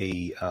put it,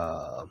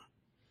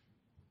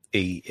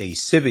 a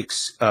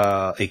civics,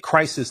 a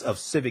crisis of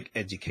civic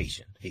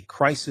education,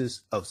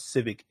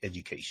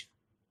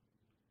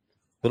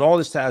 But all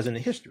this ties into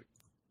history.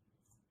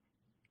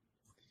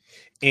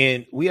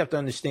 And we have to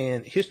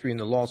understand history and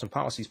the laws and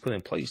policies put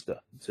in place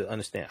to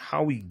understand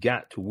how we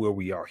got to where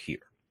we are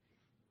here.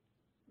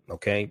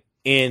 Okay.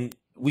 And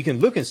we can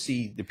look and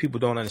see that people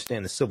don't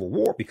understand the Civil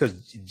War, because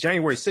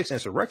January 6th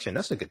insurrection,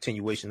 that's a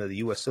continuation of the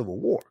U.S. Civil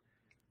War.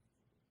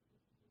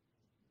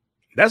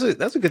 That's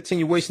a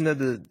continuation of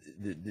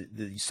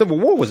the Civil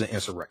War was an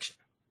insurrection.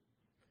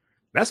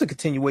 That's a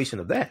continuation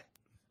of that.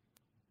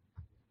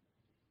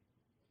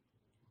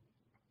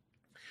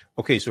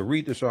 Okay, so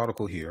read this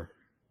article here.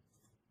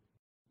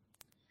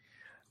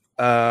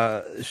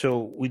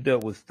 So we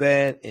dealt with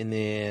that, and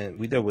then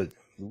we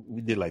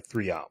did like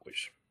 3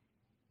 hours.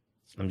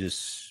 I'm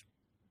just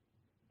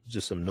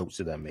some notes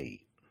that I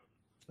made,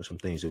 or some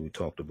things that we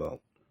talked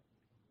about.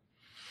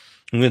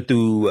 We went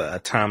through a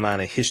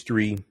timeline of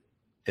history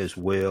as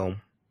well.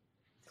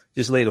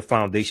 Just laid a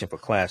foundation for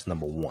class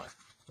number 1.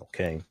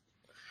 Okay.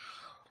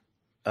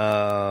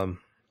 All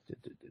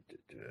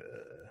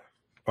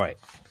right.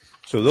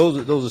 So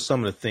those are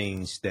some of the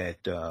things that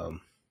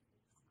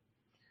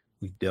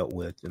we dealt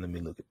with. And let me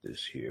look at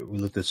this here. We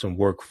looked at some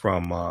work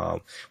from,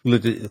 we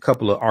looked at a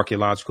couple of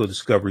archaeological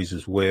discoveries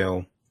as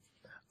well.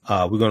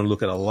 We're going to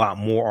look at a lot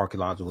more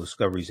archaeological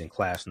discoveries in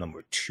class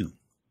number 2.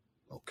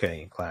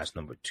 Okay, in class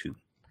number 2.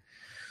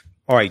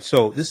 All right,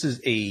 so this is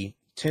a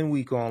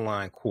 10-week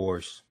online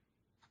course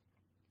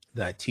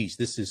that I teach.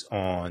 This is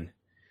on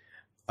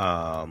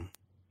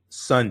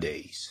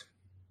Sundays.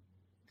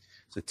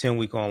 It's a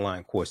 10-week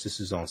online course. This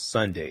is on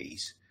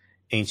Sundays.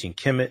 Ancient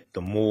Kemet,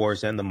 the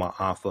Moors, and the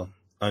Ma'afa,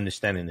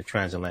 understanding the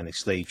transatlantic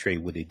slave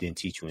trade, what they didn't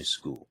teach you in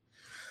school.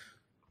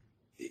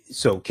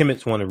 So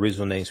Kemet's one of the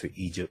original names for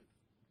Egypt.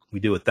 We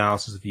deal with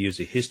thousands of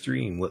years of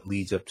history and what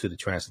leads up to the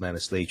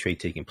transatlantic slave trade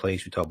taking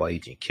place. We talk about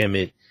ancient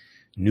Kemet,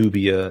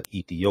 Nubia,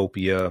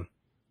 Ethiopia,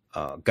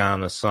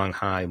 Ghana,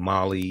 Songhai,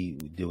 Mali.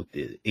 We deal with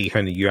the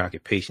 800-year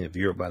occupation of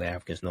Europe by the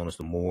Africans known as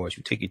the Moors.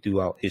 We take you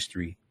throughout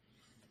history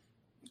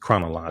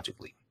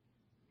chronologically.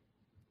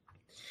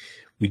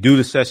 We do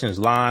the sessions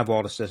live.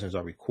 All the sessions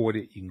are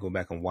recorded. You can go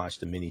back and watch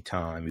them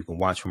anytime. You can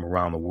watch from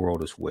around the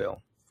world as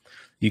well.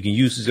 You can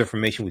use this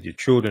information with your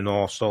children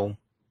also.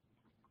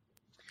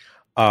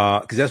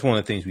 Because that's one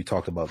of the things we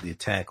talked about, the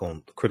attack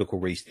on critical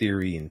race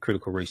theory, and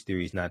critical race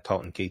theory is not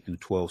taught in K through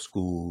 12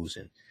 schools.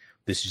 And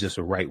this is just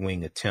a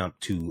right-wing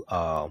attempt to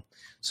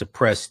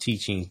suppress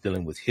teachings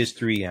dealing with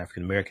history,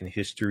 African-American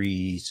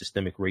history,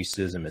 systemic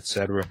racism,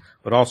 etc.,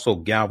 but also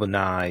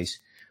galvanize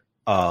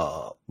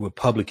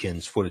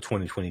Republicans for the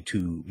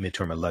 2022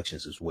 midterm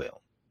elections as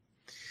well.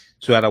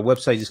 So at our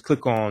website, just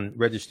click on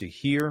register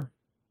here,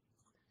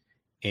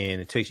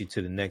 and it takes you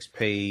to the next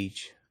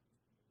page.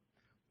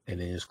 And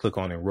then just click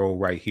on enroll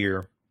right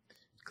here.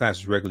 Class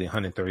is regularly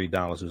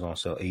 $130. It's on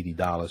sale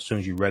 $80. As soon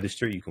as you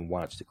register, you can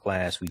watch the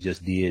class we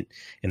just did.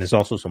 And there's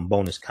also some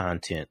bonus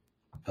content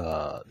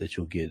that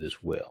you'll get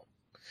as well.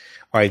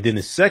 All right, then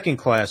the second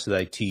class that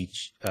I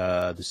teach,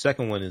 the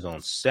second one is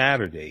on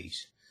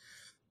Saturdays.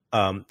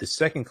 The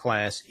second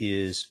class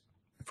is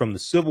from the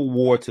Civil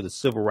War to the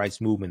Civil Rights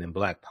Movement and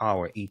Black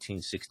Power,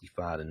 1865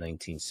 to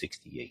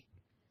 1968.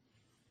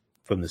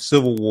 From the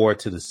Civil War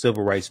to the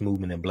Civil Rights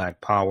Movement and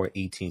Black Power,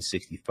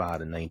 1865 to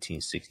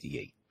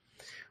 1968.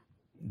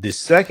 The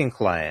second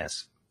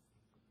class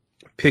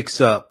picks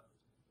up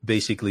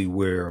basically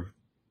where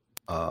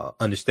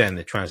understanding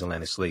the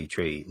transatlantic slave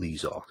trade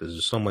leaves off.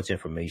 There's so much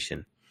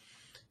information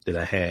that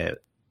I had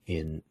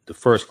in the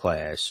first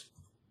class.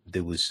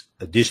 There was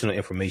additional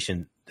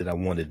information that I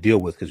wanted to deal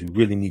with, because we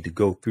really need to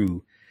go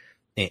through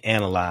and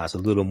analyze a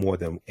little more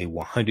than a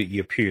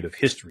 100-year period of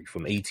history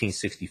from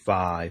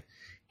 1865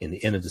 and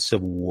the end of the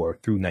Civil War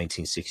through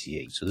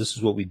 1968. So this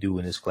is what we do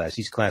in this class.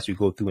 Each class we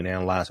go through and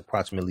analyze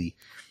approximately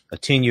a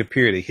 10-year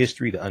period of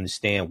history to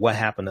understand what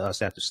happened to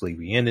us after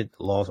slavery ended,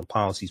 the laws and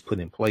policies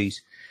put in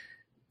place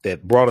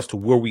that brought us to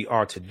where we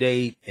are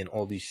today, and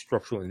all these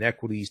structural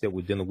inequities that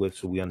we're dealing with,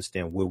 so we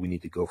understand where we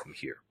need to go from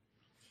here.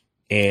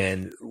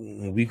 And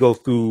when we go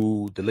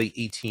through the late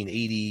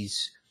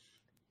 1880s,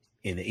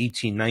 in the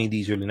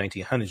 1890s, early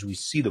 1900s, we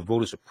see the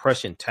voter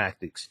suppression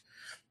tactics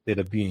that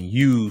are being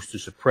used to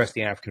suppress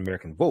the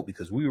African-American vote,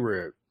 because we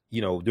were,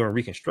 during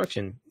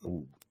Reconstruction,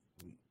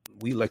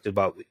 we elected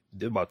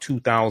about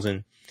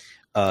 2,000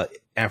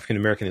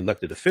 African-American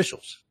elected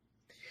officials.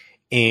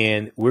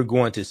 And we're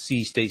going to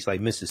see states like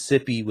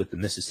Mississippi with the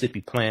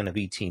Mississippi Plan of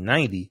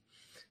 1890.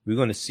 We're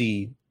going to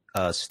see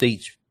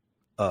states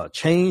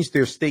change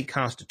their state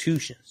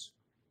constitutions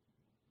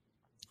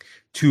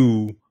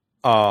to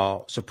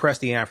suppress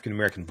the African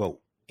American vote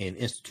and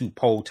institute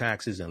poll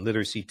taxes and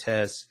literacy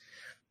tests,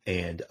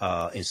 and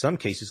in some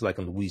cases, like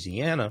in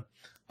Louisiana,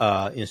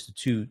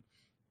 institute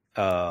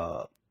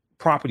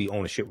property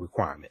ownership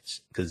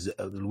requirements, because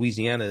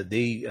Louisiana,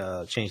 they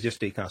changed their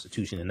state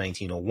constitution in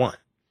 1901.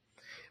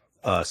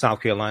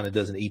 South Carolina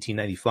does in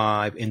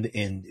 1895,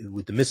 and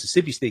with the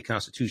Mississippi state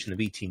constitution of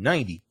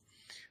 1890,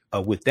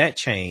 with that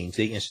change,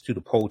 they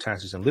instituted poll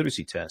taxes and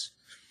literacy tests.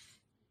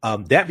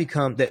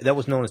 That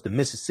was known as the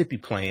Mississippi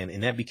Plan,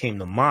 and that became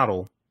the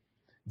model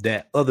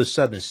that other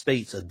southern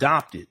states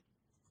adopted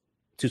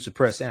to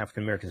suppress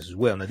African Americans as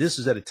well. Now, this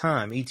is at a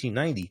time,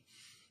 1890,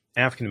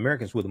 African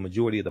Americans were the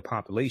majority of the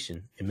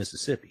population in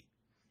Mississippi.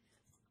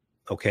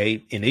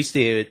 Okay, and they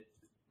said,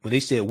 when they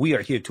said we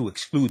are here to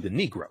exclude the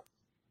Negro,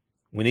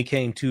 when it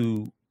came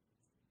to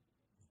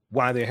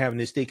why they're having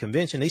this state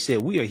convention, they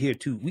said we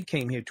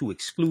came here to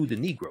exclude the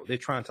Negro. They're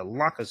trying to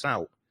lock us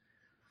out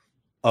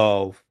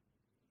of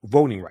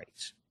voting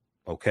rights.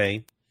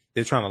 Okay,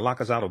 they're trying to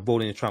lock us out of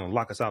voting. They're trying to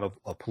lock us out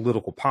of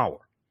political power.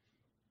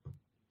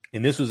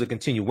 And this was a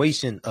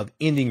continuation of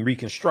ending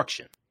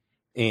Reconstruction.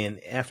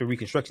 And after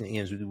Reconstruction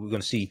ends, we're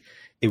going to see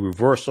a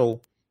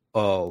reversal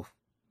of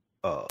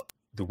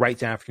the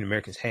rights African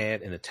Americans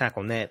had, an attack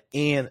on that,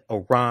 and a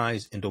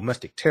rise in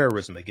domestic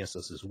terrorism against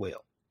us as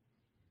well.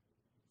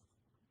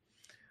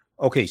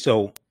 Okay,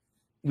 so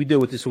we deal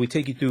with this. So we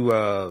take you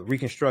through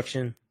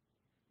Reconstruction,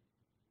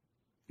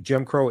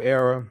 Jim Crow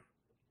era,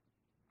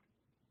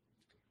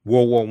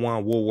 World War I,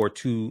 World War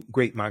II,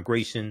 Great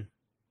Migration,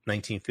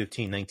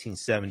 1915,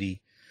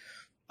 1970,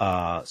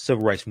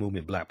 Civil Rights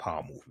Movement, Black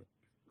Power movement.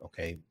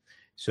 Okay,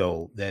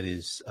 so that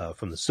is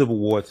from the Civil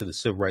War to the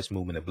Civil Rights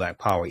Movement of Black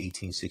Power,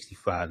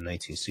 1865 to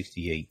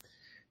 1968.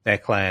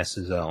 That class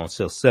is on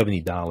sale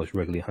 $70,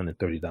 regularly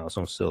 $130,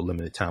 on sale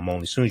limited time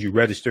only. As soon as you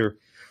register,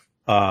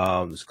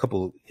 there's a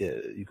couple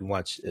you can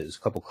watch. There's a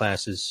couple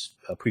classes,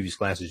 previous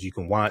classes you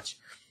can watch.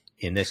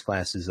 And next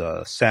class is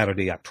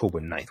Saturday, October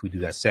 9th. We do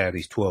that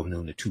Saturdays, 12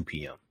 noon to 2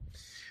 p.m.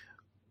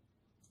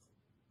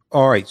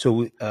 All right,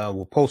 so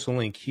we'll post a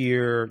link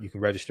here. You can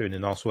register, and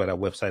then also at our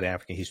website,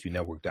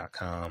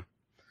 AfricanHistoryNetwork.com.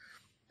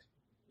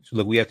 So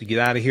look, we have to get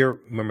out of here.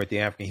 Remember, at the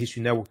African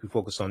History Network, we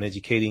focus on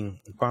educating,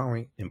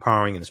 empowering,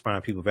 and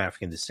inspiring people of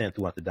African descent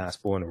throughout the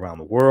diaspora and around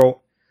the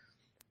world.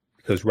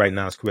 Because right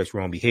now, it's correct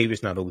wrong behavior.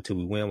 It's not over till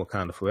we win.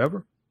 Wakanda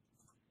forever.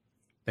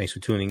 Thanks for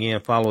tuning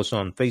in. Follow us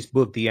on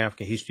Facebook, The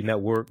African History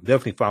Network.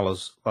 Definitely follow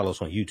us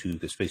on YouTube,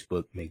 because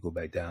Facebook may go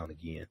back down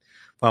again.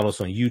 Follow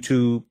us on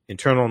YouTube. And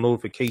turn on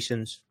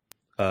notifications.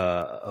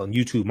 On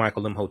YouTube,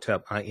 Michael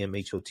Imhotep,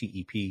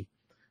 IMHOTEP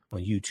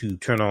on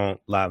YouTube. Turn on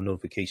live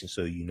notifications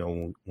so you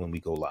know when we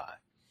go live.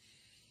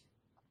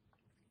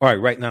 All right,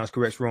 right now it's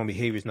correct wrong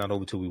behavior. It's not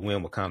over till we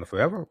win. Wakanda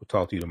forever. We'll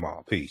talk to you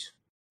tomorrow. Peace.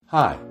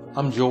 Hi,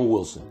 I'm Joel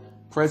Wilson,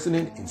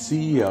 President and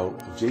CEO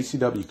of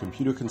JCW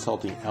Computer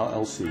Consulting,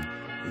 LLC,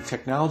 a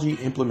technology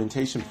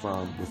implementation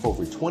firm with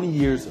over 20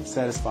 years of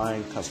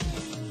satisfying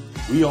customers.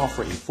 We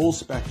offer a full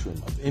spectrum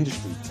of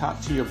industry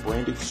top-tier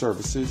branded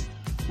services.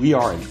 We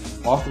are an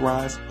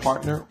authorized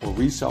partner or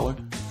reseller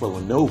for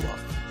Lenovo,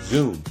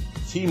 Zoom,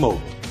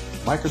 T-Mobile,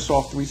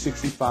 Microsoft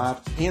 365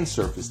 and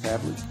Surface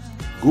tablets,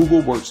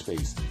 Google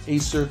Workspace,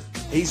 Acer,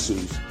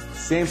 Asus,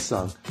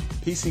 Samsung,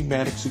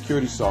 PCmatic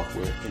security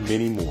software, and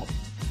many more.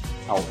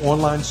 Our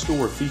online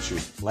store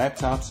features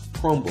laptops,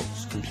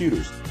 Chromebooks,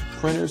 computers,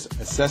 printers,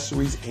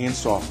 accessories, and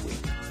software.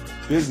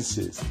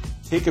 Businesses,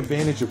 take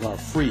advantage of our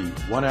free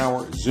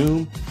 1-hour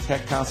Zoom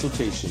tech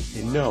consultation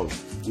and know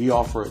we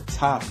offer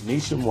top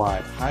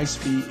nationwide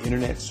high-speed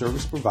internet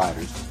service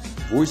providers,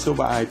 voice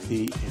over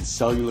IP, and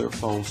cellular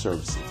phone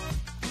services.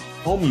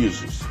 Home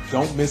users,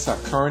 don't miss our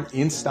current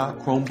in-stock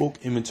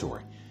Chromebook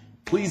inventory.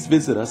 Please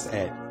visit us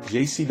at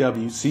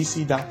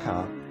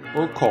jcwcc.com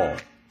or call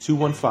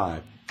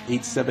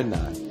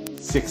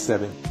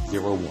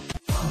 215-879-6701.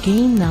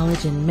 Gain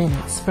knowledge in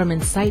minutes from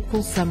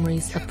insightful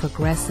summaries of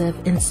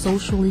progressive and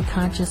socially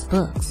conscious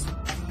books.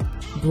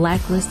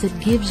 Blacklisted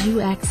gives you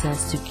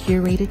access to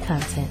curated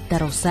content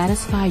that'll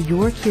satisfy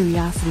your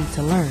curiosity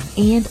to learn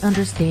and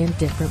understand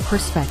different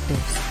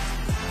perspectives.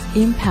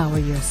 Empower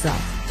yourself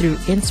through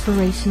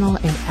inspirational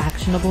and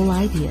actionable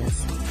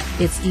ideas.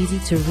 It's easy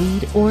to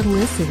read or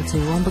listen to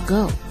on the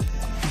go.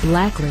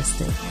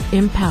 Blacklisted.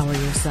 Empower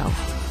yourself.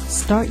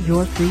 Start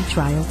your free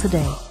trial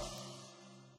today.